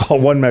this year, I saw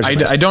one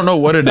measurement. I don't know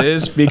what it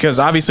is because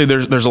obviously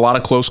there's a lot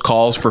of close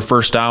calls for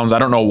first downs. I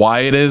don't know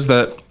why it is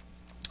that.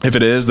 If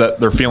it is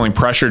that they're feeling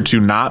pressured to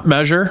not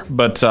measure,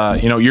 but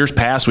years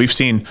past we've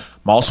seen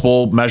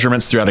multiple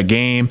measurements throughout a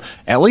game,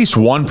 at least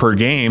one per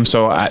game.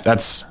 So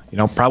that's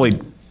probably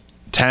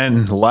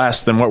 10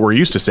 less than what we're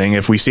used to seeing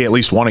if we see at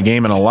least one a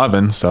game in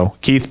 11. So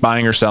Keith,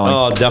 buying or selling?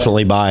 Oh,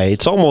 definitely buy.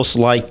 It's almost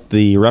like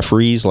the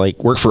referees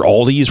work for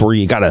Aldi's where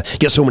you got to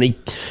get so many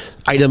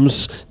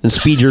items and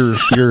speed your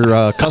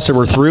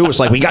customer through. It's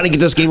like, we got to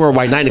get this game over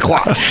by 9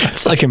 o'clock.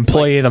 It's like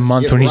employee of the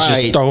month when he's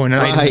just throwing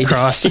items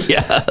across.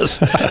 Yes.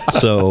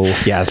 So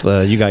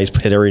you guys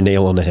hit every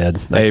nail on the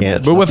head.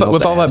 But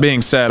with all that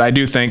being said, I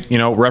do think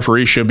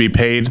referees should be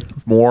paid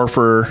more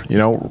for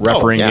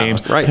refereeing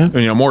games, right?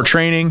 More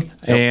training,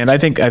 and I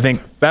think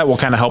that will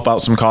kind of help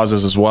out some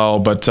causes as well.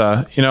 But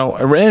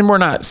and we're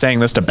not saying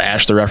this to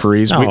bash the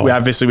referees. No. We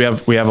obviously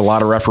we have a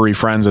lot of referee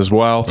friends as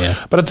well. Yeah.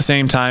 But at the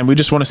same time, we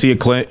just want to see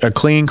a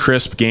clean,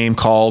 crisp game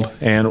called,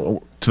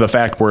 and to the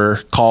fact where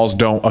calls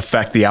don't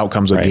affect the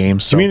outcomes of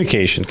games. So.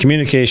 Communication.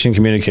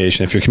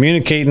 If you're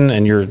communicating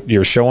and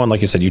you're showing,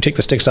 like you said, you take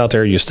the sticks out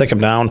there, you stick them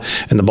down,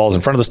 and the ball's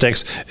in front of the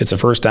sticks, it's a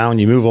first down,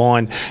 you move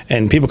on,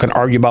 and people can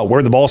argue about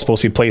where the ball's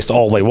supposed to be placed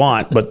all they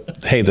want,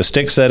 but hey, the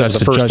stick said it's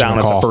a first down,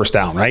 it's a first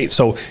down, right?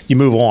 So you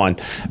move on.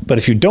 But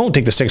if you don't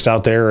take the sticks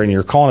out there and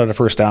you're calling it a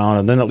first down,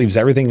 and then it leaves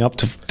everything up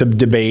to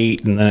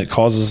debate, and then it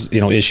causes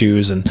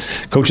issues, and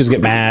coaches get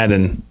mad,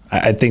 and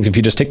I think if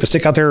you just take the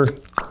stick out there,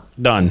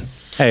 done.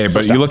 Hey,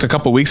 but you look a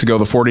couple weeks ago,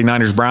 the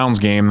 49ers-Browns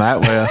game,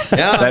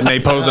 that may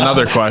pose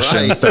another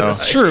question. Right. So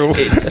That's true.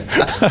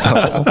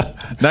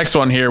 Next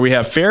one here, we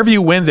have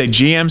Fairview wins a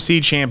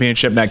GMC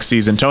championship next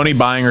season. Tony,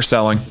 buying or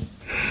selling?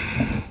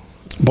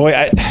 Boy,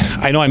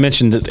 I know I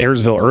mentioned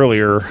Ayersville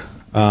earlier.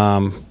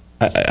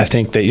 I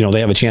think that they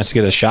have a chance to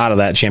get a shot of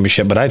that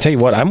championship. But I tell you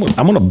what, I'm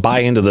going to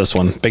buy into this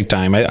one big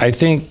time. I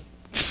think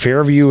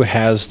Fairview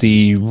has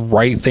the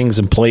right things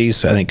in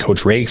place. I think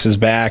Coach Rakes is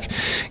back.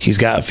 He's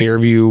got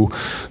Fairview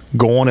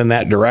going in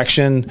that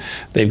direction.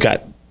 They've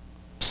got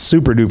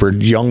super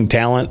duper young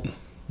talent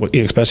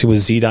especially with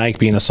Z-Dyke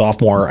being a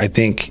sophomore, I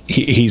think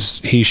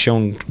he's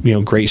shown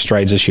great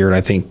strides this year, and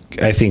I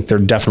think they're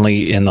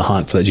definitely in the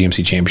hunt for the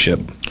GMC championship.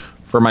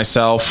 For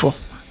myself,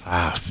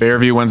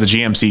 Fairview wins the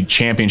GMC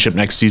championship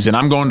next season.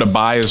 I'm going to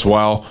buy as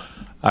well.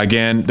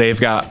 Again, they've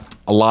got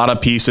a lot of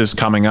pieces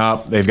coming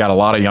up. They've got a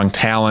lot of young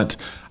talent.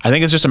 I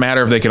think it's just a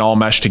matter of they can all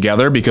mesh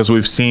together, because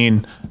we've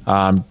seen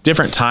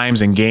different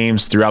times in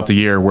games throughout the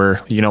year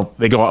where,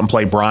 they go out and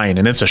play Bryan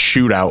and it's a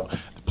shootout,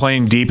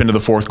 playing deep into the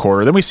fourth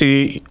quarter. Then we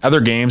see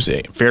other games.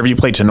 Fairview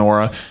played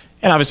Tenora,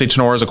 and obviously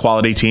Tenora is a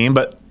quality team,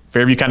 but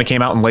Fairview kind of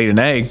came out and laid an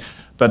egg.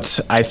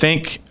 But I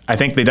think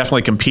they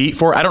definitely compete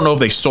for it. I don't know if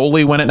they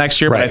solely win it next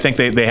year, but I think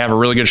they have a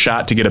really good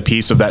shot to get a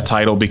piece of that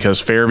title,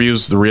 because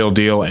Fairview's the real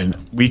deal, and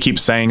we keep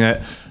saying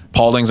it.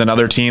 Paulding's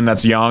another team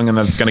that's young and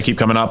that's going to keep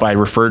coming up. I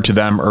referred to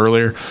them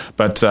earlier.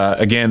 But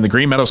again, the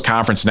Green Meadows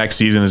Conference next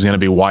season is going to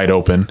be wide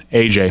open.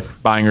 AJ,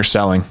 buying or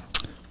selling?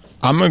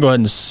 I'm going to go ahead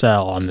and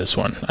sell on this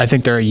one. I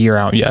think they're a year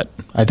out yet.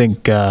 I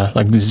think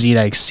like the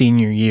Z-Dyke's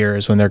senior year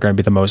is when they're going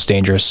to be the most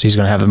dangerous. He's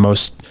going to have the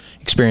most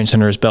experience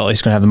under his belt.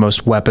 He's going to have the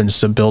most weapons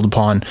to build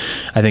upon.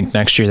 I think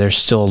next year they're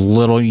still a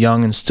little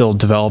young and still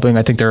developing.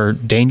 I think they're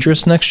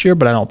dangerous next year,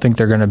 but I don't think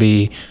they're going to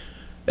be,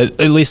 at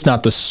least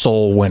not the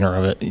sole winner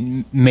of it.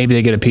 Maybe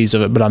they get a piece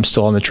of it, but I'm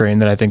still on the train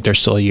that I think they're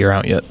still a year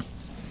out yet.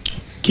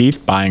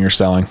 Keith, buying or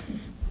selling?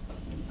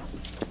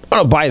 I'm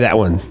going to buy that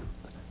one.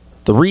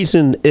 The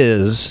reason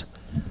is,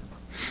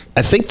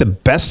 I think the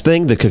best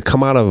thing that could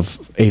come out of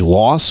a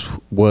loss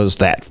was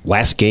that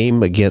last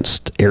game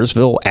against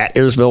Ayersville, at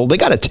Ayersville. They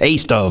got a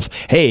taste of,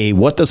 hey,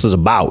 what this is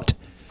about.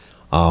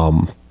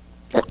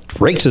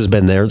 Rakes has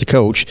been there, the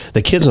coach.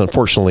 The kids,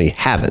 unfortunately,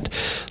 haven't.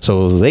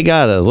 So they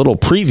got a little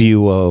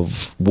preview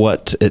of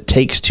what it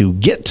takes to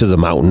get to the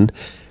mountain.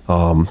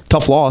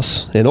 Tough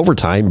loss in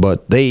overtime,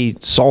 but they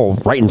saw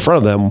right in front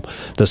of them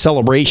the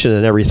celebration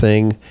and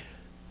everything.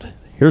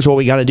 Here's what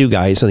we got to do,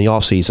 guys, in the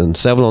offseason.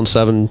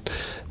 7-on-7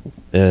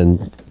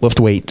 and lift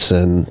weights,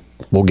 and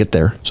we'll get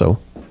there. So,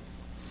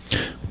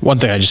 one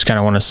thing I just kind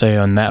of want to say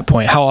on that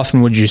point: how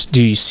often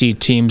do you see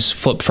teams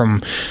flip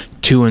from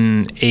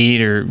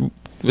 2-8, or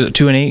was it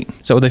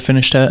 2-8? Is that what they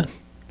finished at?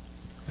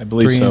 I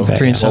believe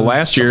 3-7. Well,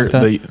 last year,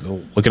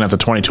 looking at the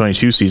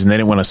 2022 season, they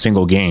didn't win a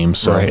single game.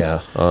 So,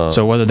 right.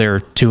 So whether they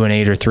were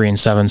 2-8 or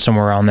 3-7,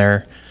 somewhere around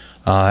there.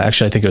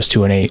 Actually, I think it was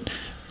 2-8.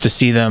 To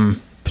see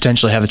them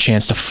potentially have a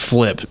chance to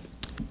flip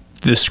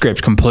the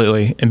script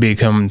completely and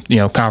become,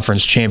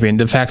 conference champion.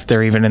 The fact that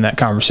they're even in that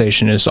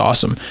conversation is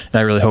awesome. And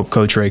I really hope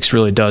Coach Rakes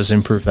really does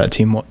improve that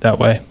team that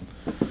way.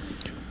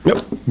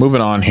 Yep.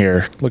 Moving on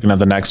here, looking at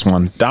the next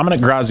one.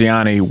 Dominic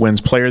Graziani wins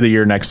Player of the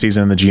Year next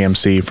season in the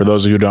GMC. For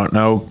those of you who don't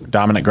know,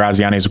 Dominic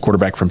Graziani is a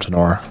quarterback from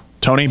Tenora.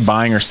 Tony,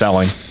 buying or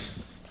selling?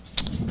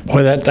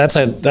 Boy, that's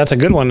a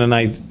good one, and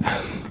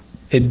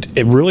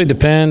it really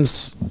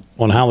depends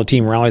on how the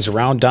team rallies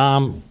around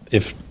Dom.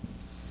 If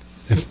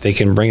they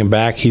can bring him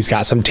back, he's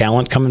got some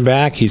talent coming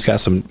back. He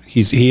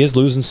is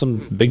losing some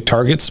big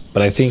targets,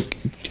 but I think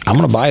I'm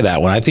going to buy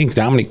that one. I think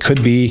Dominic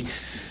could be.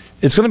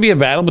 It's going to be a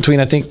battle between,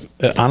 I think,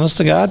 honest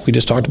to God, we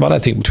just talked about it, I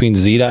think between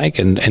Z-Dyke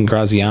and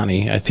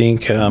Graziani. I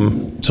think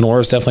Sonora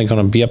is definitely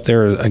going to be up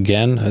there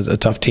again as a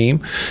tough team.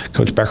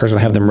 Coach Becker's going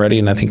to have them ready,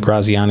 and I think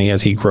Graziani,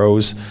 as he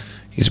grows,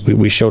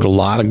 we showed a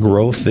lot of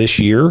growth this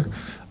year,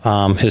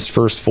 his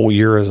first full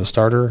year as a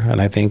starter,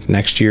 and I think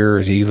next year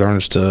as he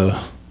learns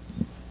to.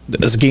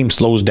 As the game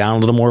slows down a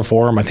little more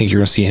for him, I think you're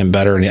going to see him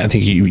better, and I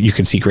think you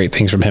can see great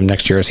things from him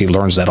next year as he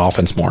learns that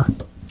offense more.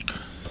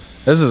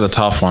 This is a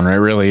tough one. It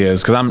really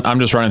is, because I'm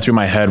just running through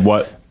my head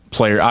what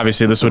player.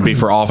 Obviously, this would be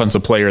for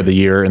Offensive Player of the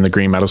Year in the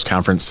Green Meadows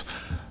Conference.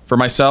 For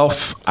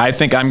myself, I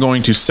think I'm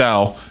going to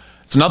sell.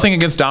 It's nothing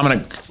against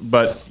Dominic,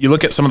 but you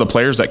look at some of the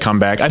players that come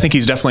back. I think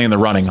he's definitely in the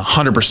running,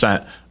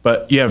 100%.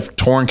 But you have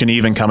Torrin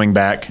Knieven coming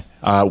back.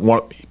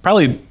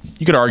 Probably,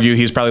 you could argue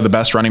he's probably the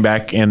best running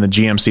back in the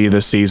GMC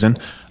this season.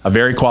 A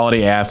very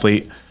quality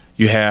athlete.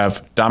 You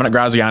have Dominic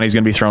Graziani is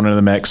going to be thrown into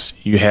the mix.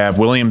 You have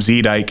William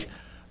Z-Dyke.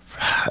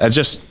 That's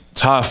just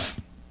tough.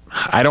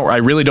 I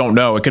really don't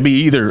know. It could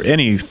be either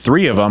any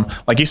three of them.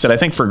 Like you said, I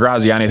think for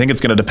Graziani, I think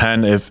it's going to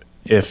depend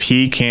if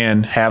he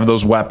can have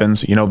those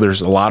weapons.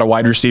 There's a lot of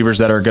wide receivers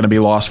that are going to be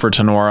lost for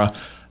Tenora.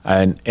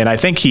 And I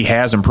think he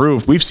has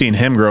improved. We've seen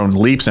him grow in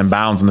leaps and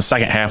bounds in the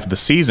second half of the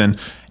season.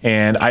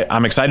 And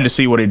I'm excited to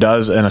see what he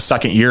does in a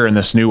second year in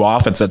this new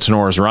offense that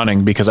Tenora is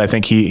running, because I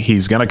think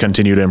he's going to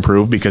continue to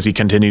improve because he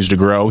continues to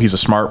grow. He's a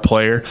smart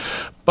player.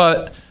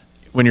 But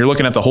when you're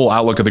looking at the whole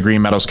outlook of the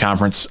Green Meadows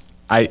Conference,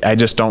 I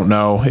just don't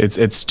know.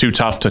 It's too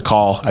tough to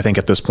call, I think,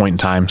 at this point in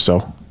time.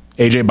 So,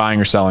 AJ, buying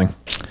or selling?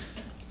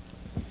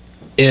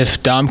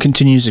 If Dom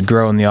continues to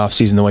grow in the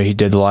offseason the way he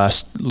did the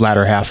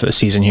latter half of the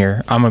season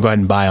here, I'm going to go ahead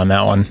and buy on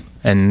that one.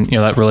 And,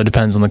 that really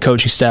depends on the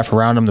coaching staff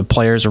around him, the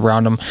players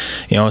around him.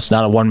 It's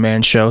not a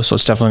one-man show, so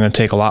it's definitely going to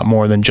take a lot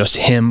more than just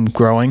him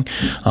growing.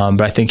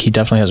 But I think he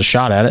definitely has a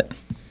shot at it.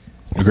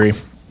 Agree.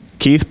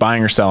 Keith,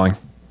 buying or selling?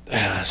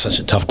 Such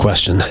a tough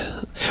question.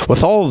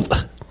 With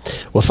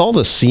all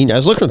the senior, I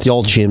was looking at the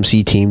all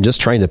GMC team,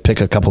 just trying to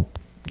pick a couple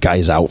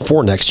guys out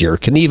for next year.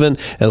 Knieven,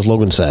 as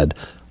Logan said,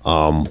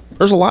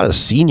 There's a lot of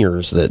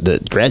seniors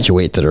that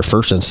graduate that are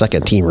first and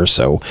second teamers.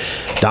 So,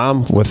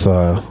 Dom, with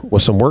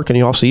some work in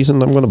the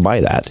offseason, I'm going to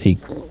buy that. He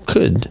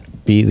could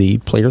be the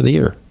player of the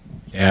year.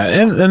 Yeah,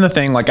 and the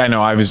thing, like, I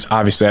know I was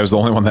the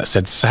only one that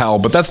said Sal,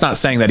 but that's not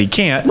saying that he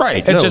can't.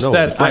 Right. It's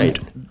Right.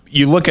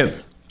 You look at,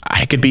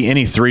 I could be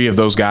any three of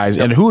those guys,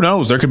 and who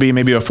knows, there could be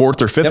maybe a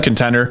fourth or fifth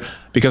contender,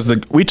 because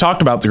we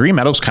talked about the Green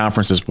Meadows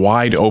Conference is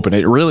wide open.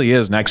 It really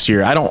is next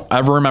year. I don't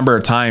ever remember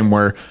a time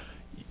where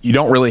you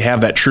don't really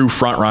have that true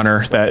front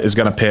runner that is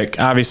going to pick.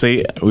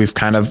 Obviously, we've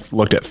kind of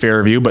looked at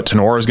Fairview, but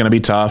Tenora is going to be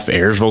tough.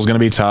 Ayersville is going to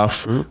be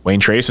tough. Mm-hmm. Wayne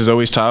Trace is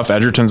always tough.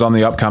 Edgerton's on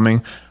the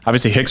upcoming.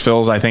 Obviously,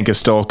 Hicksville's, I think, is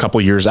still a couple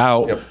years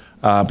out. Yep.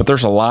 But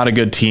there's a lot of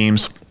good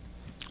teams.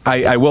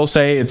 I will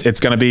say it's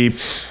going to be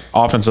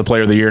Offensive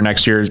Player of the Year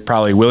next year.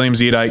 Probably William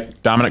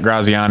Zedike, Dominic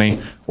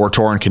Graziani, or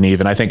Torrin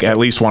Knieven. I think at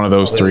least one of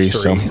those three.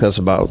 So that's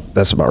about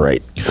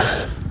right.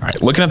 All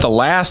right. Looking at the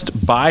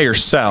last buy or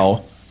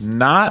sell.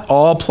 Not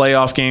all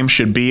playoff games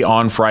should be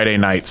on Friday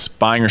nights.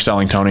 Buying or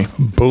selling, Tony?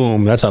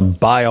 Boom. That's a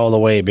buy all the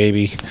way,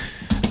 baby.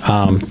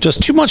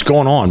 Just too much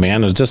going on,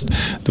 man. It's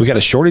just, we got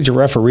a shortage of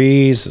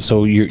referees.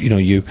 So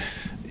you're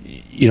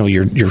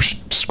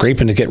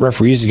scraping to get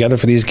referees together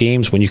for these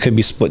games when you could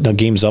be splitting the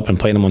games up and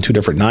playing them on two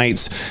different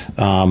nights.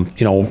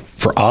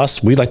 For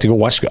us, we'd like to go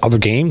watch other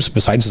games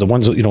besides the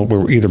ones that,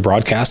 we're either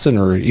broadcasting,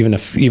 or even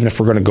if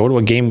we're going to go to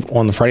a game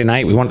on the Friday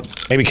night, we want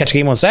to maybe catch a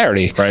game on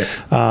Saturday. Right.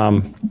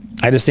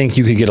 I just think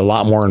you could get a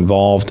lot more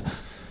involved.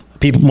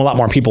 A lot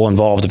more people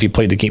involved if you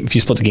played the game, if you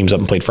split the games up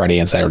and played Friday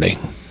and Saturday.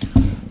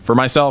 For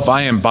myself,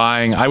 I am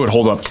buying. I would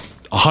hold up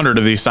 100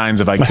 of these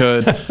signs if I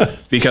could,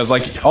 because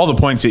like all the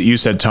points that you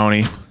said,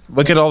 Tony.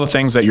 Look at all the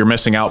things that you're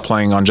missing out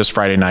playing on just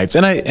Friday nights,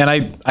 and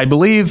I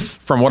believe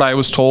from what I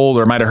was told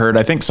or might have heard,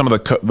 I think some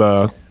of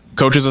the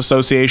Coaches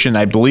Association,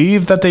 I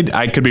believe that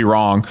I could be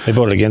wrong. They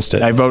voted against it.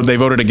 They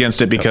voted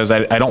against it because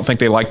I don't think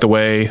they like the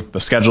way the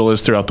schedule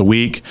is throughout the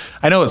week.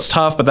 I know it's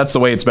tough, but that's the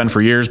way it's been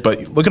for years.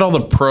 But look at all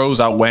the pros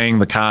outweighing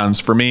the cons.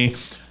 For me,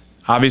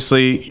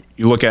 obviously,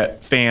 you look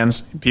at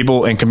fans,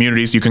 people and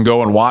communities, you can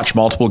go and watch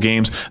multiple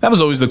games. That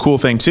was always the cool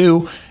thing,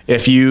 too.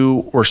 If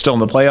you were still in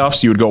the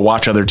playoffs, you would go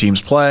watch other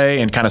teams play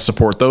and kind of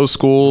support those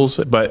schools.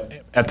 But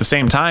at the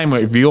same time,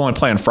 if you only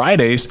play on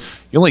Fridays,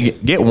 you only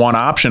get one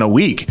option a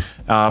week.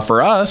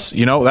 For us,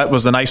 that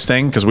was the nice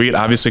thing, because we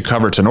obviously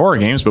cover Tenora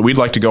games, but we'd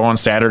like to go on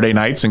Saturday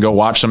nights and go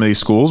watch some of these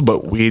schools,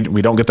 but we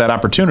don't get that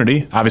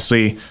opportunity.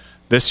 Obviously,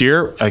 this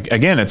year,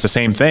 again, it's the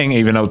same thing,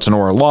 even though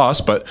Tenora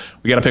lost, but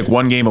we got to pick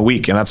one game a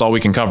week, and that's all we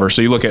can cover.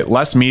 So you look at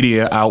less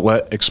media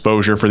outlet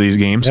exposure for these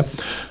games. Yep.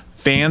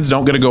 Fans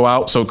don't get to go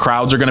out, so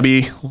crowds are going to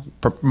be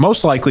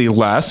most likely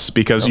less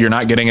because you're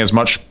not getting as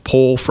much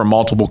pull from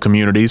multiple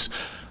communities.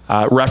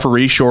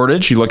 Referee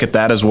shortage, you look at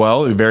that as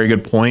well. A very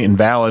good point and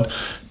valid.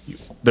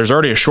 There's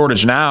already a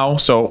shortage now,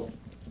 so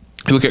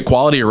you look at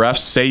quality of refs.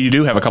 Say you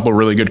do have a couple of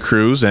really good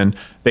crews, and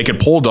they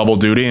could pull double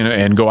duty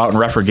and go out and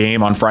ref a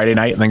game on Friday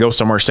night and then go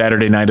somewhere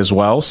Saturday night as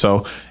well.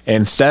 So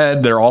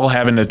instead, they're all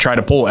having to try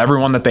to pull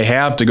everyone that they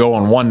have to go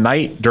on one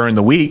night during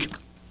the week.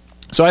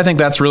 So I think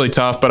that's really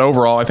tough. But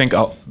overall, I think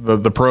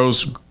the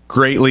pros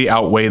greatly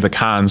outweigh the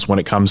cons when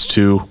it comes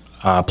to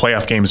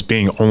playoff games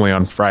being only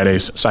on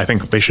Fridays. So I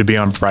think they should be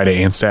on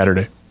Friday and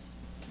Saturday.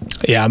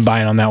 Yeah, I'm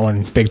buying on that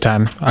one big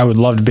time. I would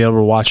love to be able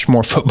to watch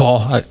more football.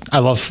 I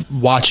love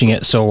watching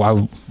it,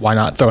 so why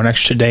not throw an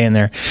extra day in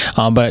there?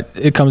 But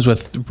it comes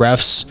with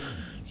refs,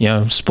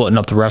 splitting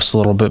up the refs a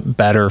little bit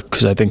better,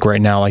 because I think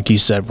right now, like you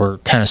said, we're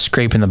kind of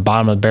scraping the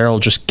bottom of the barrel,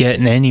 just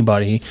getting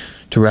anybody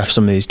to ref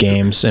some of these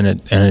games, and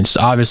it's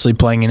obviously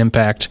playing an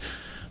impact.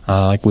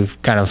 Like we've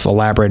kind of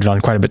elaborated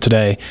on quite a bit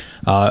today.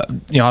 I'd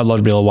love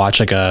to be able to watch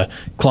like a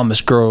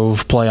Columbus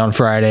Grove play on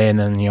Friday and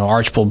then,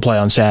 Archbold play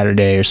on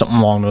Saturday or something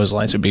along those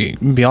lines. It'd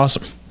be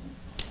awesome.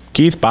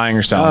 Keith, buying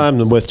or selling?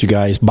 I'm with you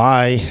guys.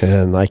 Buy,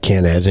 and I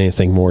can't add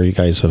anything more. You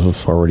guys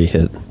have already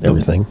hit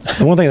everything.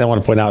 The one thing I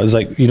want to point out is,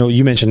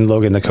 you mentioned,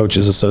 Logan, the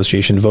Coaches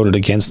Association voted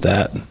against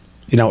that.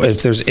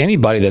 If there's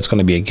anybody that's going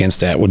to be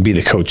against that, would be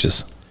the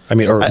coaches.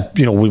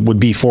 Would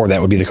be for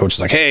that would be the coaches,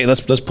 like, hey,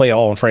 let's play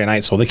all on Friday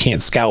night so they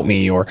can't scout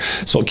me, or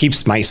so it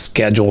keeps my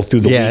schedule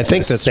through the week. Yeah, I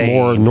think that's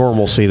more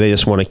normalcy. They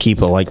just want to keep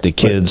it like the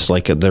kids,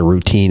 like their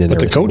routine. But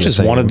the coaches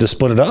wanted to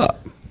split it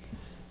up.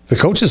 The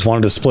coaches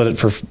wanted to split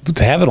it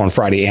to have it on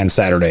Friday and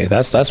Saturday.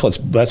 That's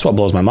what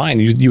blows my mind.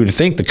 You would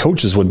think the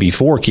coaches would be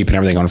for keeping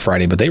everything on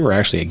Friday, but they were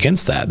actually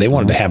against that. They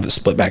wanted to have it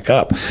split back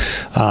up.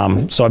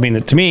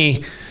 To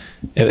me,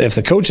 if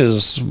the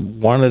coaches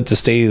wanted to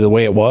stay the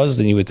way it was,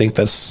 then you would think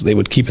they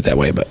would keep it that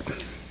way. But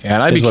yeah,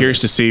 and I'd be curious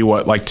to see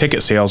what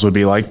ticket sales would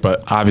be like.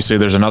 But obviously,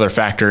 there's another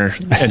factor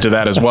into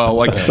that as well,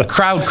 like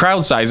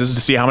crowd sizes,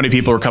 to see how many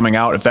people are coming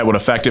out, if that would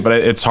affect it. But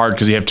it's hard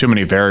because you have too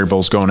many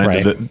variables going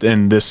into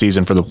in this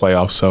season for the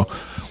playoffs. So,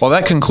 well,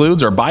 that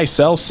concludes our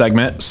buy-sell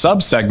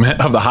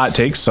sub-segment of the hot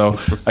takes. So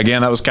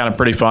again, that was kind of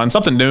pretty fun,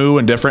 something new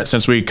and different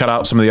since we cut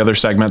out some of the other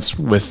segments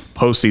with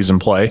postseason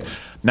play.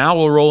 Now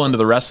we'll roll into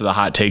the rest of the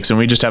hot takes, and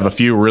we just have a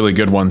few really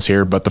good ones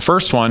here. But the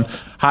first one,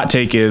 hot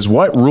take, is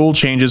what rule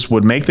changes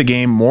would make the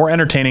game more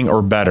entertaining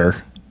or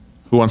better?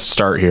 Who wants to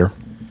start here?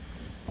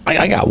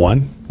 I got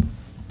one.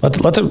 Let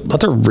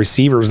the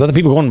receivers, let the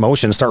people go in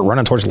motion and start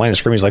running towards the line of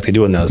scrimmage like they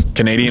do in the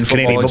Canadian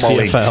Football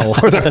League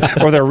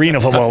or the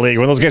Arena Football League,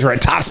 when those guys are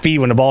at top speed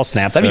when the ball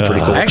snapped. That'd be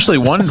pretty cool. Actually,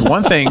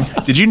 one thing,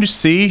 did you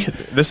see,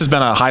 this has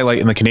been a highlight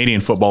in the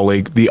Canadian Football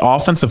League, the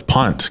offensive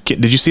punt.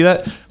 Did you see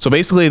that? So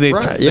basically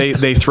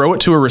they throw it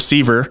to a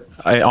receiver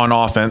on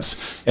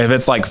offense. If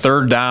it's like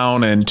 3rd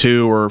down and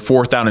 2 or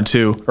 4th down and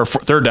 2 or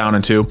 3rd down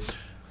and 2,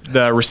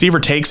 the receiver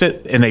takes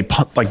it and they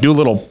punt, like do a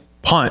little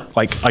punt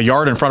like a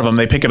yard in front of them.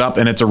 They pick it up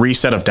and it's a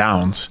reset of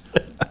downs.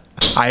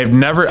 I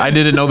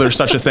didn't know there's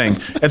such a thing.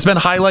 It's been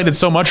highlighted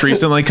so much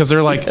recently because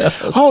they're like,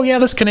 oh yeah,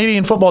 this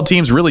Canadian football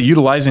team's really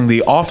utilizing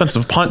the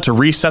offensive punt to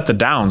reset the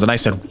downs. And I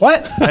said,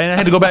 what? And I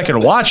had to go back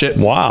and watch it.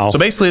 Wow. So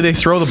basically they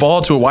throw the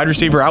ball to a wide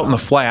receiver out in the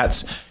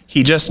flats.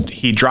 He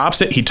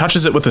drops it. He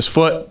touches it with his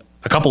foot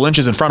a couple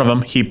inches in front of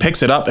him. He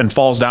picks it up and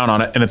falls down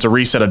on it, and it's a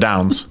reset of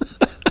downs.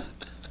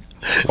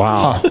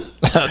 Wow.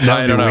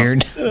 That'd be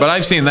weird. But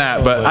I've seen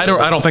that, but I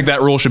don't think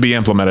that rule should be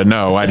implemented.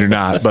 No, I do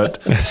not. But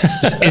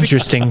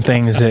Interesting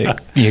things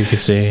that you could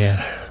see.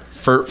 Yeah.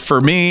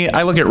 For me,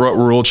 I look at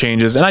rule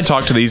changes, and I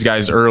talked to these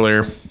guys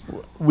earlier.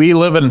 We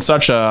live in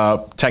such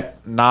a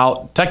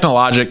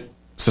technologic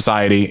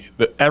society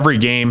that every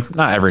game,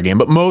 not every game,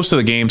 but most of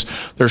the games,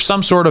 there's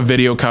some sort of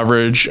video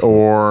coverage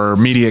or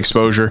media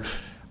exposure.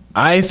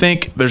 I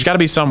think there's got to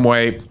be some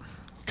way,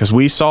 because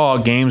we saw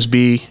games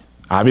be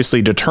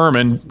obviously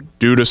determined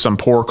due to some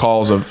poor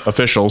calls of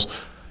officials.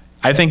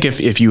 I think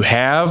if you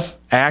have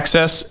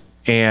access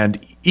and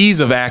ease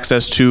of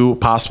access to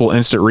possible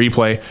instant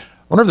replay, I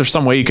wonder if there's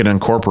some way you can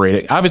incorporate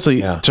it.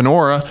 Obviously,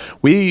 Tenora,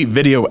 we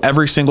video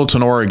every single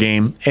Tenora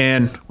game,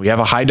 and we have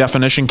a high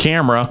definition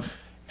camera.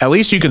 At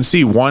least you can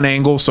see one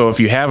angle. So if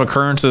you have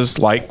occurrences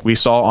like we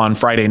saw on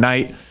Friday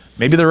night,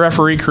 maybe the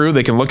referee crew,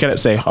 they can look at it and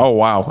say, oh,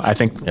 wow, I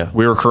think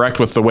we were correct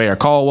with the way our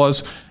call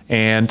was,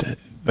 and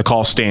the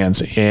call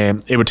stands.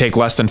 And it would take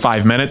less than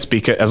 5 minutes,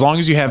 because as long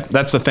as you have,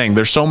 that's the thing,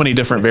 there's so many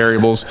different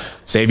variables.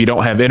 Say if you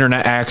don't have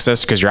internet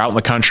access because you're out in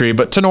the country,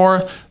 but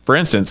Tenora, for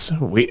instance,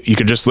 you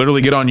could just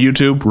literally get on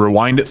YouTube,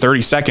 rewind it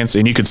 30 seconds,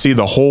 and you could see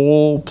the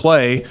whole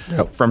play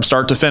from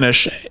start to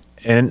finish.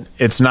 And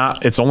it's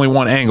only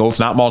one angle, it's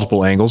not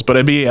multiple angles, but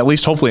it'd be at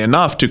least hopefully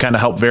enough to kind of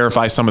help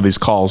verify some of these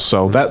calls.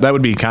 So that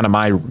would be kind of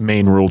my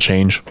main rule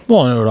change.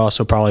 Well, and it would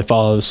also probably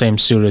follow the same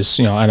suit as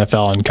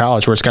NFL and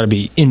college, where it's got to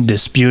be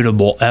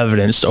indisputable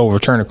evidence to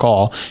overturn a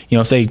call.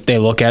 If they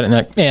look at it and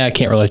they're like, I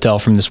can't really tell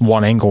from this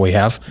one angle we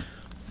have,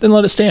 then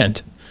let it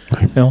stand.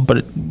 Right.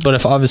 But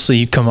if obviously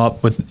you come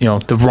up with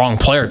the wrong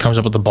player comes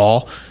up with the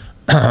ball,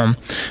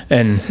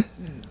 and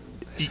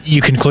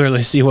you can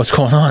clearly see what's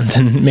going on,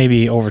 then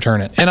maybe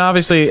overturn it. And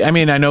obviously, I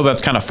know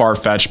that's kind of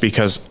far-fetched,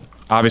 because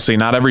obviously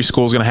not every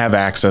school is going to have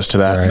access to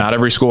that. Right. Not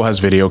every school has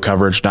video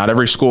coverage. Not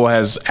every school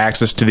has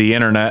access to the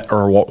internet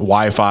or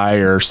Wi-Fi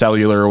or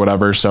cellular or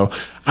whatever. So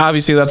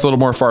obviously that's a little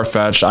more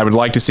far-fetched. I would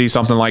like to see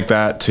something like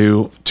that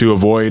to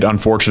avoid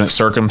unfortunate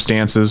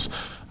circumstances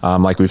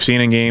like we've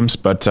seen in games,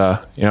 but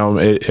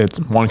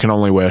one can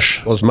only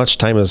wish. Well, as much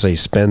time as they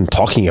spend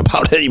talking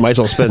about it, you might as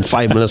well spend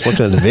 5 minutes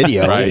looking at the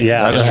video. Right?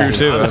 Yeah, that's true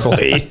too.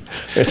 Honestly,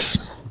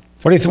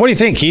 What do you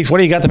think, Keith? What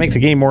do you got to make the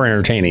game more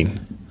entertaining?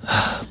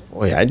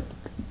 Boy, I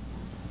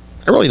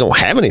really don't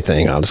have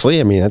anything,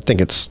 honestly. I think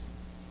it's,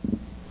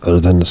 other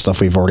than the stuff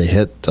we've already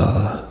hit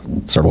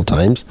several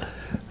times.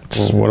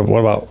 What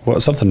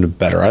about something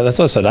better? That's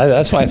what I said.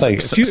 That's why I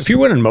think if you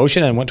went in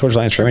motion and went towards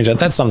line of scrimmage,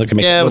 that's something that can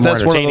make it a little more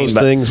entertaining. Yeah,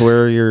 but that's one of those things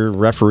where your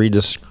referee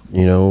just,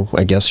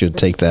 I guess you'd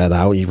take that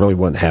out. You really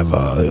wouldn't have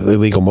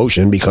illegal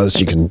motion because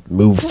you can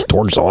move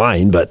towards the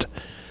line. But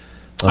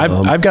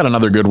I've got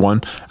another good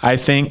one. I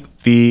think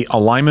the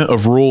alignment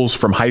of rules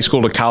from high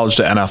school to college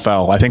to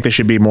NFL, I think they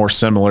should be more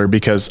similar,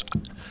 because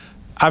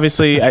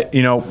obviously,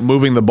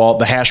 moving the ball,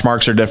 the hash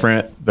marks are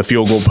different. The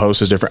field goal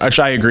post is different, which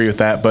I agree with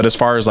that. But as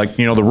far as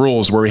the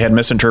rules where we had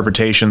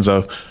misinterpretations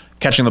of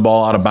catching the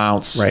ball out of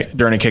bounds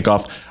during a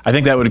kickoff, I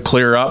think that would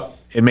clear up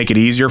and make it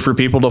easier for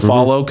people to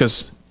follow,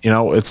 because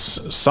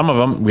it's some of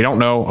them we don't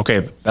know.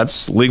 Okay,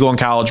 that's legal in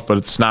college, but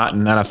it's not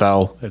in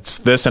NFL. It's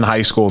this in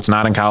high school. It's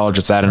not in college.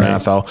 It's that in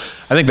NFL.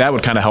 I think that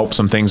would kind of help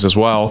some things as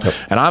well. Yep.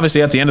 And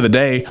obviously, at the end of the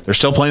day, they're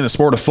still playing the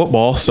sport of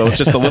football, so it's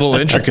just the little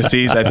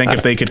intricacies. I think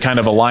if they could kind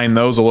of align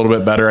those a little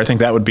bit better, I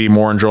think that would be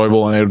more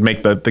enjoyable, and it would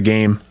make the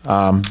game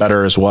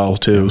better as well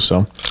too.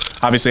 So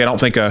obviously, I don't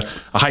think a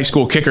high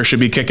school kicker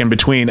should be kicking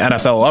between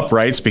NFL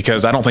uprights,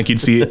 because I don't think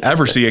you'd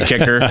ever see a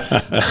kicker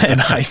in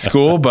high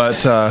school,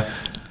 but.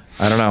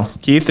 I don't know.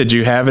 Keith, did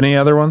you have any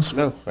other ones?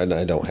 No, I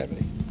don't have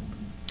any.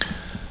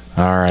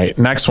 All right.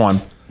 Next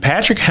one.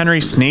 Patrick Henry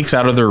sneaks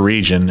out of their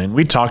region. And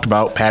we talked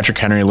about Patrick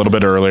Henry a little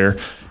bit earlier.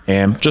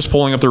 And just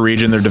pulling up the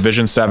region, their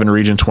Division 7,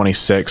 Region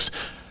 26.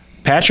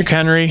 Patrick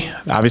Henry,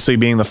 obviously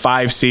being the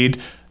 5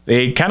 seed,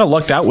 they kind of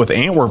lucked out with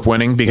Antwerp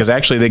winning, because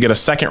actually they get a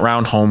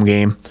second-round home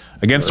game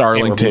against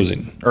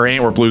Arlington.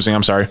 Antwerp losing,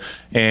 I'm sorry.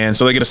 And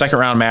so they get a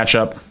second-round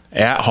matchup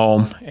at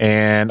home,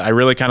 and I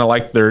really kind of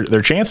like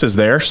their chances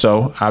there.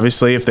 So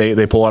obviously if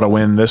they pull out a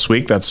win this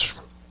week, that's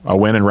a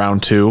win in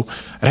round 2.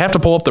 I'd have to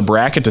pull up the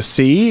bracket to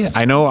see.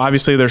 I know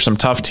obviously there's some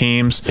tough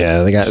teams.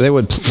 Yeah, they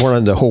would run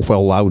into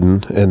Hopewell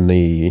Loudon in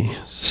the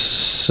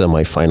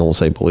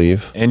semifinals, I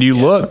believe. And you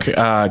look,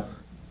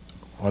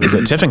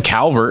 Tiffin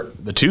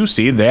Calvert, the 2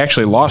 seed, they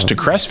actually lost to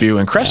Crestview,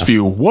 and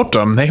Crestview whooped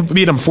them. They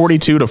beat them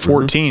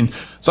 42-14.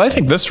 So I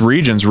think this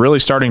region's really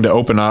starting to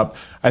open up.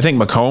 I think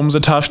Macomb's a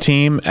tough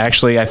team.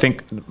 Actually, I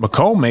think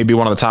Macomb may be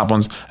one of the top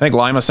ones. I think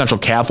Lima Central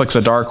Catholic's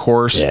a dark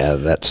horse. Yeah,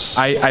 that's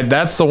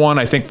that's the one.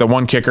 I think the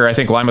one kicker. I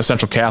think Lima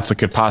Central Catholic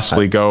could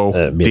possibly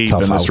go deep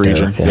in this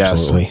region.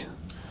 Absolutely. Yes.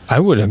 I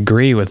would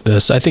agree with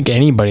this. I think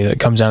anybody that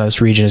comes out of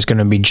this region is going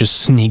to be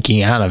just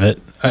sneaking out of it.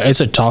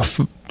 It's a tough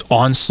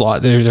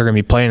onslaught they're going to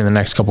be playing in the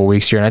next couple of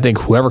weeks here, and I think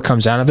whoever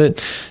comes out of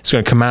it is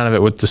going to come out of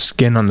it with the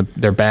skin on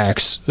their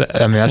backs.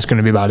 I mean, that's going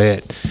to be about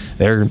it.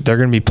 They're going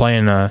to be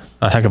playing a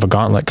heck of a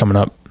gauntlet coming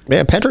up.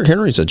 Yeah, Patrick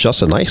Henry's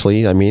adjusted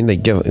nicely. I mean,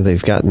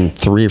 they've gotten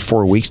 3 or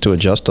 4 weeks to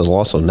adjust to the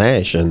loss of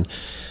Nash, and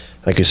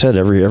like I said,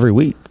 every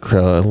week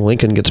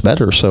Lincoln gets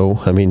better. So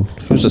I mean,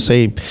 who's to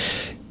say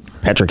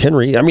Patrick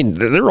Henry? I mean,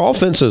 their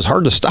offense is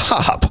hard to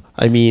stop.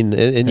 I mean,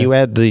 and you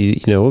add the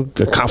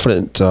a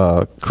confident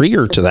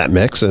Krieger to that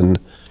mix, and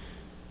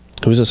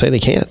who's to say they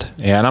can't?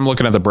 Yeah, and I'm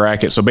looking at the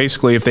bracket. So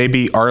basically, if they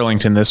beat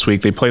Arlington this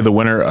week, they play the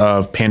winner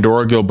of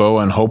Pandora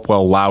Gilboa and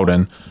Hopewell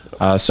Loudon.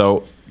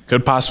 So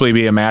could possibly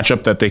be a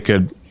matchup that they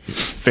could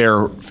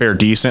fare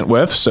decent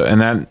with. So, and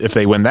then if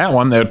they win that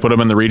one, they would put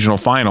them in the regional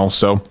final.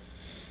 So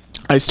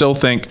I still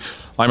think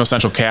Lima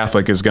Central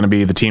Catholic is going to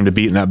be the team to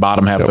beat in that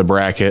bottom half of the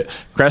bracket.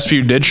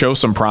 Crestview did show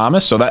some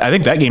promise, so I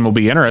think that game will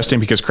be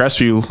interesting because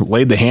Crestview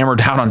laid the hammer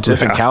down on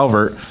Tiffin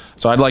Calvert.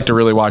 So I'd like to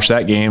really watch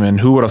that game. And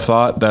who would have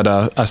thought that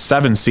a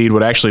 7 seed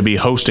would actually be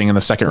hosting in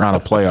the second round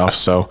of playoffs?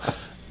 So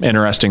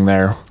interesting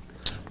there.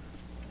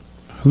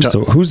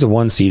 Who's the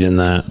 1 seed in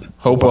that?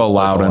 Hopewell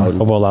Loudon.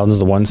 Hopewell Loudon's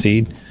the 1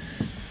 seed.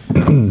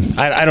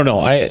 I don't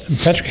know.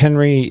 Patrick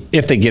Henry,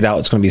 if they get out,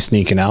 it's going to be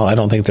sneaking out. I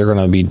don't think they're going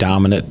to be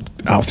dominant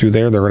out through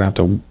there. They're going to have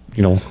to,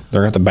 they're going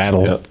to have to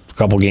battle a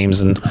couple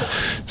games, and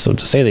so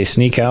to say they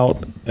sneak out,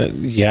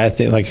 I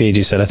think, like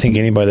AJ said, I think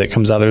anybody that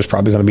comes out there is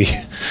probably going to be.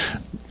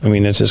 I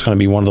mean, it's just going to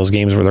be one of those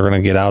games where they're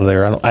going to get out of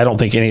there. I don't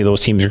think any of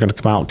those teams are going to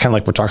come out, kind of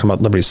like we're talking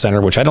about Liberty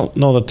Center, which I don't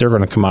know that they're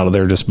going to come out of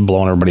there just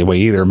blowing everybody away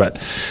either. But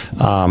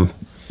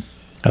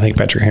I think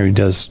Patrick Henry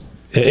does,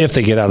 if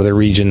they get out of their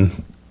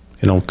region.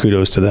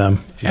 Kudos to them.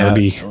 Yeah.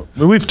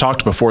 We've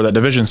talked before that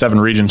Division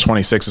 7 Region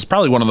 26 is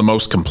probably one of the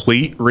most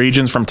complete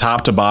regions from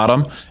top to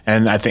bottom.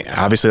 And I think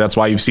obviously that's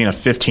why you've seen a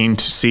 15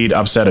 seed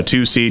upset a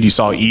 2 seed. You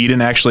saw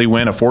Eden actually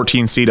win a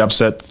 14 seed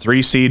upset the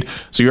 3 seed.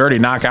 So you already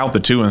knock out the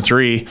 2 and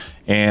 3.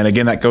 And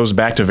again, that goes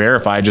back to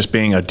Verify just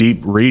being a deep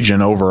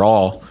region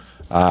overall.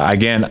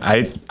 Again,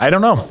 I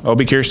don't know. I'll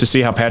be curious to see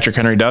how Patrick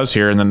Henry does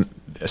here, and then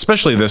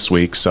especially this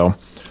week. So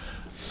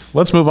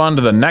let's move on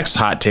to the next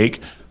hot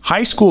take.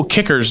 High school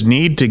kickers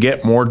need to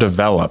get more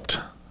developed.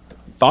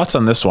 Thoughts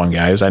on this one,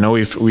 guys? I know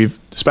we've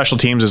special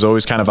teams is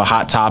always kind of a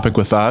hot topic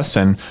with us,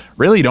 and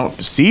really don't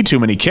see too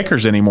many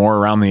kickers anymore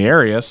around the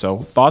area. So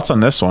thoughts on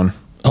this one?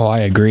 Oh, I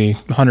agree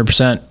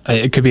 100%.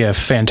 It could be a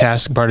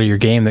fantastic part of your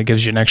game that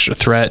gives you an extra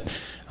threat.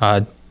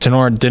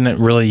 Tenora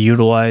didn't really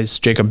utilize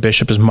Jacob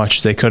Bishop as much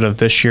as they could have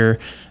this year.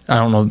 I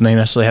don't know if they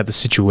necessarily had the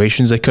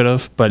situations they could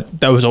have,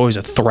 but that was always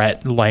a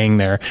threat laying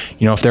there.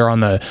 If they're on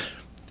the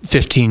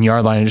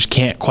 15-yard line and just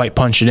can't quite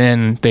punch it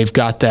in, they've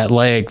got that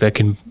leg that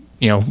can,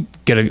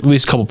 get at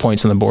least a couple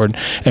points on the board.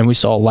 And we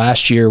saw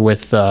last year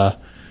with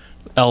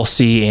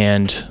LC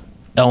and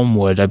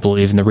Elmwood, I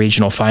believe, in the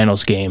regional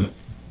finals game,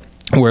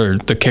 where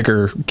the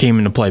kicker came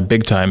into play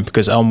big time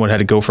because Elmwood had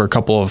to go for a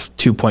couple of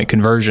 2-point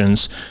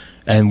conversions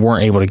and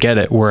weren't able to get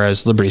it,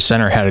 whereas Liberty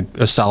Center had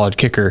a solid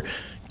kicker,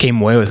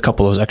 came away with a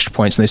couple of those extra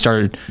points, and they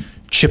started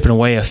chipping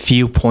away a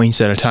few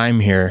points at a time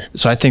here.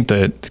 So I think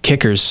the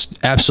kickers,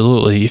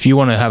 absolutely, if you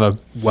want to have a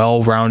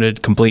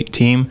well-rounded, complete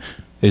team,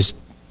 is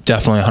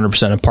definitely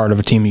 100% a part of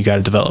a team you got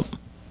to develop.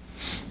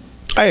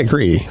 I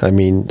agree. I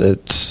mean,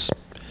 it's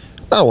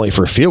not only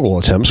for field goal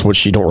attempts,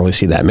 which you don't really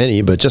see that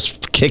many, but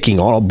just kicking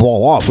on a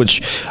ball off,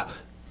 which,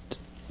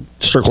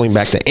 circling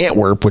back to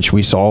Antwerp, which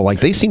we saw, like,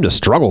 they seem to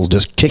struggle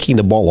just kicking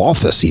the ball off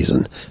this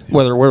season,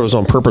 whether it was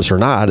on purpose or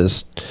not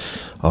is.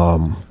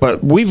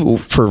 But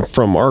we've,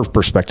 from our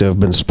perspective,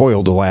 been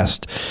spoiled the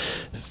last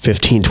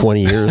 15,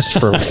 20 years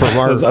from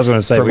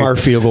our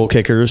field goal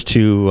kickers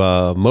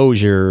to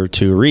Mosier,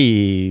 to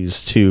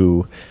Reeves,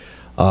 to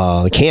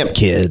the Camp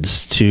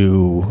kids,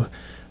 to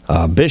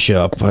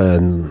Bishop,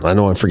 and I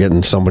know I'm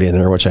forgetting somebody in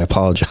there, which I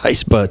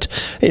apologize. But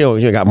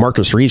you got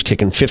Marcus Reeves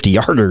kicking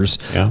 50-yarders.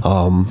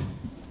 Yeah.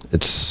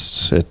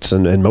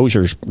 And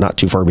Mosier's not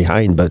too far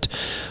behind, but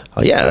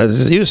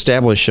you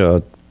establish.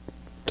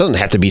 Doesn't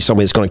have to be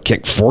somebody that's going to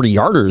kick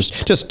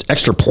 40-yarders, just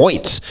extra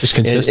points. Just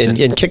consistent.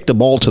 And kick the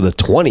ball to the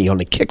 20 on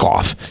the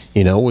kickoff.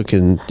 We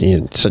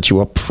can set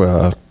you up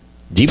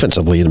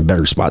defensively in a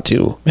better spot,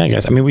 too. Yeah,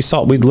 guys. I mean,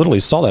 we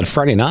literally saw that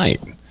Friday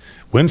night.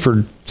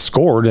 Winford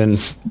scored and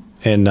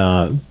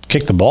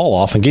kicked the ball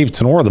off and gave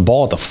Tenora the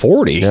ball at the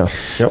 40. Yeah.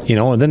 Yep.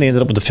 And then they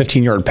ended up with a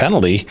 15-yard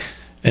penalty.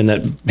 and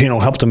that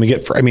helped them to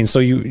get. So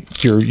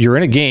you're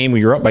in a game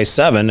where you're up by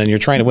 7 and you're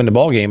trying to win the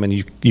ball game, and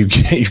you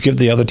give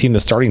the other team the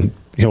starting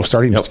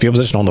field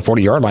position on the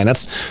 40-yard line.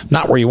 That's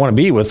not where you want to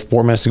be with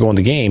 4 minutes to go in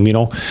the game.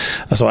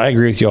 So I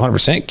agree with you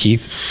 100%,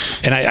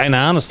 Keith. And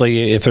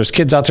honestly, if there's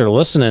kids out there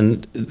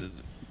listening,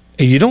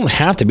 you don't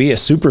have to be a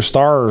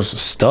superstar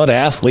stud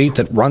athlete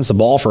that runs the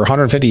ball for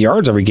 150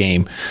 yards every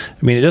game.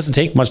 It doesn't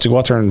take much to go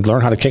out there and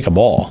learn how to kick a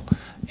ball.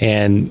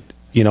 And,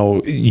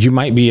 you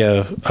might be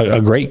a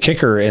great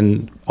kicker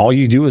and all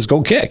you do is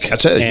go kick.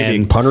 That's it. And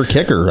you punter,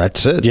 kicker.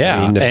 That's it.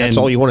 Yeah. If that's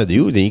all you want to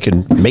do, then you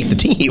can make the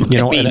team.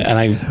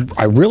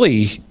 I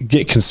really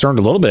get concerned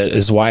a little bit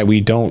is why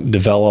we don't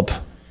develop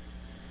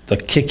the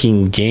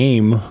kicking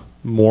game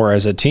more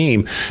as a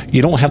team.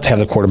 You don't have to have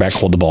the quarterback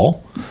hold the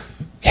ball.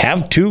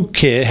 Have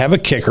a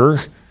kicker,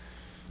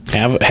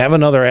 have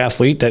another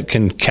athlete that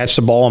can catch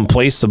the ball and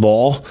place the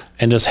ball,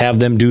 and just have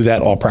them do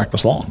that all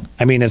practice long.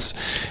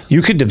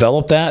 You could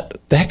develop that.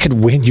 That could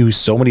win you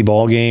so many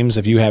ball games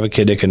if you have a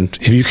kid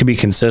if you can be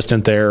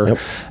consistent there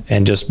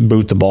and just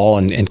boot the ball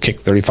and kick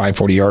 35,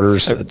 40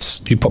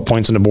 yarders. You put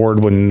points on the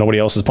board when nobody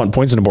else is putting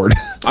points on the board.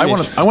 I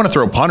want to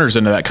throw punters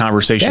into that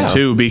conversation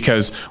too,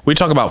 because we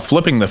talk about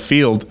flipping the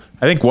field.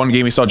 I think one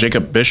game we saw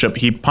Jacob Bishop,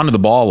 he punted the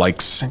ball it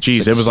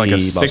was like a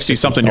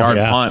 60-something yard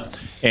punt,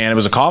 and it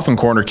was a coffin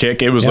corner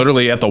kick. It was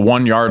literally at the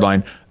 1 yard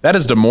line. That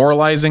is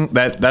demoralizing.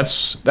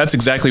 That's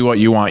exactly what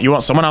you want. You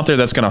want someone out there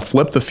that's going to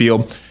flip the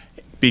field,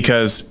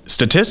 because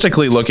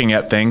statistically looking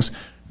at things,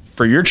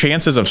 for your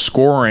chances of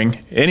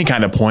scoring any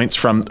kind of points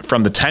from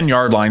the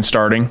 10-yard line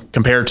starting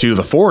compared to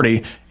the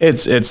 40,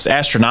 it's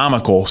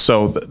astronomical.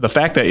 So the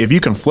fact that if you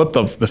can flip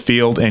the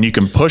field and you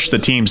can push the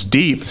teams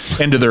deep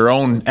into their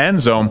own end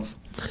zone,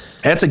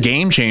 that's a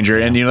game changer,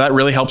 and that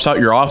really helps out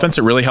your offense.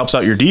 It really helps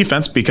out your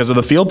defense because of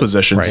the field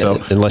position. Right. So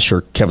unless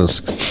you're Kevin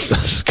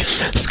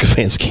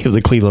Stefanski of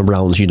the Cleveland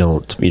Browns, you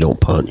don't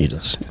punt. You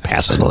just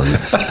pass it on.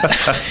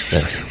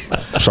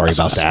 Sorry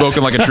about that.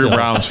 Spoken like a true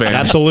Browns fan.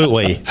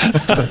 Absolutely.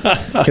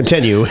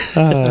 Continue.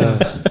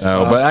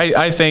 But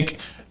I think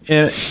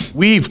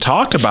we've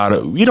talked about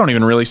it. We don't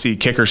even really see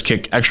kickers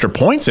kick extra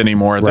points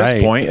anymore at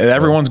this point.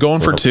 Everyone's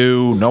going for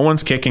 2. No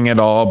one's kicking at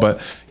all.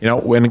 But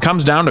when it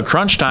comes down to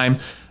crunch time,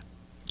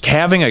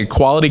 having a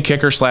quality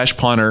kicker /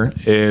 punter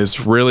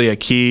is really a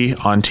key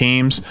on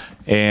teams,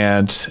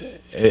 and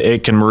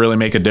it can really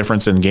make a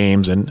difference in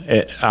games, and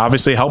it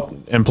obviously help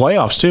in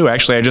playoffs too.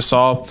 Actually, I just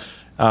saw,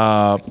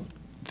 I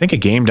think a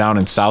game down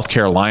in South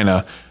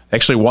Carolina,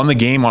 actually won the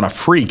game on a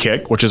free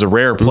kick, which is a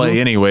rare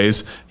play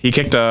anyways. He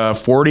kicked a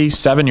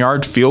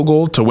 47-yard field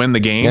goal to win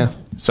the game. Yeah.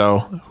 So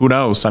who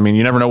knows?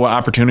 You never know what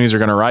opportunities are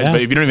going to rise. Yeah.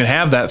 But if you don't even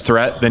have that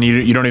threat, then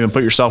you don't even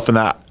put yourself in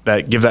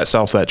give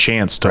that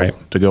chance to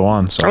go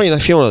on. So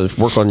if you want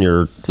to work on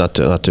your not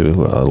to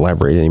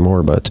elaborate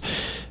anymore, but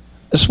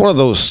it's one of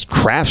those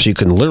crafts you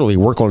can literally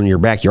work on in your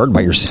backyard by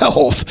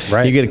yourself.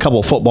 Right. You get a couple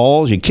of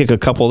footballs, you kick a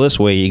couple this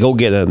way, you go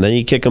get them, then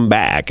you kick them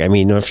back.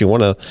 If you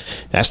want to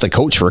ask the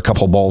coach for a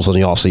couple of balls in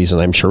the off season,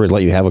 I'm sure he'd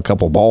let you have a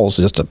couple of balls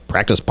just to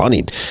practice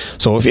punting.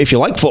 So if you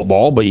like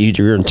football, but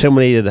you're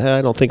intimidated,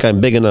 I don't think I'm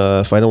big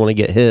enough, I don't want to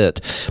get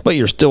hit, but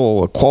you're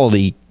still a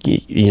quality,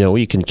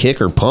 you can kick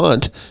or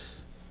punt,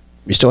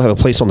 you still have a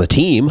place on the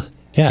team.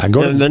 Yeah,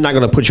 they're not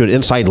going to put you at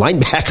inside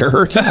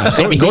linebacker.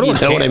 Yeah, go to a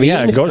camp.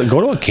 Yeah, go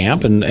to a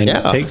camp and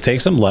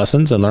take some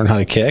lessons and learn how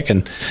to kick.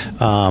 And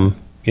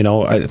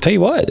I tell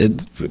you what,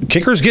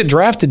 kickers get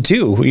drafted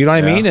too. You know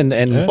what I mean? And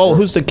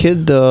who's the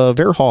kid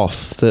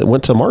Verhoff that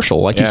went to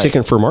Marshall? He's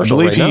kicking for Marshall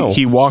right now.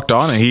 He walked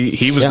on and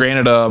he was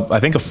granted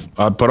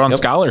a put on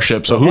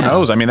scholarship. So who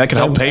knows? That could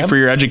help pay for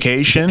your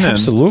education.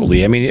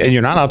 Absolutely. And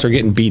you're not out there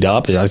getting beat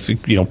up. I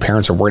think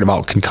parents are worried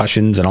about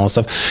concussions and all that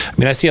stuff.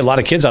 I see a lot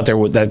of kids out there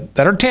that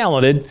are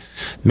talented.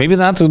 Maybe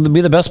not to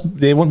be the best.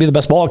 They wouldn't be the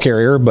best ball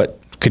carrier, but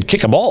could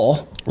kick a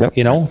ball. Yep.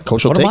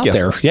 Coach will take you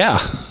there. Yeah.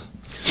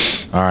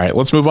 All right,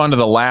 let's move on to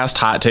the last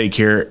hot take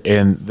here.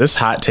 And this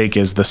hot take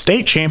is the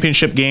state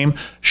championship game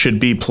should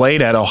be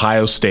played at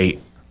Ohio State.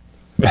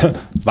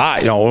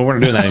 Bye. No, we're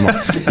not doing that anymore.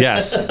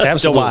 Yes,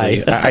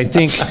 absolutely. I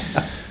think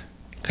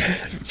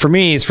for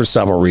me, it's for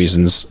several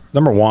reasons.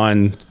 Number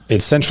one,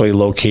 it's centrally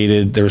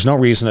located. There's no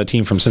reason a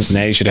team from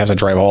Cincinnati should have to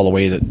drive all the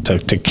way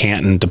to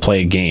Canton to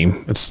play a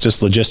game. It's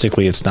just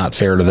logistically, it's not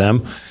fair to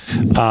them.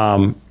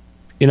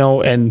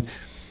 And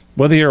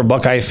whether you're a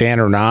Buckeye fan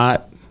or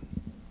not,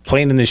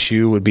 playing in this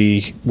shoe would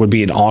be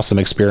an awesome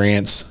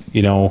experience,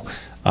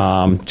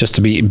 just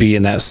to be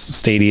in that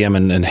stadium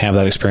and have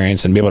that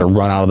experience and be able to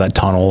run out of that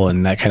tunnel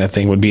and that kind of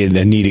thing would be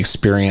a neat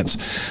experience.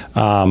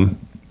 And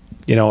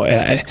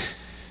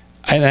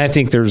I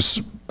think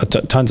there's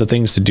tons of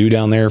things to do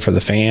down there for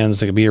the fans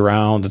that could be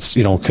around. It's,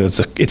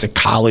 because it's a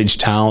college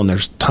town.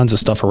 There's tons of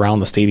stuff around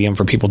the stadium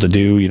for people to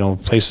do,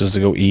 places to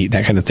go eat,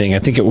 that kind of thing. I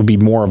think it would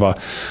bring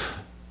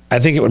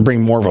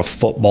more of a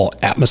football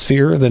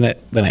atmosphere than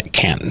it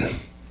can.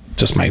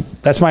 That's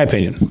my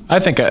opinion. I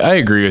think I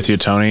agree with you,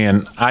 Tony.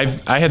 And I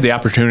had the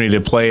opportunity to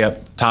play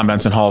at Tom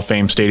Benson Hall of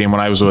Fame Stadium when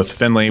I was with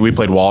Finley. We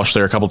played Walsh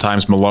there a couple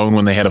times, Malone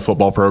when they had a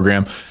football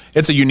program.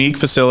 It's a unique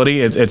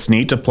facility. It's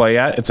neat to play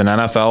at. It's an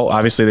NFL.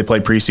 Obviously, they play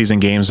preseason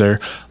games there.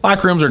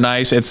 Locker rooms are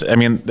nice.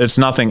 It's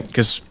nothing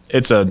because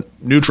it's a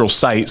neutral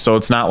site, so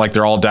it's not like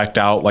they're all decked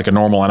out like a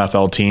normal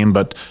NFL team.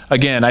 But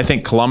again, I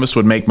think Columbus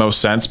would make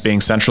most sense being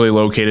centrally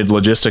located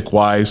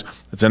logistic-wise.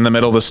 It's in the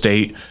middle of the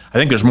state. I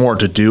think there's more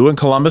to do in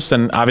Columbus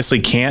than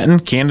obviously Canton.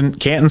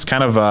 Canton's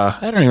kind of I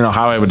don't even know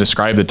how I would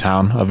describe the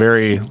town.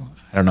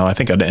 I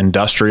think an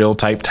industrial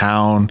type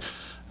town.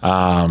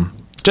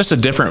 Just a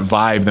different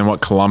vibe than what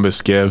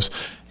Columbus gives.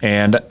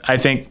 And I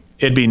think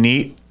it'd be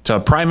neat to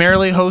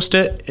primarily host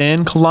it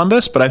in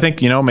Columbus, but I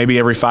think, maybe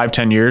every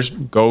 5-10 years,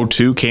 go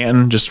to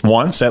Canton just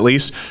once at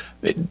least.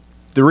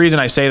 The reason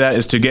I say that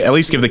is to at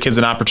least give the kids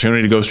an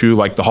opportunity to go through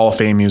like the Hall of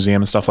Fame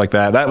Museum and stuff like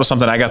that. That was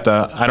something I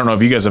don't know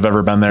if you guys have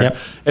ever been there. Yep.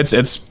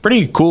 It's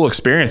pretty cool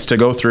experience to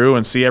go through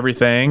and see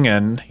everything.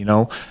 And,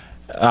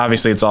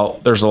 obviously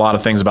there's a lot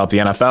of things about the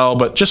NFL,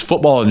 but just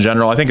football in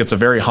general. I think it's a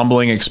very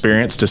humbling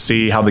experience to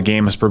see how the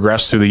game has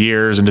progressed through the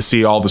years and to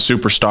see all the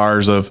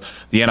superstars of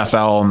the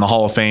NFL and the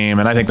Hall of Fame.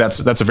 And I think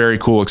that's a very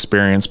cool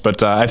experience.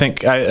 But I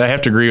think I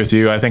have to agree with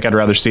you. I think I'd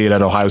rather see it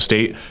at Ohio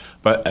State,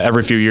 but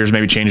every few years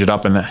maybe change it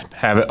up and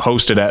have it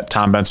hosted at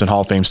Tom Benson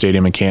Hall of Fame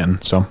Stadium in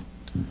Canton. So,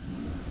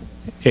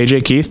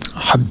 AJ, Keith?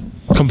 I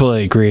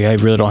completely agree. I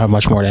really don't have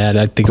much more to add.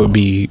 I think it would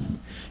be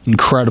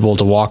incredible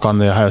to walk on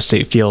the Ohio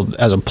State field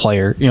as a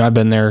player. I've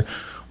been there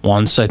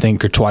once, I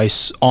think, or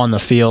twice on the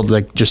field,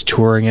 like just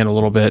touring it a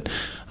little bit.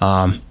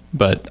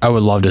 But I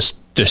would love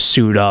to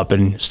suit up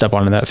and step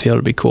onto that field.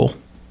 It'd be cool.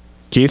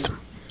 Keith?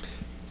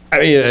 I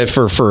mean,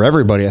 for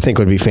everybody, I think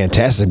it would be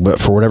fantastic. But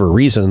for whatever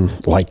reason,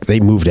 like they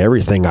moved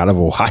everything out of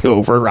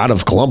Ohio or out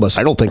of Columbus.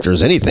 I don't think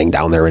there's anything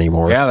down there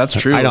anymore. Yeah, that's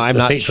true. I'm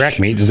not state track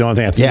meet is the only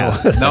thing I think. Yeah.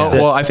 No,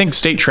 well, I think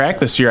state track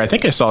this year. I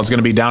think I saw it's going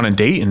to be down in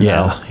Dayton. Yeah.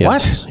 Now.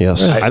 Yes, What?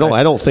 Yes. I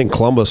don't think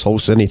Columbus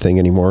hosts anything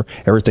anymore.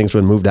 Everything's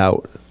been moved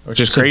out. Which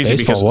is crazy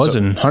baseball because was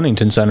in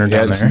Huntington Center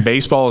down there.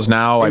 Baseball is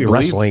now, Maybe I believe,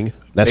 wrestling.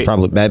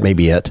 That may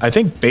be it. I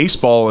think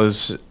baseball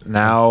is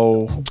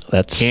now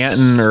That's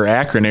Canton or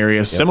Akron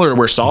area, similar to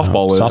where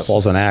softball is.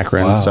 Softball's in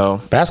Akron. Wow. So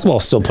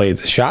basketball still played at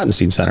the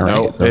Schottenstein Center, right?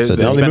 No,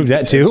 They moved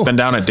that too. It's been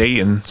down at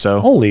Dayton.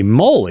 So Holy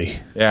moly!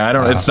 yeah, I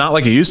don't. It's not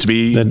like it used to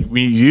be.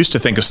 We used to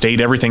think of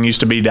state. Everything used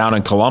to be down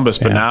in Columbus,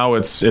 but now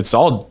it's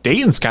all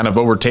Dayton's kind of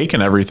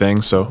overtaken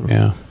everything. So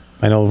Yeah,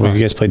 I know when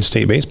you guys played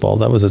state baseball,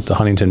 that was at the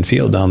Huntington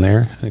Field down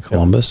there in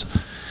Columbus.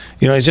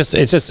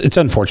 It's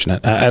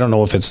unfortunate. I don't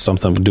know if it's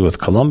something to do with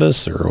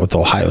Columbus or with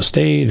Ohio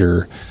State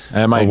or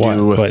it might or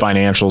do with but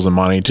financials and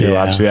money too.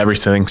 Yeah. Obviously,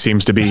 everything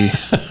seems to be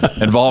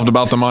involved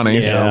about the money.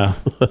 Yeah.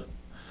 So,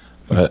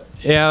 but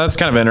yeah, that's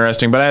kind of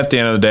interesting. But at the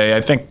end of the day, I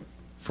think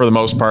for the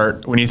most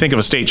part, when you think of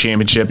a state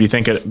championship, you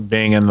think of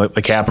being in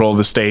the capital of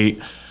the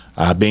state,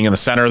 being in the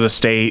center of the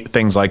state,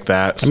 things like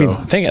that. So. I mean,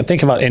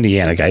 think about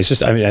Indiana,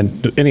 guys.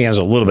 Indiana's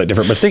a little bit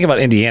different, but think about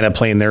Indiana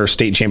playing their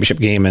state championship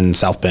game in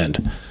South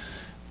Bend.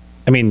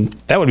 I mean,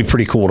 that would be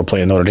pretty cool to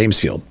play at Notre Dame's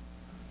field.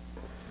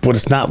 But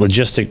it's not very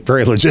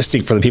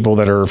logistic for the people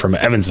that are from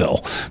Evansville,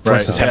 for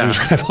instance, having to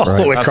drive all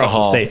the way across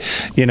the state.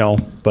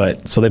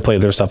 But so they play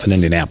their stuff in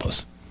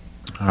Indianapolis.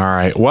 All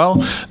right. Well,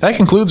 that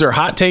concludes our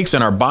hot takes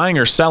and our buying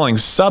or selling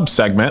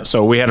sub-segment.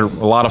 So we had a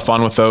lot of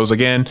fun with those.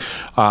 Again,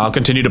 I'll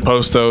continue to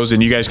post those,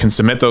 and you guys can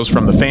submit those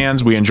from the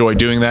fans. We enjoy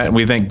doing that, and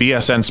we thank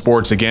BSN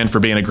Sports again for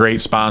being a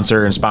great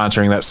sponsor and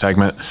sponsoring that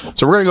segment.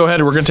 So we're going to go ahead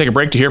and we're going to take a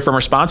break to hear from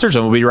our sponsors,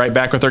 and we'll be right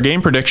back with our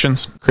game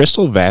predictions.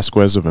 Crystal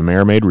Vasquez of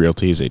Amerimaid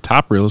Realty is a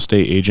top real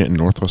estate agent in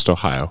Northwest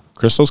Ohio.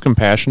 Crystal's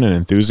compassion and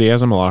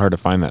enthusiasm allow her to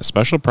find that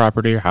special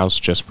property or house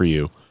just for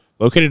you.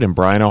 Located in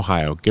Bryan,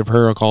 Ohio. Give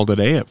her a call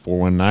today at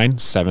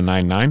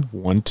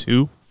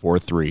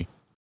 419-799-1243.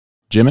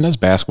 Jimenez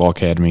Basketball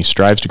Academy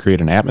strives to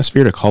create an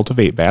atmosphere to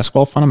cultivate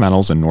basketball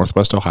fundamentals in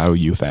Northwest Ohio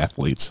youth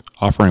athletes,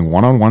 offering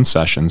one-on-one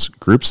sessions,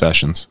 group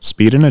sessions,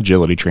 speed and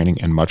agility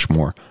training, and much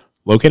more.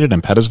 Located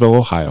in Pettisville,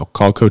 Ohio.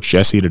 Call Coach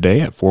Jesse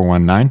today at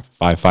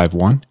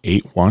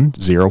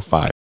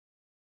 419-551-8105.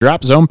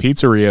 Drop Zone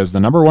Pizzeria is the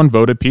 #1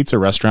 voted pizza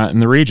restaurant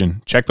in the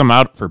region. Check them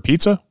out for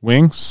pizza,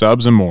 wings,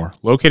 subs, and more.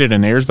 Located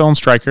in Ayersville and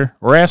Stryker,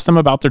 or ask them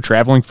about their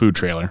traveling food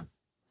trailer.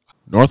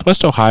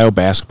 Northwest Ohio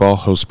Basketball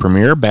hosts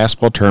premier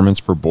basketball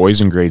tournaments for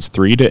boys in grades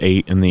 3 to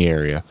 8 in the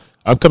area.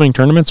 Upcoming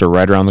tournaments are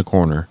right around the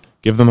corner.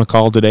 Give them a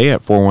call today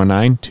at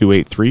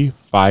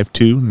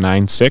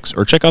 419-283-5296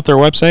 or check out their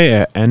website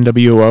at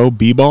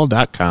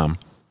nwoball.com.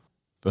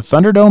 The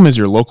Thunderdome is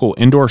your local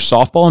indoor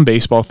softball and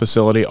baseball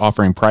facility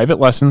offering private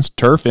lessons,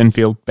 turf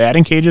infield,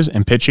 batting cages,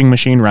 and pitching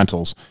machine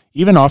rentals,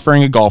 even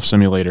offering a golf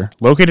simulator.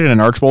 Located in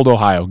Archbold,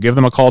 Ohio. Give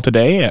them a call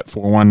today at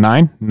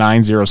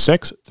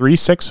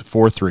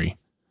 419-906-3643.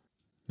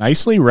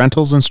 Nicely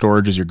Rentals and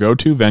Storage is your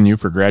go-to venue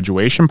for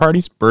graduation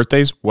parties,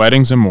 birthdays,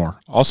 weddings, and more.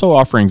 Also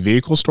offering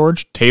vehicle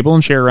storage, table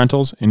and chair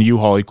rentals, and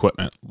U-Haul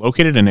equipment.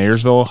 Located in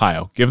Ayersville,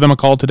 Ohio. Give them a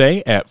call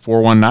today at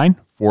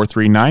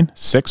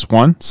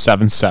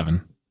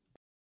 419-439-6177.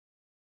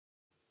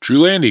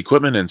 Trueland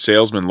Equipment and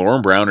Salesman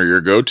Lauren Brown are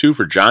your go-to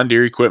for John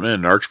Deere equipment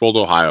in Archbold,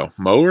 Ohio.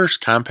 Mowers,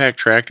 compact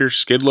tractors,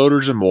 skid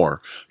loaders, and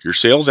more. Your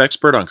sales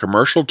expert on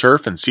commercial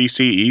turf and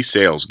CCE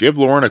sales. Give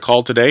Lauren a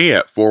call today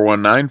at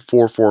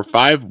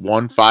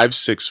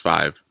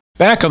 419-445-1565.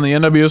 Back on the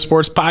NWO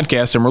Sports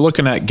Podcast, and we're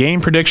looking at game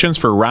predictions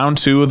for round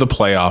 2 of the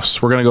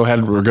playoffs. We're going to go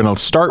ahead. We're going to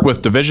start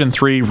with Division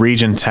 3,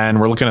 Region 10.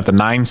 We're looking at the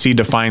 9 seed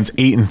Defiance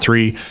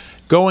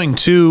 8-3, going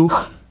to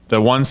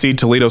the 1 seed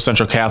Toledo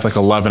Central Catholic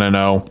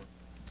 11-0.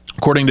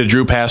 According to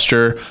Drew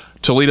Pasture,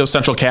 Toledo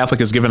Central Catholic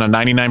is given a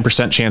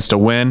 99% chance to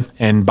win,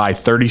 and by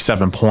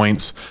 37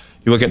 points.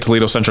 You look at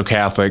Toledo Central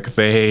Catholic,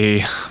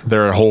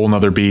 they're a whole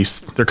nother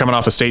beast. They're coming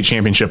off a state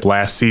championship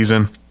last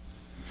season.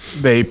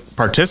 They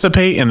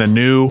participate in the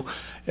new,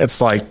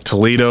 it's like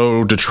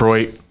Toledo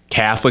Detroit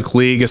Catholic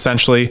League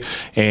essentially,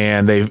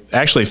 and they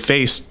actually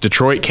faced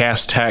Detroit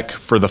Cass Tech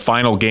for the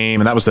final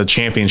game, and that was the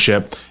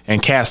championship.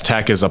 And Cass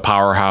Tech is a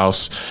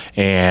powerhouse,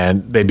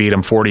 and they beat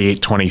them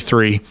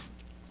 48-23.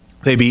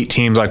 They beat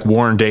teams like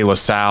Warren De La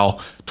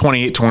Salle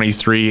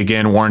 28-23.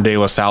 Again, Warren De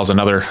La Salle is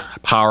another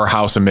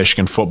powerhouse in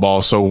Michigan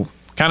football. So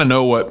kind of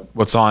know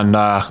what's on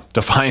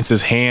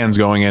Defiance's hands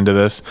going into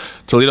this.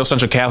 Toledo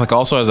Central Catholic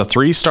also has a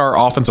 3-star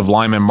offensive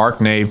lineman,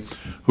 Mark Nave,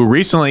 who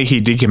recently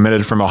he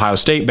decommitted from Ohio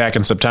State back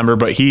in September,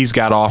 but he's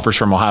got offers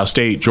from Ohio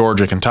State,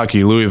 Georgia,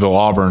 Kentucky, Louisville,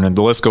 Auburn, and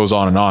the list goes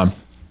on and on.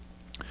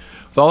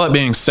 With all that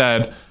being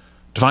said,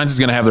 Defiance is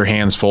going to have their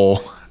hands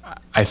full.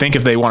 I think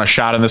if they want a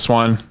shot in this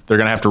one, they're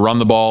going to have to run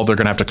the ball. They're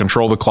going to have to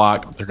control the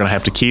clock. They're going to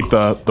have to keep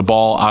the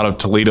ball out of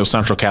Toledo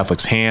Central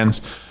Catholic's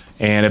hands.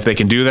 And if they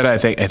can do that, I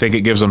think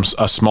it gives them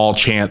a small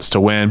chance to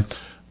win.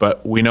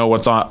 But we know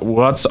what's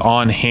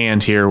on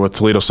hand here with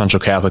Toledo Central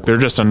Catholic. They're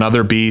just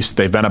another beast.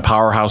 They've been a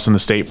powerhouse in the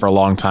state for a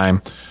long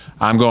time.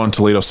 I'm going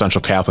Toledo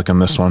Central Catholic in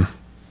this one.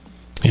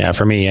 Yeah,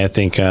 for me, I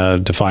think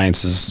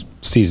Defiance's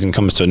season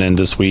comes to an end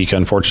this week,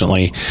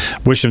 unfortunately.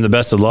 Wish them the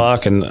best of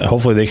luck, and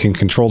hopefully they can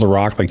control the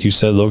rock, like you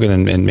said,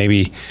 Logan, and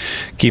maybe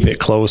keep it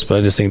close. But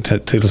I just think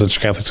Toledo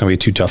Central Catholic's going to be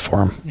too tough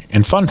for them.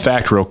 And fun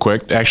fact real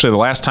quick, actually the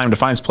last time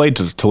Defiance played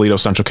Toledo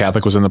Central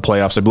Catholic was in the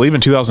playoffs, I believe in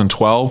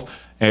 2012.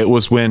 It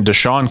was when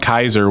Deshaun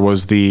Kaiser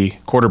was the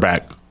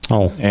quarterback.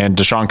 Oh. And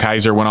Deshaun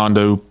Kaiser went on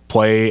to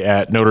play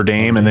at Notre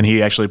Dame, and then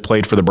he actually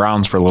played for the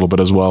Browns for a little bit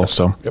as well.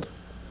 So. Yep.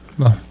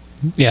 Well.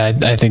 Yeah,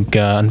 I think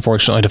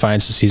unfortunately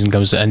Defiance's season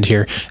comes to end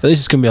here. At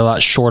least it's going to be a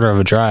lot shorter of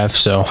a drive,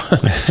 so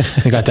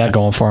they got that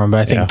going for them.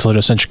 But I think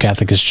Toledo Central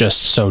Catholic is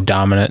just so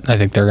dominant. I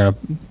think they're going to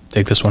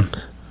take this one.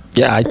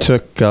 Yeah, I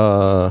took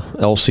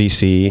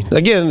LCC.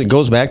 Again, it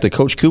goes back to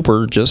Coach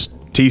Cooper, just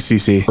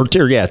TCC.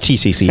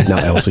 TCC,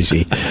 not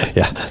LCC.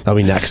 Yeah, that'll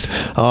be next.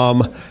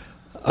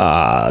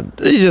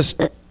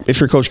 If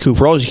you're Coach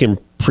Cooper, all you can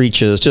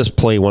preach is just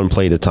play one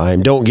play at a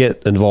time. Don't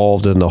get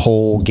involved in the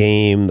whole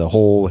game,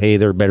 hey,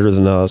 they're better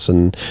than us,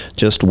 and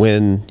just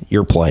win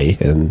your play,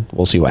 and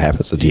we'll see what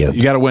happens at the end.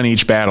 You got to win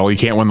each battle. You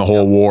can't win the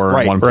whole war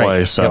in one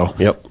play.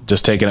 So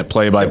just taking it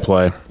play by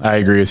play. I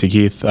agree with you,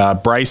 Keith.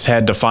 Bryce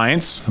had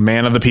Defiance, a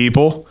man of the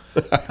people.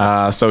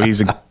 So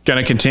he's going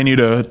to continue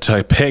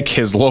to pick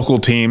his local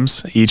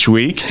teams each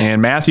week.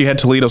 And Matthew had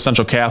Toledo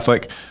Central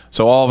Catholic.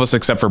 So all of us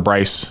except for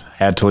Bryce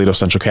had Toledo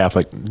Central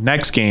Catholic.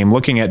 Next game,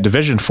 looking at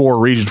Division 4,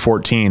 Region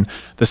 14,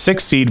 the 6th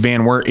seed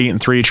Van Wert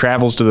 8-3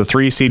 travels to the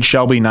 3 seed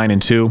Shelby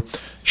 9-2.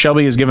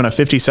 Shelby is given a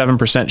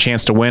 57%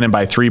 chance to win and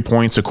by 3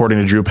 points, according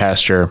to Drew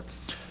Pasture.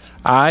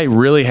 I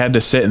really had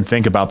to sit and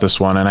think about this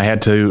one, and I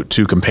had to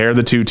compare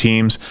the two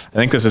teams. I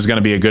think this is going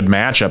to be a good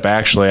matchup,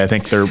 actually. I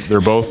think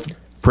they're both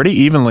pretty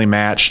evenly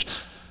matched.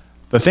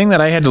 The thing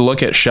that I had to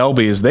look at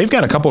Shelby is they've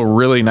got a couple of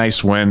really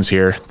nice wins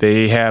here.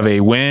 They have a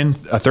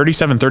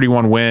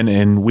 37-31 win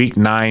in Week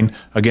 9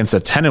 against a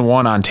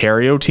 10-1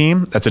 Ontario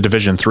team. That's a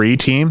Division 3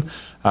 team.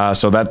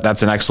 So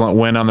that's an excellent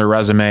win on their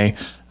resume.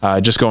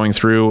 Just going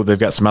through, they've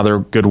got some other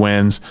good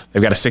wins.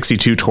 They've got a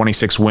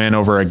 62-26 win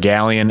over a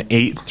Galleon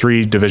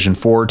 8-3 Division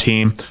 4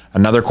 team,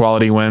 another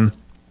quality win.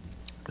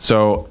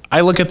 So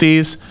I look at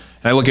these,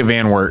 and I look at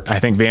Van Wert. I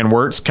think Van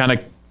Wert's kind of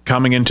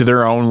coming into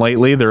their own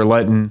lately. They're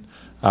letting,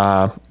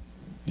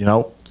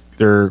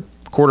 their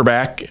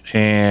quarterback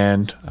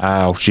and,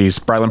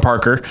 Brylan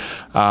Parker,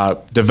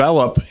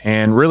 develop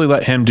and really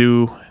let him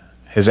do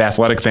his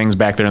athletic things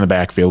back there in the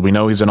backfield. We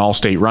know he's an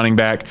all-state running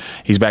back.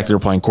 He's back there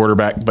playing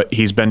quarterback, but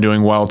he's been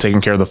doing well, taking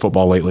care of the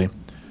football lately.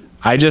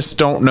 I just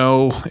don't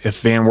know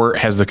if Van Wert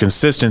has the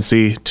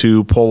consistency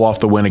to pull off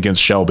the win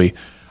against Shelby.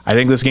 I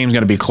think this game's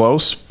going to be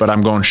close, but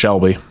I'm going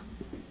Shelby.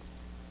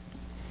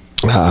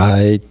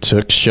 I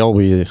took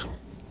Shelby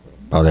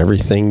about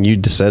everything you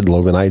just said,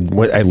 Logan. I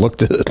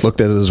looked at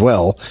it as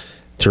well.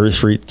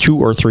 2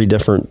 or 3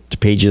 different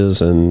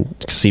pages and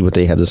see what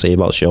they had to say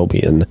about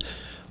Shelby. And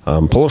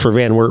pulling for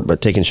Van Wert,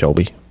 but taking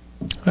Shelby.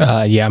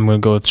 I'm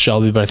going to go with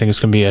Shelby, but I think it's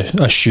going to be a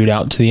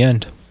shootout to the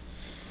end.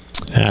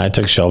 I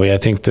took Shelby. I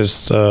think they're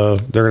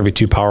going to be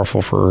too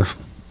powerful for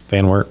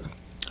Van Wert.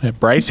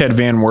 Bryce had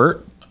Van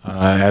Wert,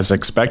 as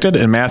expected,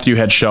 and Matthew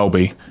had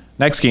Shelby.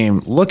 Next game,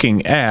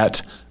 looking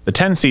at the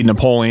 10 seed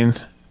Napoleon,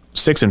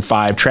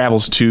 6-5,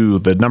 travels to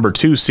the number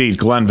 2 seed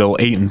Glenville,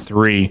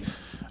 8-3.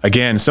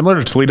 again, similar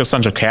to Toledo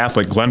Central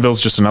Catholic,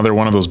 Glenville's just another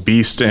one of those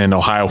beasts in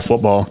Ohio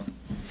football.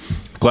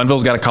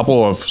 Glenville's got a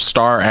couple of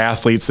star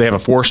athletes. They have a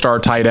 4-star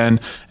tight end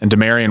in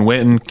Demarion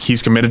Witten.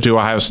 He's committed to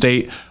Ohio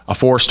State. A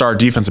 4-star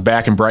defensive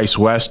back in Bryce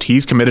West.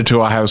 He's committed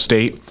to Ohio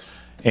State.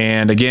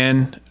 And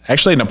again,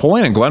 actually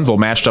Napoleon and Glenville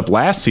matched up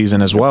last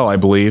season as well, I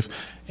believe.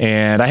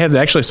 And I had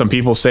actually some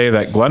people say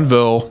that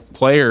Glenville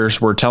players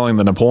were telling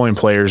the Napoleon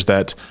players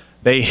that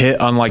they hit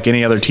unlike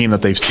any other team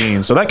that they've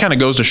seen. So that kind of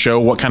goes to show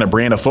what kind of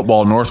brand of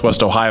football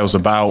Northwest Ohio is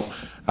about.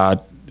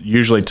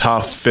 Usually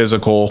tough,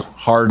 physical,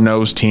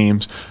 hard-nosed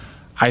teams.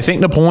 I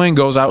think Napoleon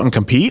goes out and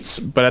competes,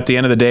 but at the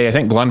end of the day, I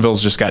think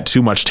Glenville's just got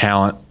too much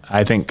talent.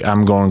 I think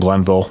I'm going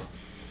Glenville.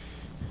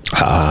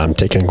 I'm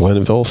taking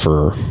Glenville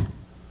for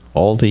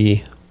all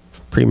the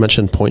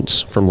pre-mentioned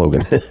points from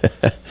Logan.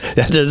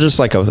 They're just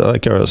like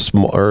a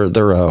small, or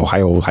they're a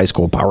Ohio high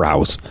school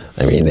powerhouse.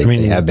 I mean,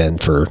 they have been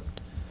for.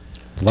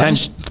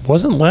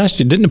 Wasn't last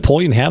year? Didn't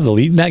Napoleon have the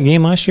lead in that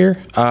game last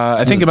year?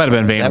 I think it might have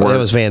been Van Wert. It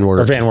was Van Wert.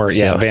 Or Van Wert,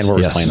 yeah. Van Wert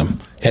was playing them.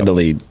 Had the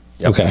lead.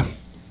 Yep. Okay.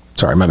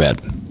 Sorry, my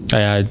bad.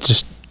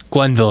 Just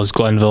Glenville is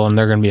Glenville, and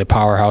they're going to be a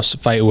powerhouse to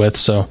fight with.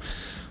 So,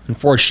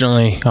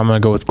 unfortunately, I'm going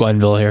to go with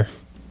Glenville here.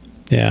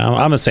 Yeah,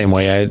 I'm the same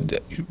way. I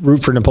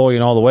root for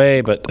Napoleon all the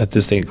way, but I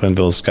just think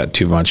Glenville's got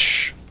too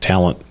much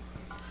talent.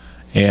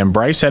 And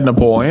Bryce had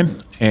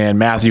Napoleon, and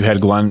Matthew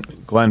had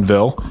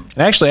Glenville. And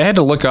actually, I had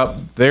to look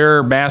up,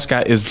 their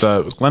mascot is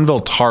the Glenville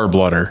Tar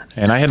Blooder.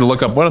 And I had to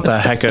look up what the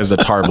heck is a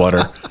Tar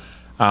Blooder.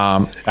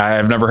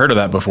 I've never heard of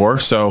that before.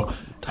 So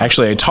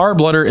actually, a Tar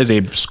Blooder is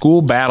a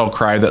school battle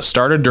cry that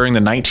started during the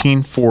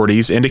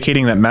 1940s,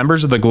 indicating that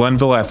members of the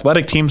Glenville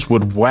athletic teams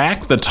would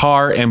whack the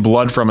tar and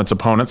blood from its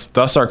opponents.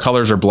 Thus, our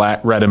colors are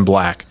red and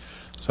black.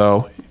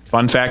 So,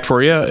 fun fact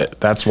for you,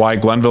 that's why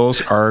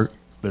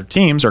their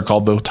teams are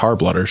called the Tar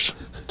Blooders.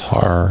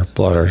 Tar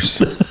Blooders.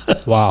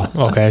 Wow.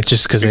 Okay.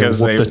 Just because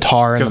they whoop the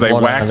tar and because they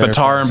whack the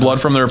tar and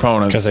blood from their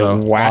opponents. Because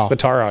they whack the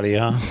tar out of you.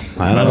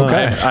 I don't know.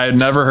 Okay. I had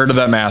never heard of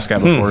that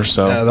mascot before.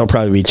 So they'll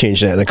probably be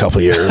changing that in a couple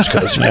of years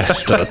because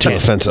it's too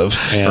offensive.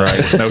 Yeah.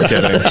 Right. No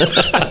kidding.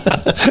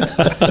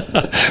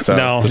 So,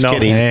 no.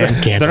 Kidding.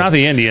 They're not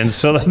the Indians,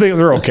 so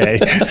they're okay.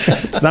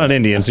 It's not an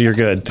Indian, so you're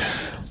good.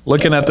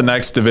 Looking at the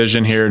next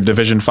division here,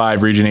 Division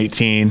 5, Region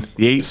 18,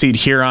 the 8 seed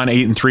Huron,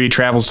 8-3,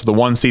 travels to the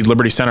 1 seed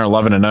Liberty Center,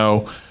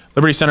 11-0.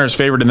 Liberty Center is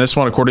favored in this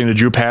one, according to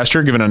Drew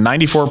Pastor, given a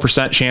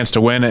 94% chance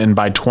to win and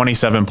by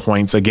 27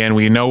 points. Again,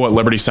 we know what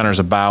Liberty Center is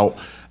about.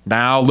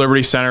 Now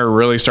Liberty Center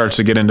really starts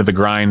to get into the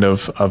grind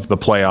of the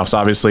playoffs.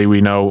 Obviously,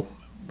 we know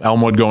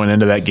Elmwood going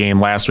into that game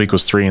last week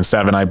was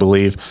 3-7, I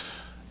believe.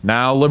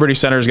 Now Liberty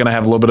Center is going to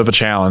have a little bit of a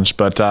challenge,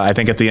 but I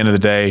think at the end of the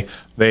day,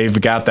 they've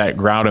got that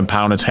ground and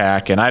pound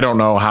attack, and I don't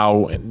know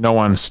how no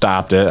one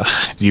stopped it.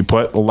 Do you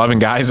put 11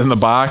 guys in the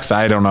box?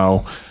 I don't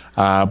know.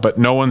 But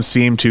no one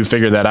seemed to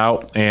figure that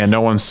out, and no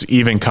one's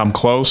even come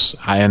close.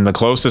 And the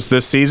closest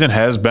this season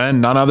has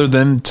been none other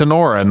than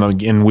Tenora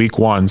in week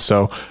 1.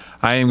 So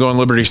I am going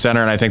Liberty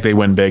Center, and I think they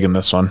win big in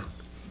this one.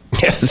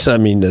 Yes, I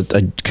mean,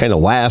 I kind of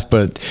laugh,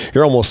 but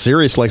you're almost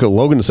serious. Like what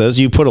Logan says,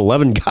 you put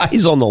 11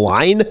 guys on the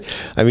line.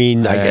 I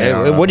mean,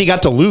 what do you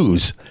got to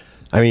lose?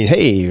 I mean,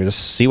 hey,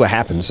 just see what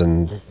happens.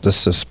 And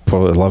this is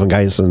put 11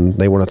 guys, and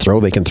they want to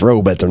throw, they can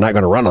throw, but they're not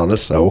going to run on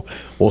us. So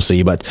we'll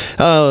see. But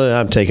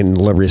I'm taking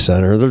Liberty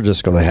Center. They're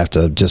just going to have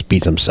to just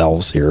beat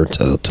themselves here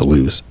to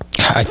lose.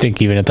 I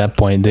think even at that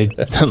point,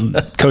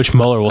 Coach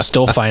Muller will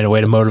still find a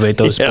way to motivate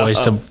those boys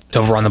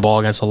to run the ball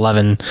against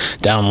 11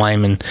 down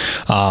linemen.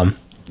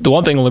 The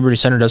one thing Liberty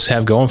Center does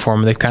have going for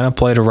them, they've kind of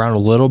played around a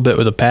little bit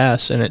with the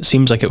pass, and it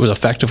seems like it was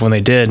effective when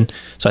they did.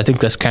 So I think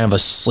that's kind of a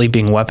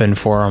sleeping weapon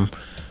for them.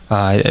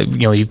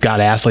 You've got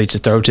athletes to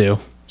throw to.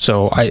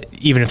 So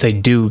even if they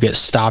do get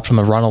stopped on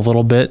the run a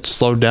little bit,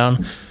 slowed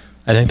down,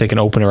 I think they can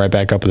open it right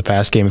back up with the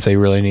pass game if they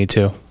really need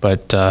to.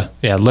 But,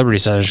 Liberty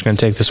Center is going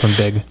to take this one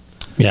big.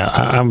 Yeah,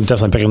 I'm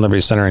definitely picking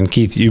Liberty Center. And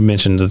Keith, you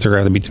mentioned that they're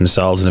going to beat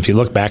themselves. And if you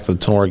look back to the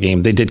Tenora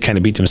game, they did kind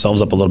of beat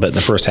themselves up a little bit in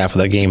the first half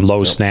of that game.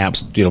 Low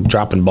snaps,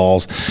 dropping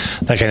balls,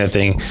 that kind of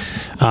thing.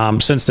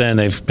 Since then,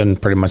 they've been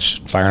pretty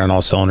much firing on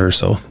all cylinders.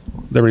 So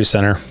Liberty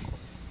Center.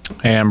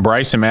 And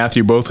Bryce and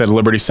Matthew both had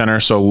Liberty Center.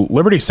 So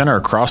Liberty Center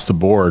across the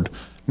board.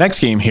 Next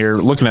game here,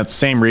 looking at the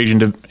same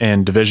region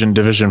and Division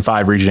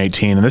 5, Region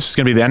 18. And this is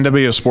going to be the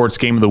NWO Sports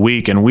Game of the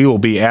Week, and we will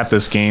be at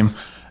this game.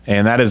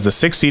 And that is the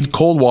 6 seed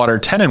Coldwater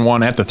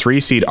 10-1 at the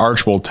 3 seed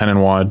Archbold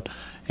 10-1.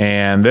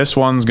 And this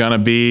one's going to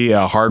be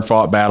a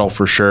hard-fought battle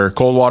for sure.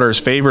 Coldwater is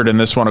favored in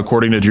this one,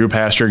 according to Drew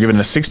Pastor, given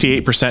a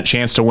 68%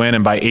 chance to win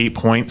and by 8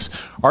 points.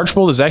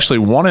 Archbold is actually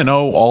 1-0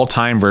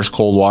 all-time versus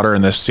Coldwater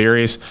in this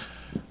series.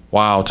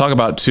 Wow, talk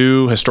about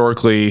two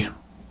historically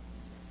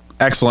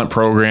excellent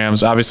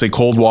programs. Obviously,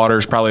 Coldwater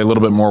is probably a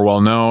little bit more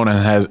well-known and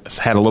has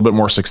had a little bit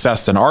more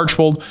success than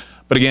Archbold.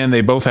 But again,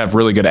 they both have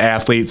really good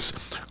athletes.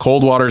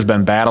 Coldwater's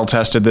been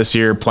battle-tested this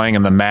year, playing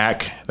in the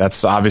MAC.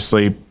 That's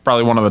obviously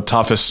probably one of the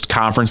toughest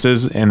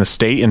conferences in the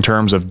state in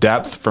terms of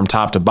depth from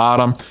top to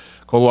bottom.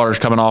 Coldwater's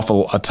coming off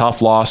a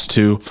tough loss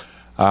to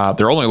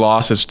their only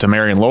loss is to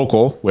Marion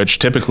Local, which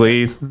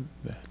typically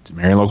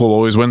Marion Local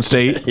always wins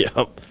state.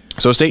 Yep.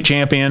 So state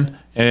champion,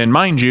 and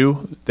mind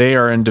you, they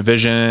are in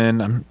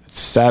Division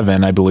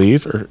 7, I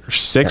believe, or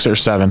 6 or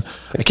 7.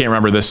 I can't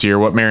remember this year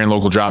what Marion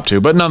Local dropped to,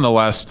 but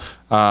nonetheless,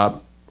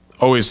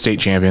 always state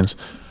champions.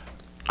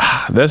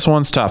 This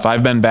one's tough.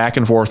 I've been back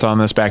and forth on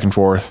this, back and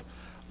forth.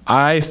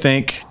 I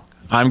think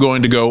I'm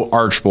going to go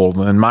Archbold,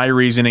 and my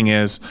reasoning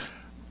is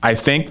I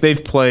think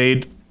they've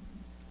played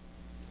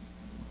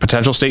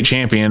potential state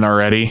champion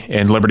already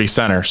in Liberty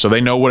Center, so they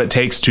know what it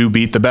takes to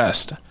beat the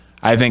best.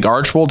 I think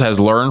Archbold has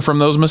learned from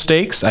those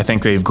mistakes. I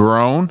think they've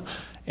grown,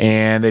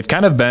 and they've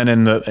kind of been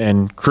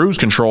in cruise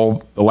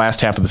control the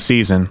last half of the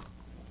season.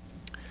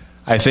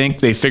 I think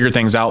they figured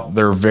things out.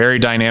 They're a very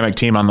dynamic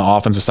team on the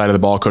offensive side of the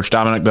ball. Coach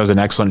Dominic does an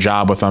excellent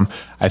job with them.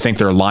 I think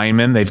they're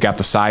linemen. They've got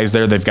the size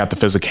there. They've got the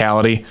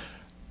physicality.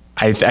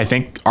 I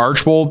think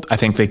Archbold, I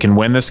think they can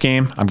win this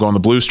game. I'm going the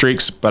Blue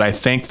Streaks, but I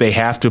think they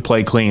have to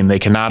play clean. They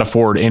cannot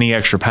afford any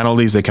extra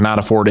penalties. They cannot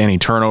afford any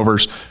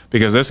turnovers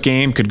because this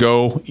game could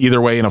go either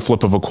way in a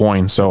flip of a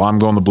coin. So I'm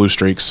going the Blue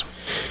Streaks.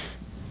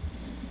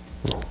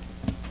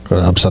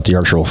 Going to upset the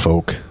Archbold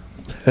folk.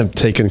 I'm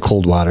taking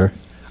Coldwater.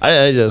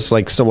 I just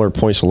like similar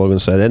points to Logan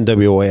said.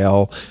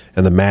 NWAL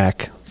and the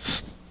MAC.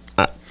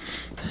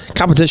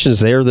 Competition's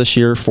there this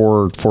year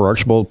for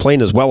Archbold,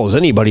 playing as well as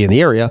anybody in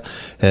the area,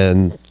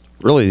 and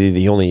really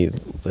the only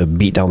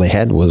beatdown they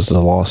had was the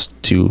loss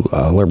to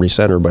Liberty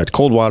Center. But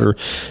Coldwater,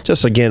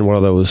 just again one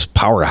of those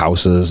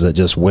powerhouses that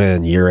just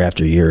win year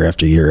after year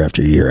after year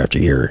after year after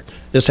year.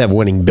 Just have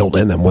winning built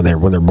in them when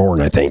they're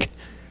born, I think.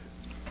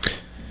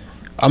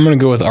 I'm going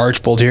to go with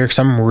Archbold here because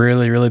I'm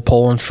really, really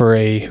pulling for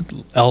a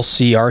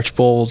LC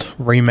Archbold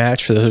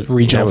rematch for the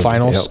regional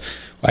finals. Yep.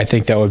 I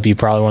think that would be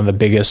probably one of the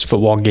biggest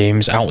football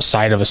games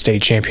outside of a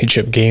state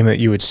championship game that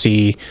you would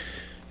see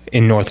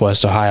in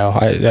Northwest Ohio.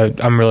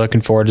 I'm really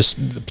looking forward to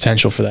the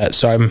potential for that.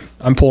 So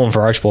I'm pulling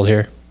for Archbold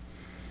here.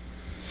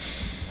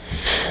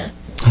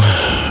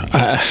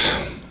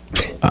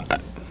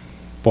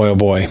 Boy, oh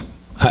boy.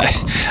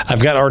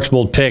 I've got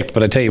Archbold picked,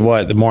 but I tell you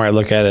what, the more I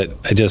look at it,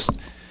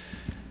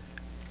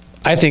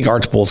 I think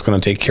Archbold's going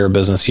to take care of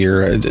business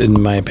here,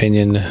 in my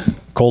opinion.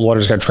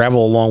 Coldwater's got to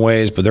travel a long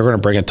ways, but they're going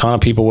to bring a ton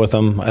of people with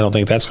them. I don't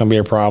think that's going to be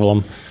a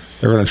problem.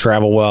 They're going to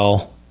travel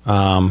well.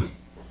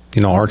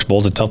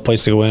 Archbold's a tough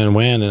place to go in and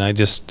win, and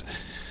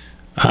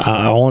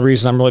the only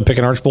reason I'm really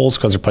picking Archbold is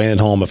because they're playing at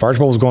home. If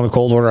Archbold was going to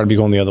Coldwater, I'd be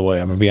going the other way.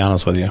 I'm going to be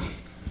honest with you.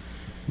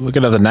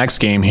 Looking at the next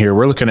game here,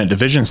 we're looking at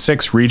Division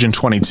 6, Region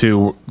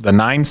 22. The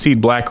 9-seed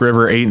Black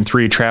River,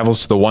 8-3,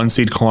 travels to the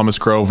 1-seed Columbus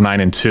Grove,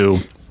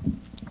 9-2.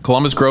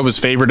 Columbus Grove is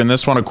favored in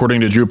this one, according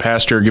to Drew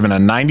Pasteur, given a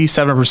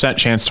 97%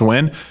 chance to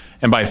win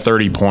and by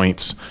 30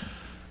 points.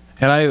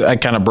 And I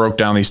kind of broke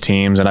down these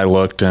teams, and I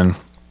looked, and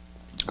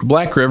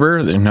Black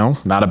River,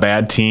 not a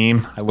bad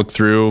team. I looked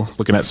through,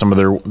 looking at some of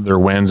their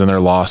wins and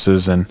their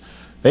losses, and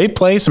they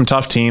play some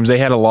tough teams. They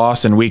had a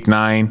loss in Week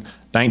 9,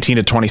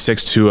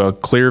 19-26 to a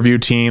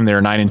Clearview team. They're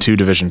a 9-2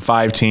 Division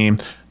 5 team.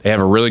 They have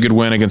a really good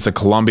win against a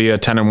Columbia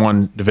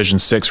 10-1 Division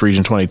 6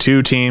 Region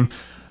 22 team.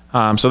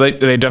 So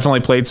they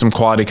definitely played some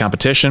quality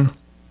competition.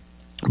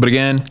 But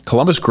again,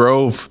 Columbus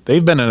Grove,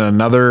 they've been in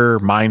another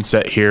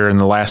mindset here in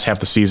the last half of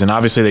the season.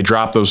 Obviously, they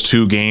dropped those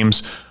two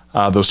games,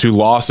 those two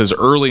losses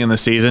early in the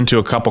season to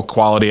a couple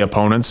quality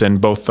opponents in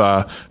both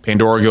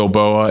Pandora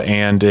Gilboa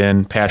and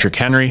in Patrick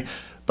Henry.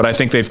 But I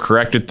think they've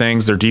corrected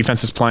things. Their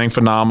defense is playing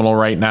phenomenal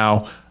right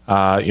now.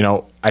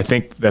 I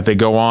think that they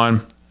go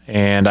on,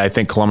 and I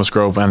think Columbus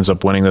Grove ends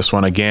up winning this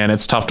one. Again,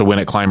 it's tough to win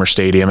at Clymer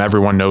Stadium.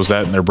 Everyone knows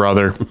that, and their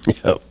brother.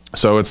 Yep.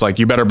 So it's like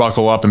you better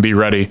buckle up and be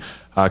ready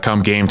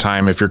come game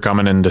time if you're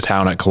coming into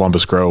town at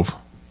Columbus Grove.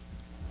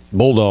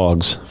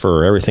 Bulldogs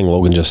for everything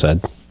Logan just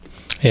said.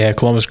 Yeah,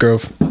 Columbus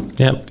Grove.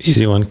 Yep,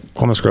 easy one.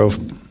 Columbus Grove.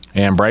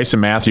 And Bryce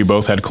and Matthew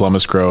both had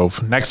Columbus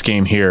Grove. Next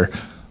game here,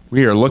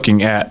 we are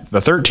looking at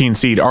the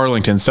 13-seed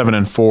Arlington,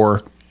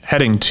 7-4,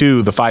 heading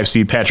to the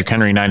 5-seed Patrick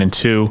Henry,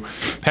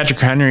 9-2. Patrick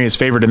Henry is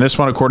favored in this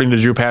one, according to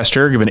Drew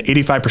Pasteur, given an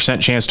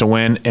 85% chance to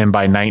win and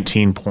by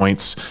 19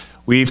 points.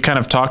 We've kind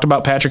of talked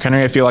about Patrick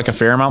Henry, I feel like, a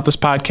fair amount this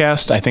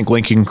podcast. I think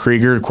Lincoln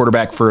Krieger,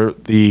 quarterback for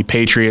the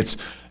Patriots,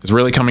 is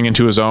really coming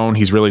into his own.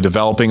 He's really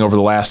developing over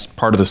the last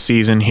part of the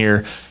season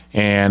here.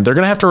 And they're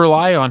going to have to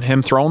rely on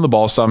him throwing the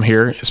ball some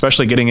here,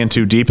 especially getting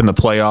into deep in the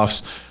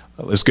playoffs.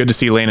 It's good to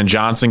see Landon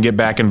Johnson get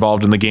back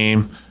involved in the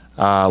game.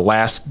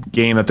 Last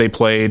game that they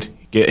played,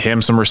 get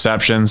him some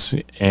receptions,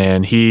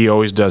 and he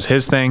always does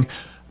his thing.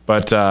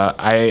 But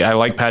I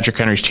like Patrick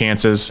Henry's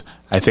chances.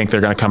 I think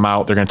they're going to come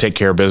out, they're going to take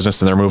care of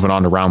business, and they're moving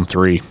on to round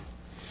 3.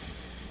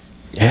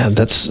 Yeah,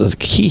 that's the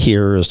key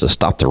here is to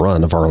stop the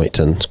run of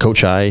Arlington.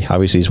 Coach I,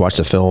 obviously, he's watched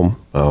the film.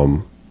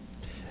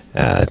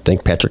 I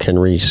think Patrick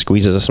Henry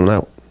squeezes this one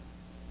out.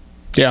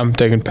 Yeah, I'm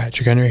taking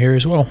Patrick Henry here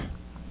as well.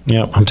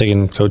 Yeah, I'm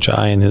taking Coach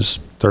I and his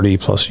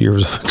 30-plus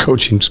years of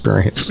coaching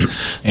experience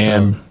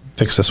and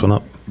fix this one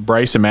up.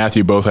 Bryce and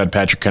Matthew both had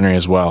Patrick Henry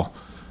as well.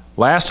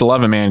 Last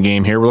 11-man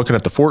game here, we're looking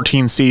at the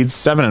 14 seeds,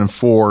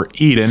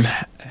 7-4 Eden,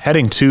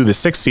 heading to the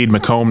 6 seed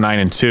Macomb,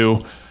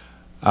 9-2.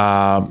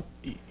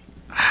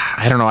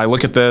 I don't know. I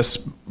look at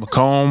this.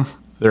 Macomb,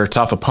 they're a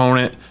tough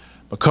opponent,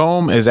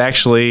 Macomb is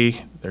actually,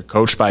 they're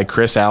coached by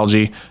Chris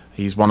Alge.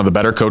 He's one of the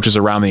better coaches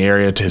around the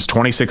area. To his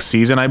 26th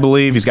season, I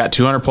believe. He's got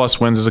 200-plus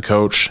wins as a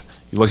coach.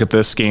 You look at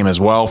this game as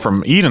well.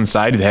 From Eden's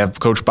side, they have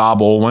Coach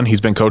Bob Olin.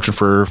 He's been coaching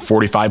for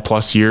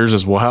 45-plus years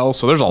as well.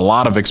 So there's a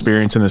lot of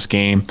experience in this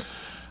game.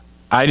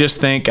 I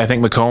think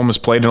Macomb has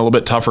played in a little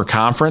bit tougher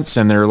conference,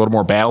 and they're a little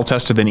more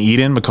battle-tested than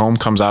Eden. Macomb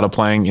comes out of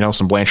playing,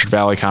 some Blanchard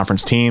Valley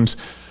Conference teams.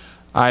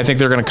 I think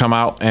they're going to come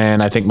out,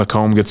 and I think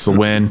Macomb gets the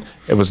win.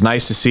 It was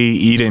nice to see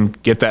Eden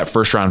get that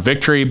first-round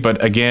victory,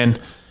 but again,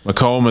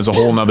 Macomb is a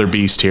whole nother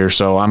beast here,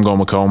 so I'm going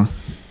Macomb.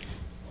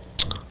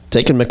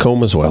 Taking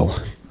Macomb as well.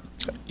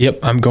 Yep,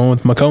 I'm going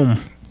with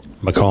Macomb.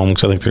 Macomb,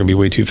 because I think they're going to be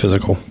way too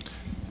physical.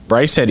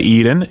 Bryce had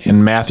Eden,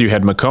 and Matthew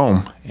had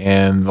Macomb.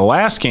 And the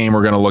last game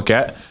we're going to look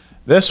at,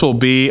 this will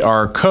be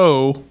our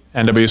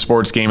NW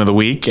Sports Game of the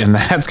Week, and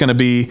that's going to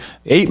be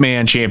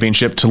 8-man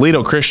championship.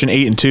 Toledo Christian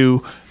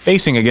 8-2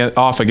 facing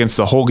off against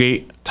the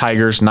Holgate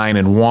Tigers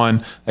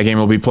 9-1. That game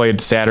will be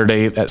played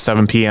Saturday at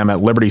 7 p.m. at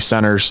Liberty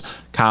Center's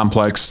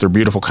complex, their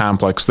beautiful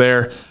complex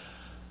there.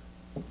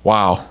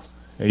 Wow.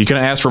 You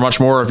couldn't ask for much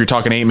more if you're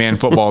talking 8-man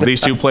football.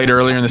 These two played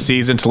earlier in the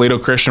season. Toledo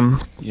Christian,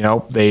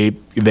 they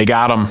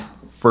got them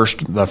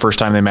the first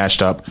time they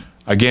matched up.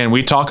 Again,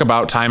 we talk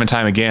about time and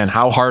time again,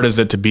 how hard is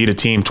it to beat a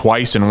team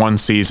twice in one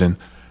season?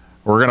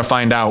 We're going to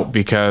find out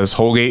because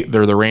Holgate,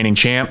 they're the reigning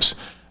champs.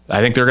 I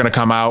think they're going to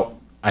come out.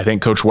 I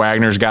think Coach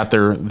Wagner's got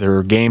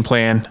their game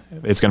plan.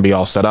 It's going to be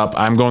all set up.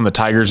 I'm going the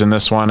Tigers in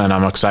this one, and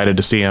I'm excited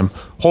to see them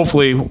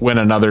hopefully win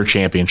another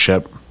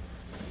championship.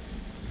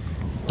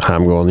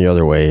 I'm going the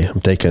other way. I'm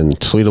taking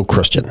Toledo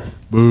Christian.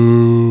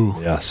 Boo.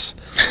 Yes.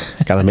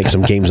 Got to make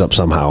some games up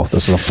somehow.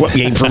 This is a flip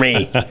game for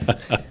me.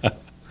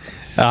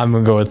 I'm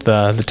going to go with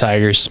the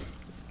Tigers.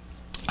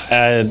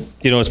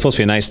 It's supposed to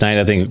be a nice night.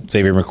 I think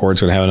Xavier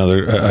McCord's going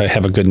to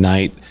have a good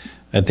night.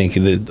 I think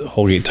the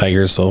Holgate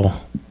Tigers, so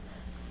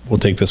we'll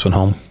take this one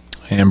home.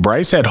 And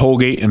Bryce had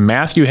Holgate, and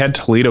Matthew had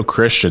Toledo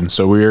Christian,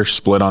 so we were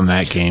split on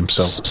that game.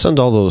 So send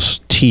all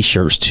those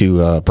T-shirts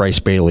to Bryce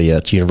Bailey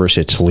at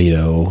University of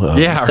Toledo.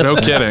 Yeah, no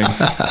kidding.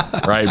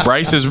 Right,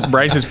 Bryce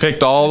has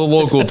picked all the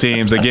local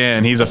teams.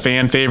 Again, he's a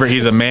fan favorite.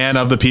 He's a man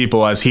of the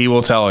people, as he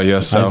will tell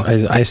you. So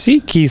I see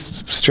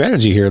Keith's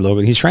strategy here,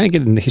 Logan. He's trying to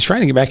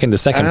get back into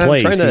second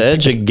place. Trying to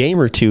edge a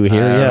game or two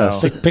here.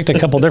 Yes, picked a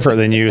couple different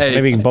than you, so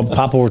maybe he can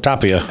pop over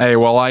top of you. Hey,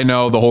 well, I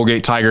know the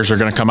Holgate Tigers are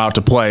going to come out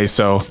to play,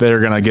 so they're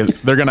going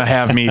to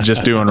have me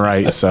just doing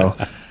right. So,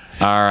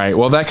 all right.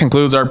 Well, that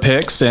concludes our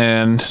picks.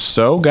 And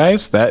so,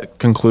 guys, that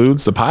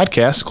concludes the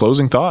podcast.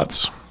 Closing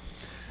thoughts.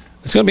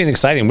 It's going to be an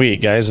exciting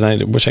week, guys,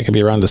 and I wish I could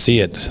be around to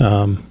see it. It's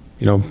going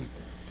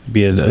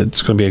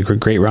to be a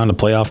great round of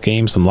playoff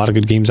games, a lot of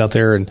good games out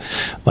there. And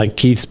like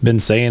Keith's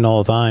been saying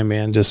all the time,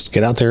 man, just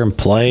get out there and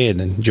play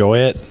and enjoy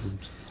it.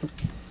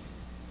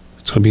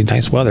 It's going to be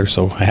nice weather,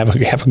 so have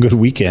a good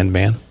weekend,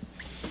 man.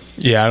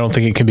 Yeah, I don't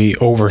think it can be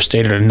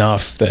overstated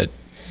enough that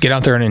get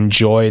out there and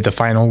enjoy the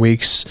final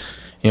weeks,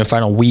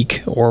 final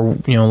week or,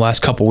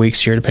 last couple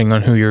weeks here, depending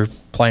on who you're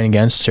playing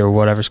against or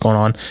whatever's going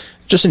on.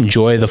 Just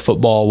enjoy the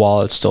football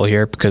while it's still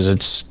here because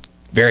it's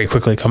very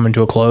quickly coming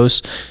to a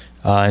close.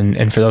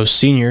 And for those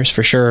seniors,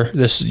 for sure,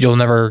 you'll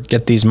never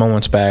get these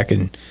moments back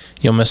and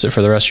you'll miss it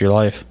for the rest of your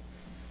life.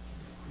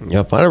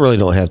 Yep, I really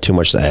don't have too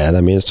much to add. I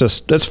mean,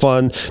 it's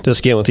fun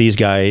just getting with these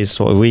guys.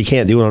 We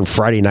can't do it on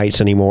Friday nights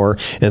anymore.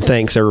 And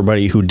thanks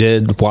everybody who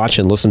did watch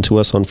and listen to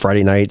us on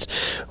Friday nights.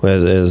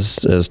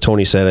 As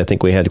Tony said, I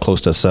think we had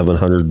close to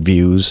 700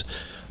 views,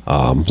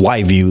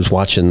 live views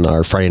watching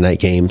our Friday night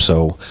game.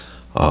 So,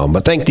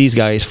 but thank these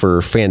guys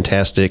for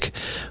fantastic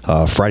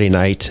Friday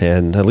night,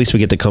 and at least we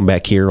get to come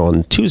back here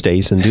on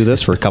Tuesdays and do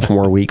this for a couple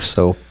more weeks.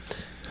 So.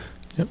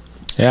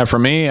 Yeah, for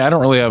me, I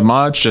don't really have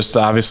much. Just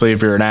obviously,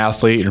 if you're an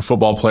athlete and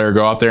football player,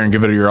 go out there and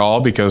give it your all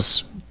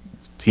because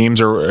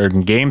games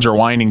are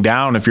winding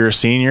down. If you're a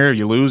senior,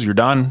 you lose, you're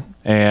done.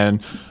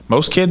 And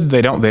most kids,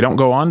 they don't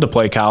go on to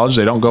play college.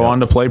 They don't go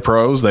on to play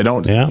pros. They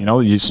don't.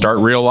 You start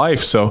real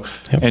life. So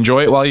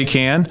enjoy it while you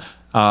can.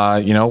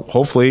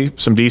 Hopefully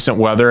some decent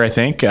weather, I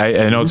think.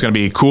 I know it's going to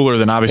be cooler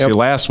than obviously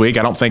last week.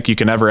 I don't think you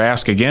can ever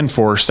ask again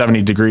for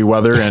 70-degree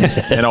weather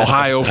in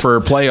Ohio for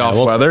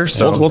playoff weather.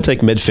 So we'll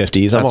take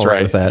mid-50s. I'm all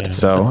right with that. Yeah.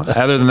 So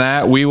other than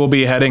that, we will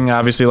be heading,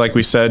 obviously, like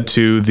we said,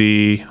 to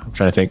the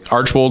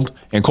Archbold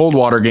and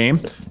Coldwater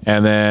game.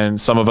 And then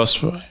some of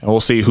us, we'll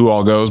see who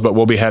all goes, but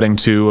we'll be heading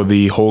to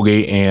the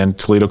Holgate and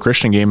Toledo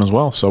Christian game as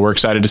well. So we're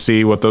excited to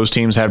see what those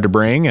teams have to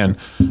bring. And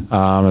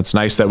it's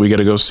nice that we get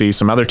to go see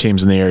some other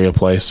teams in the area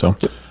play. So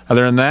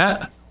other than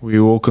that, we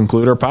will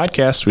conclude our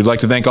podcast. We'd like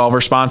to thank all of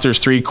our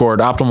sponsors, 3Chord,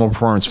 Optimal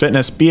Performance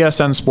Fitness,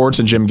 BSN Sports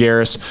and Jim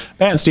Garris,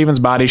 Matt and Stevens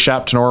Body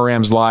Shop, Tenora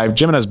Rams Live,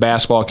 Jimenez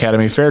Basketball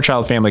Academy,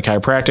 Fairchild Family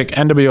Chiropractic,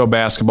 NWO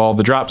Basketball,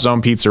 The Drop Zone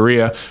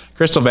Pizzeria,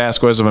 Crystal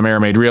Vasquez of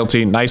Amerimaid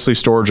Realty, Nicely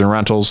Storage and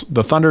Rentals,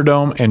 The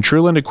Thunderdome, and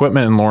Truland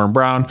Equipment and Lauren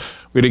Brown.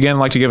 We'd again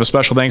like to give a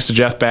special thanks to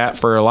Jeff Batt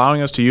for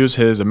allowing us to use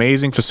his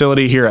amazing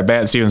facility here at Batt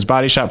and Stevens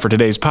Body Shop for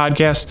today's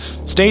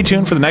podcast. Stay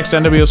tuned for the next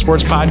NWO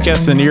Sports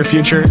podcast in the near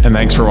future, and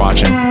thanks for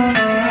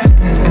watching.